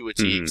to a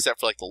T, except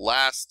for like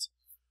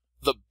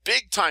the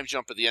big time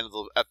jump at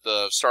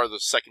the start of the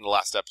second to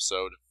last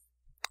episode.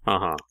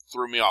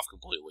 Threw me off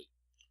completely.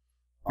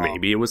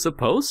 Maybe it was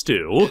supposed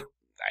to.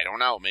 I don't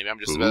know. Maybe I'm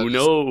just Who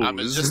knows? I'm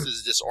just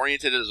as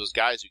disoriented as those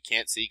guys who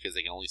can't see because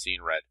they can only see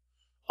in red.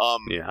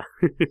 Yeah.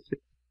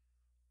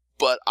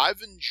 But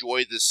I've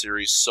enjoyed this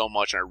series so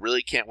much, and I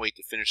really can't wait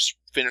to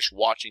finish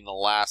watching the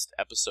last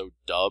episode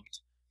dubbed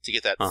to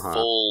get that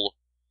full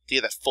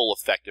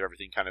effect of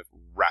everything kind of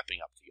wrapping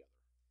up together.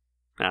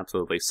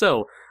 Absolutely.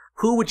 So,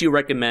 who would you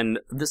recommend?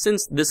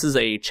 Since this is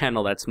a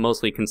channel that's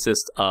mostly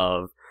consists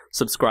of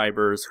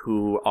subscribers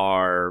who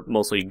are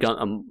mostly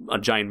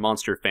giant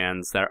monster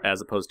fans, as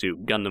opposed to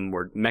Gundam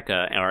or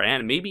Mecha,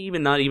 or maybe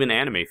even not even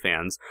anime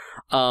fans,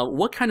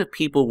 what kind of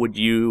people would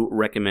you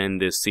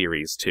recommend this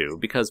series to?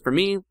 Because for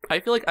me,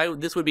 I feel like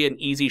this would be an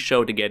easy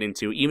show to get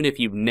into, even if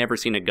you've never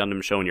seen a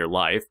Gundam show in your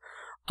life.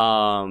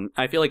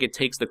 I feel like it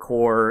takes the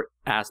core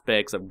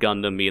aspects of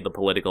Gundam, be it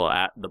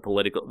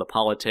the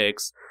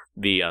politics,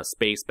 the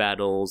space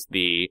battles,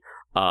 the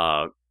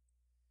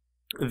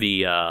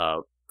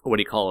what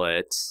do you call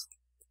it?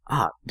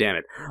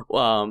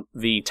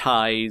 The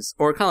ties,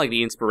 or kind of like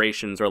the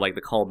inspirations, or like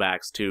the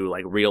callbacks to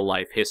like real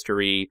life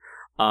history.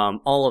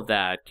 All of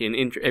that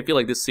I feel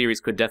like this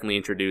series could definitely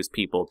introduce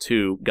people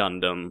to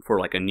Gundam for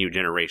like a new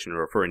generation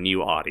or for a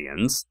new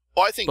audience.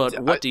 Well, I think. But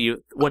what do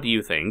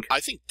you think? I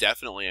think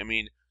definitely. I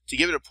mean, to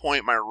give it a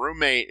point, my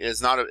roommate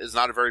is not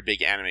a very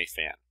big anime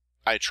fan.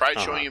 I tried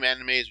showing him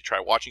animes. We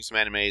tried watching some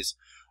animes,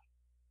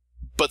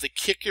 but the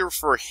kicker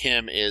for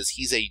him is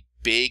he's a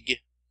big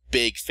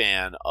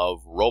fan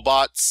of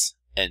robots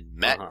and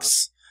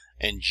mechs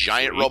and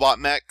giant robot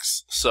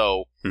mechs.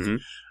 So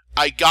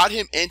I got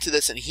him into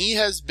this, and he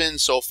has been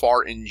so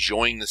far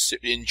enjoying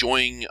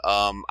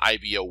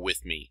IBO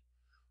with me.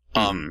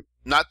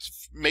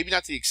 Maybe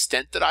not to the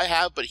extent that I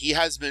have, but he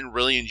has been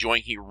really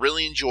enjoying. He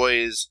really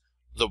enjoys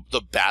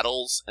the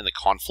battles and the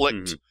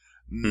conflict.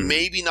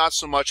 Maybe not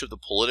so much of the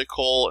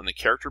political and the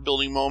character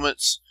building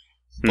moments,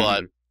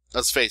 but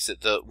let's face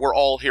it, we're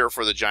all here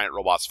for the giant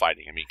robots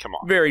fighting. I mean, come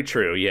on. Very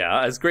true,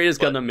 yeah. As great as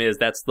Gundam is,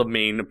 that's the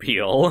main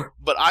appeal.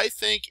 But I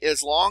think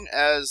as long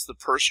as the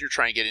person you're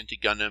trying to get into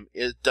Gundam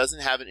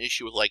doesn't have an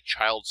issue with like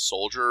child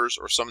soldiers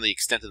or some of the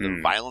extent of the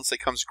violence that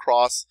comes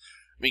across.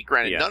 I mean,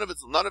 granted, none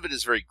of it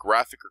is very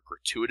graphic or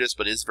gratuitous,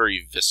 but is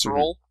very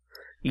visceral.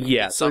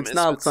 Yeah, so it's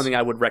not something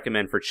I would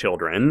recommend for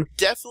children.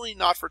 Definitely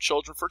not for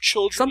children. For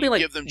children, something you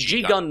like give them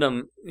G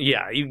Gundam.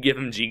 Yeah, you give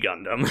them G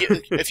Gundam.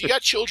 If you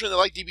got children that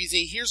like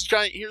DBZ, here's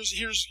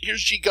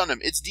G Gundam.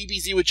 It's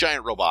DBZ with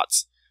giant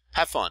robots.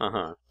 Have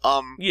fun.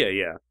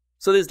 Yeah.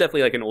 So there's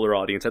definitely like an older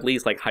audience, at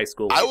least like high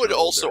school. I would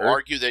also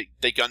argue that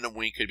Gundam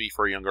Wing could be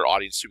for a younger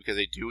audience too, because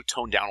they do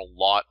tone down a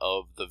lot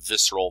of the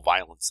visceral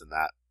violence in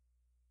that.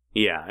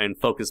 Yeah, and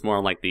focus more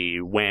on like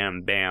the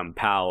wham, bam,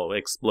 pow,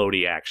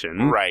 explodey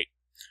action. Right.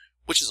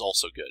 Which is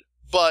also good.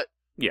 But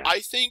yeah. I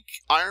think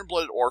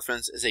Iron-Blooded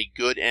Orphans is a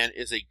good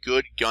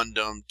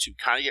Gundam to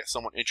kind of get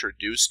someone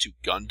introduced to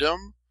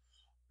Gundam.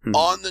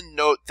 On the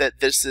note that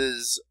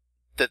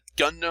that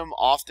Gundam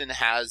often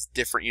has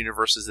different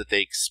universes that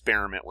they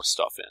experiment with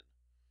stuff in.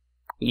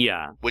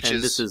 Yeah,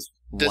 this is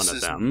one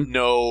of them.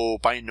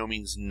 By no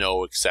means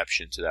no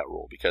exception to that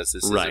rule, because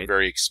this is a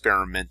very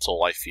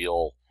experimental, I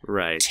feel,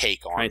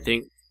 take on it.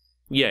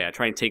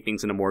 Try and take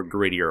things in a more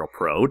grittier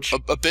approach.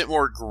 A bit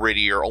more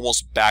grittier,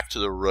 almost back to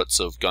the roots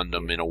of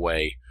Gundam in a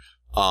way.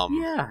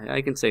 Yeah,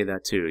 I can say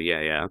that too.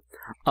 Yeah.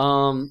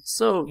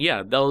 So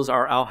yeah, those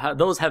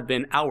have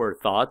been our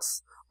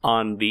thoughts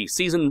on the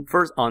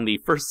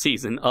first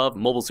season of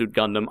Mobile Suit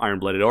Gundam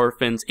Iron-Blooded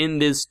Orphans in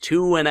this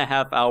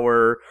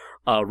 2.5-hour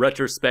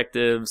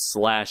retrospective /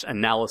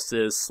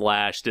 analysis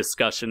 /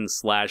 discussion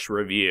 /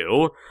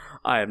 review.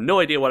 I have no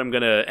idea what I'm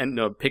going to end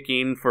up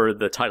picking for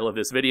the title of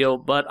this video,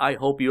 but I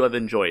hope you have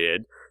enjoyed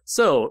it.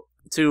 So,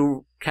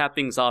 to cap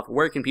things off,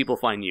 where can people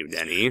find you,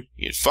 Denny?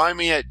 You can find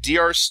me at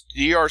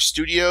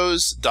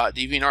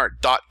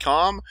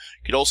drstudios.deviantart.com.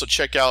 You can also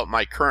check out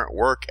my current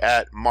work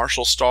at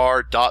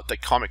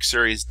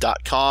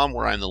marshallstar.thecomicseries.com,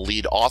 where I'm the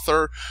lead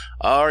author.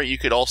 Or you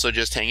could also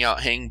just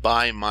hang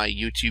by my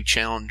YouTube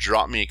channel and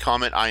drop me a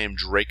comment. I am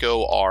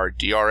DrakoR,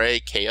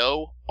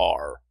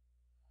 DRAKOR.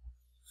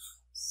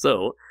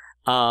 So,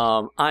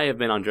 I have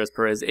been Andres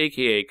Perez,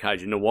 aka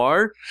Kaiju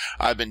Noir.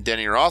 I've been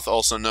Denny Roth,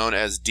 also known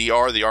as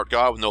DR, the Art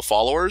God with no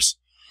followers.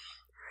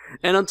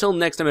 And until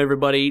next time,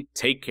 everybody,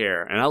 take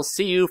care, and I'll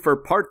see you for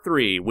Part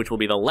 3, which will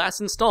be the last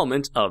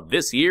installment of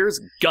this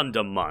year's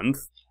Gundam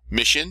Month.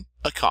 Mission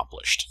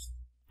accomplished.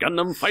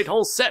 Gundam Fight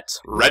Hall set.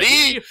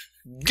 Ready?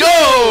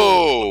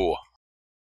 Go!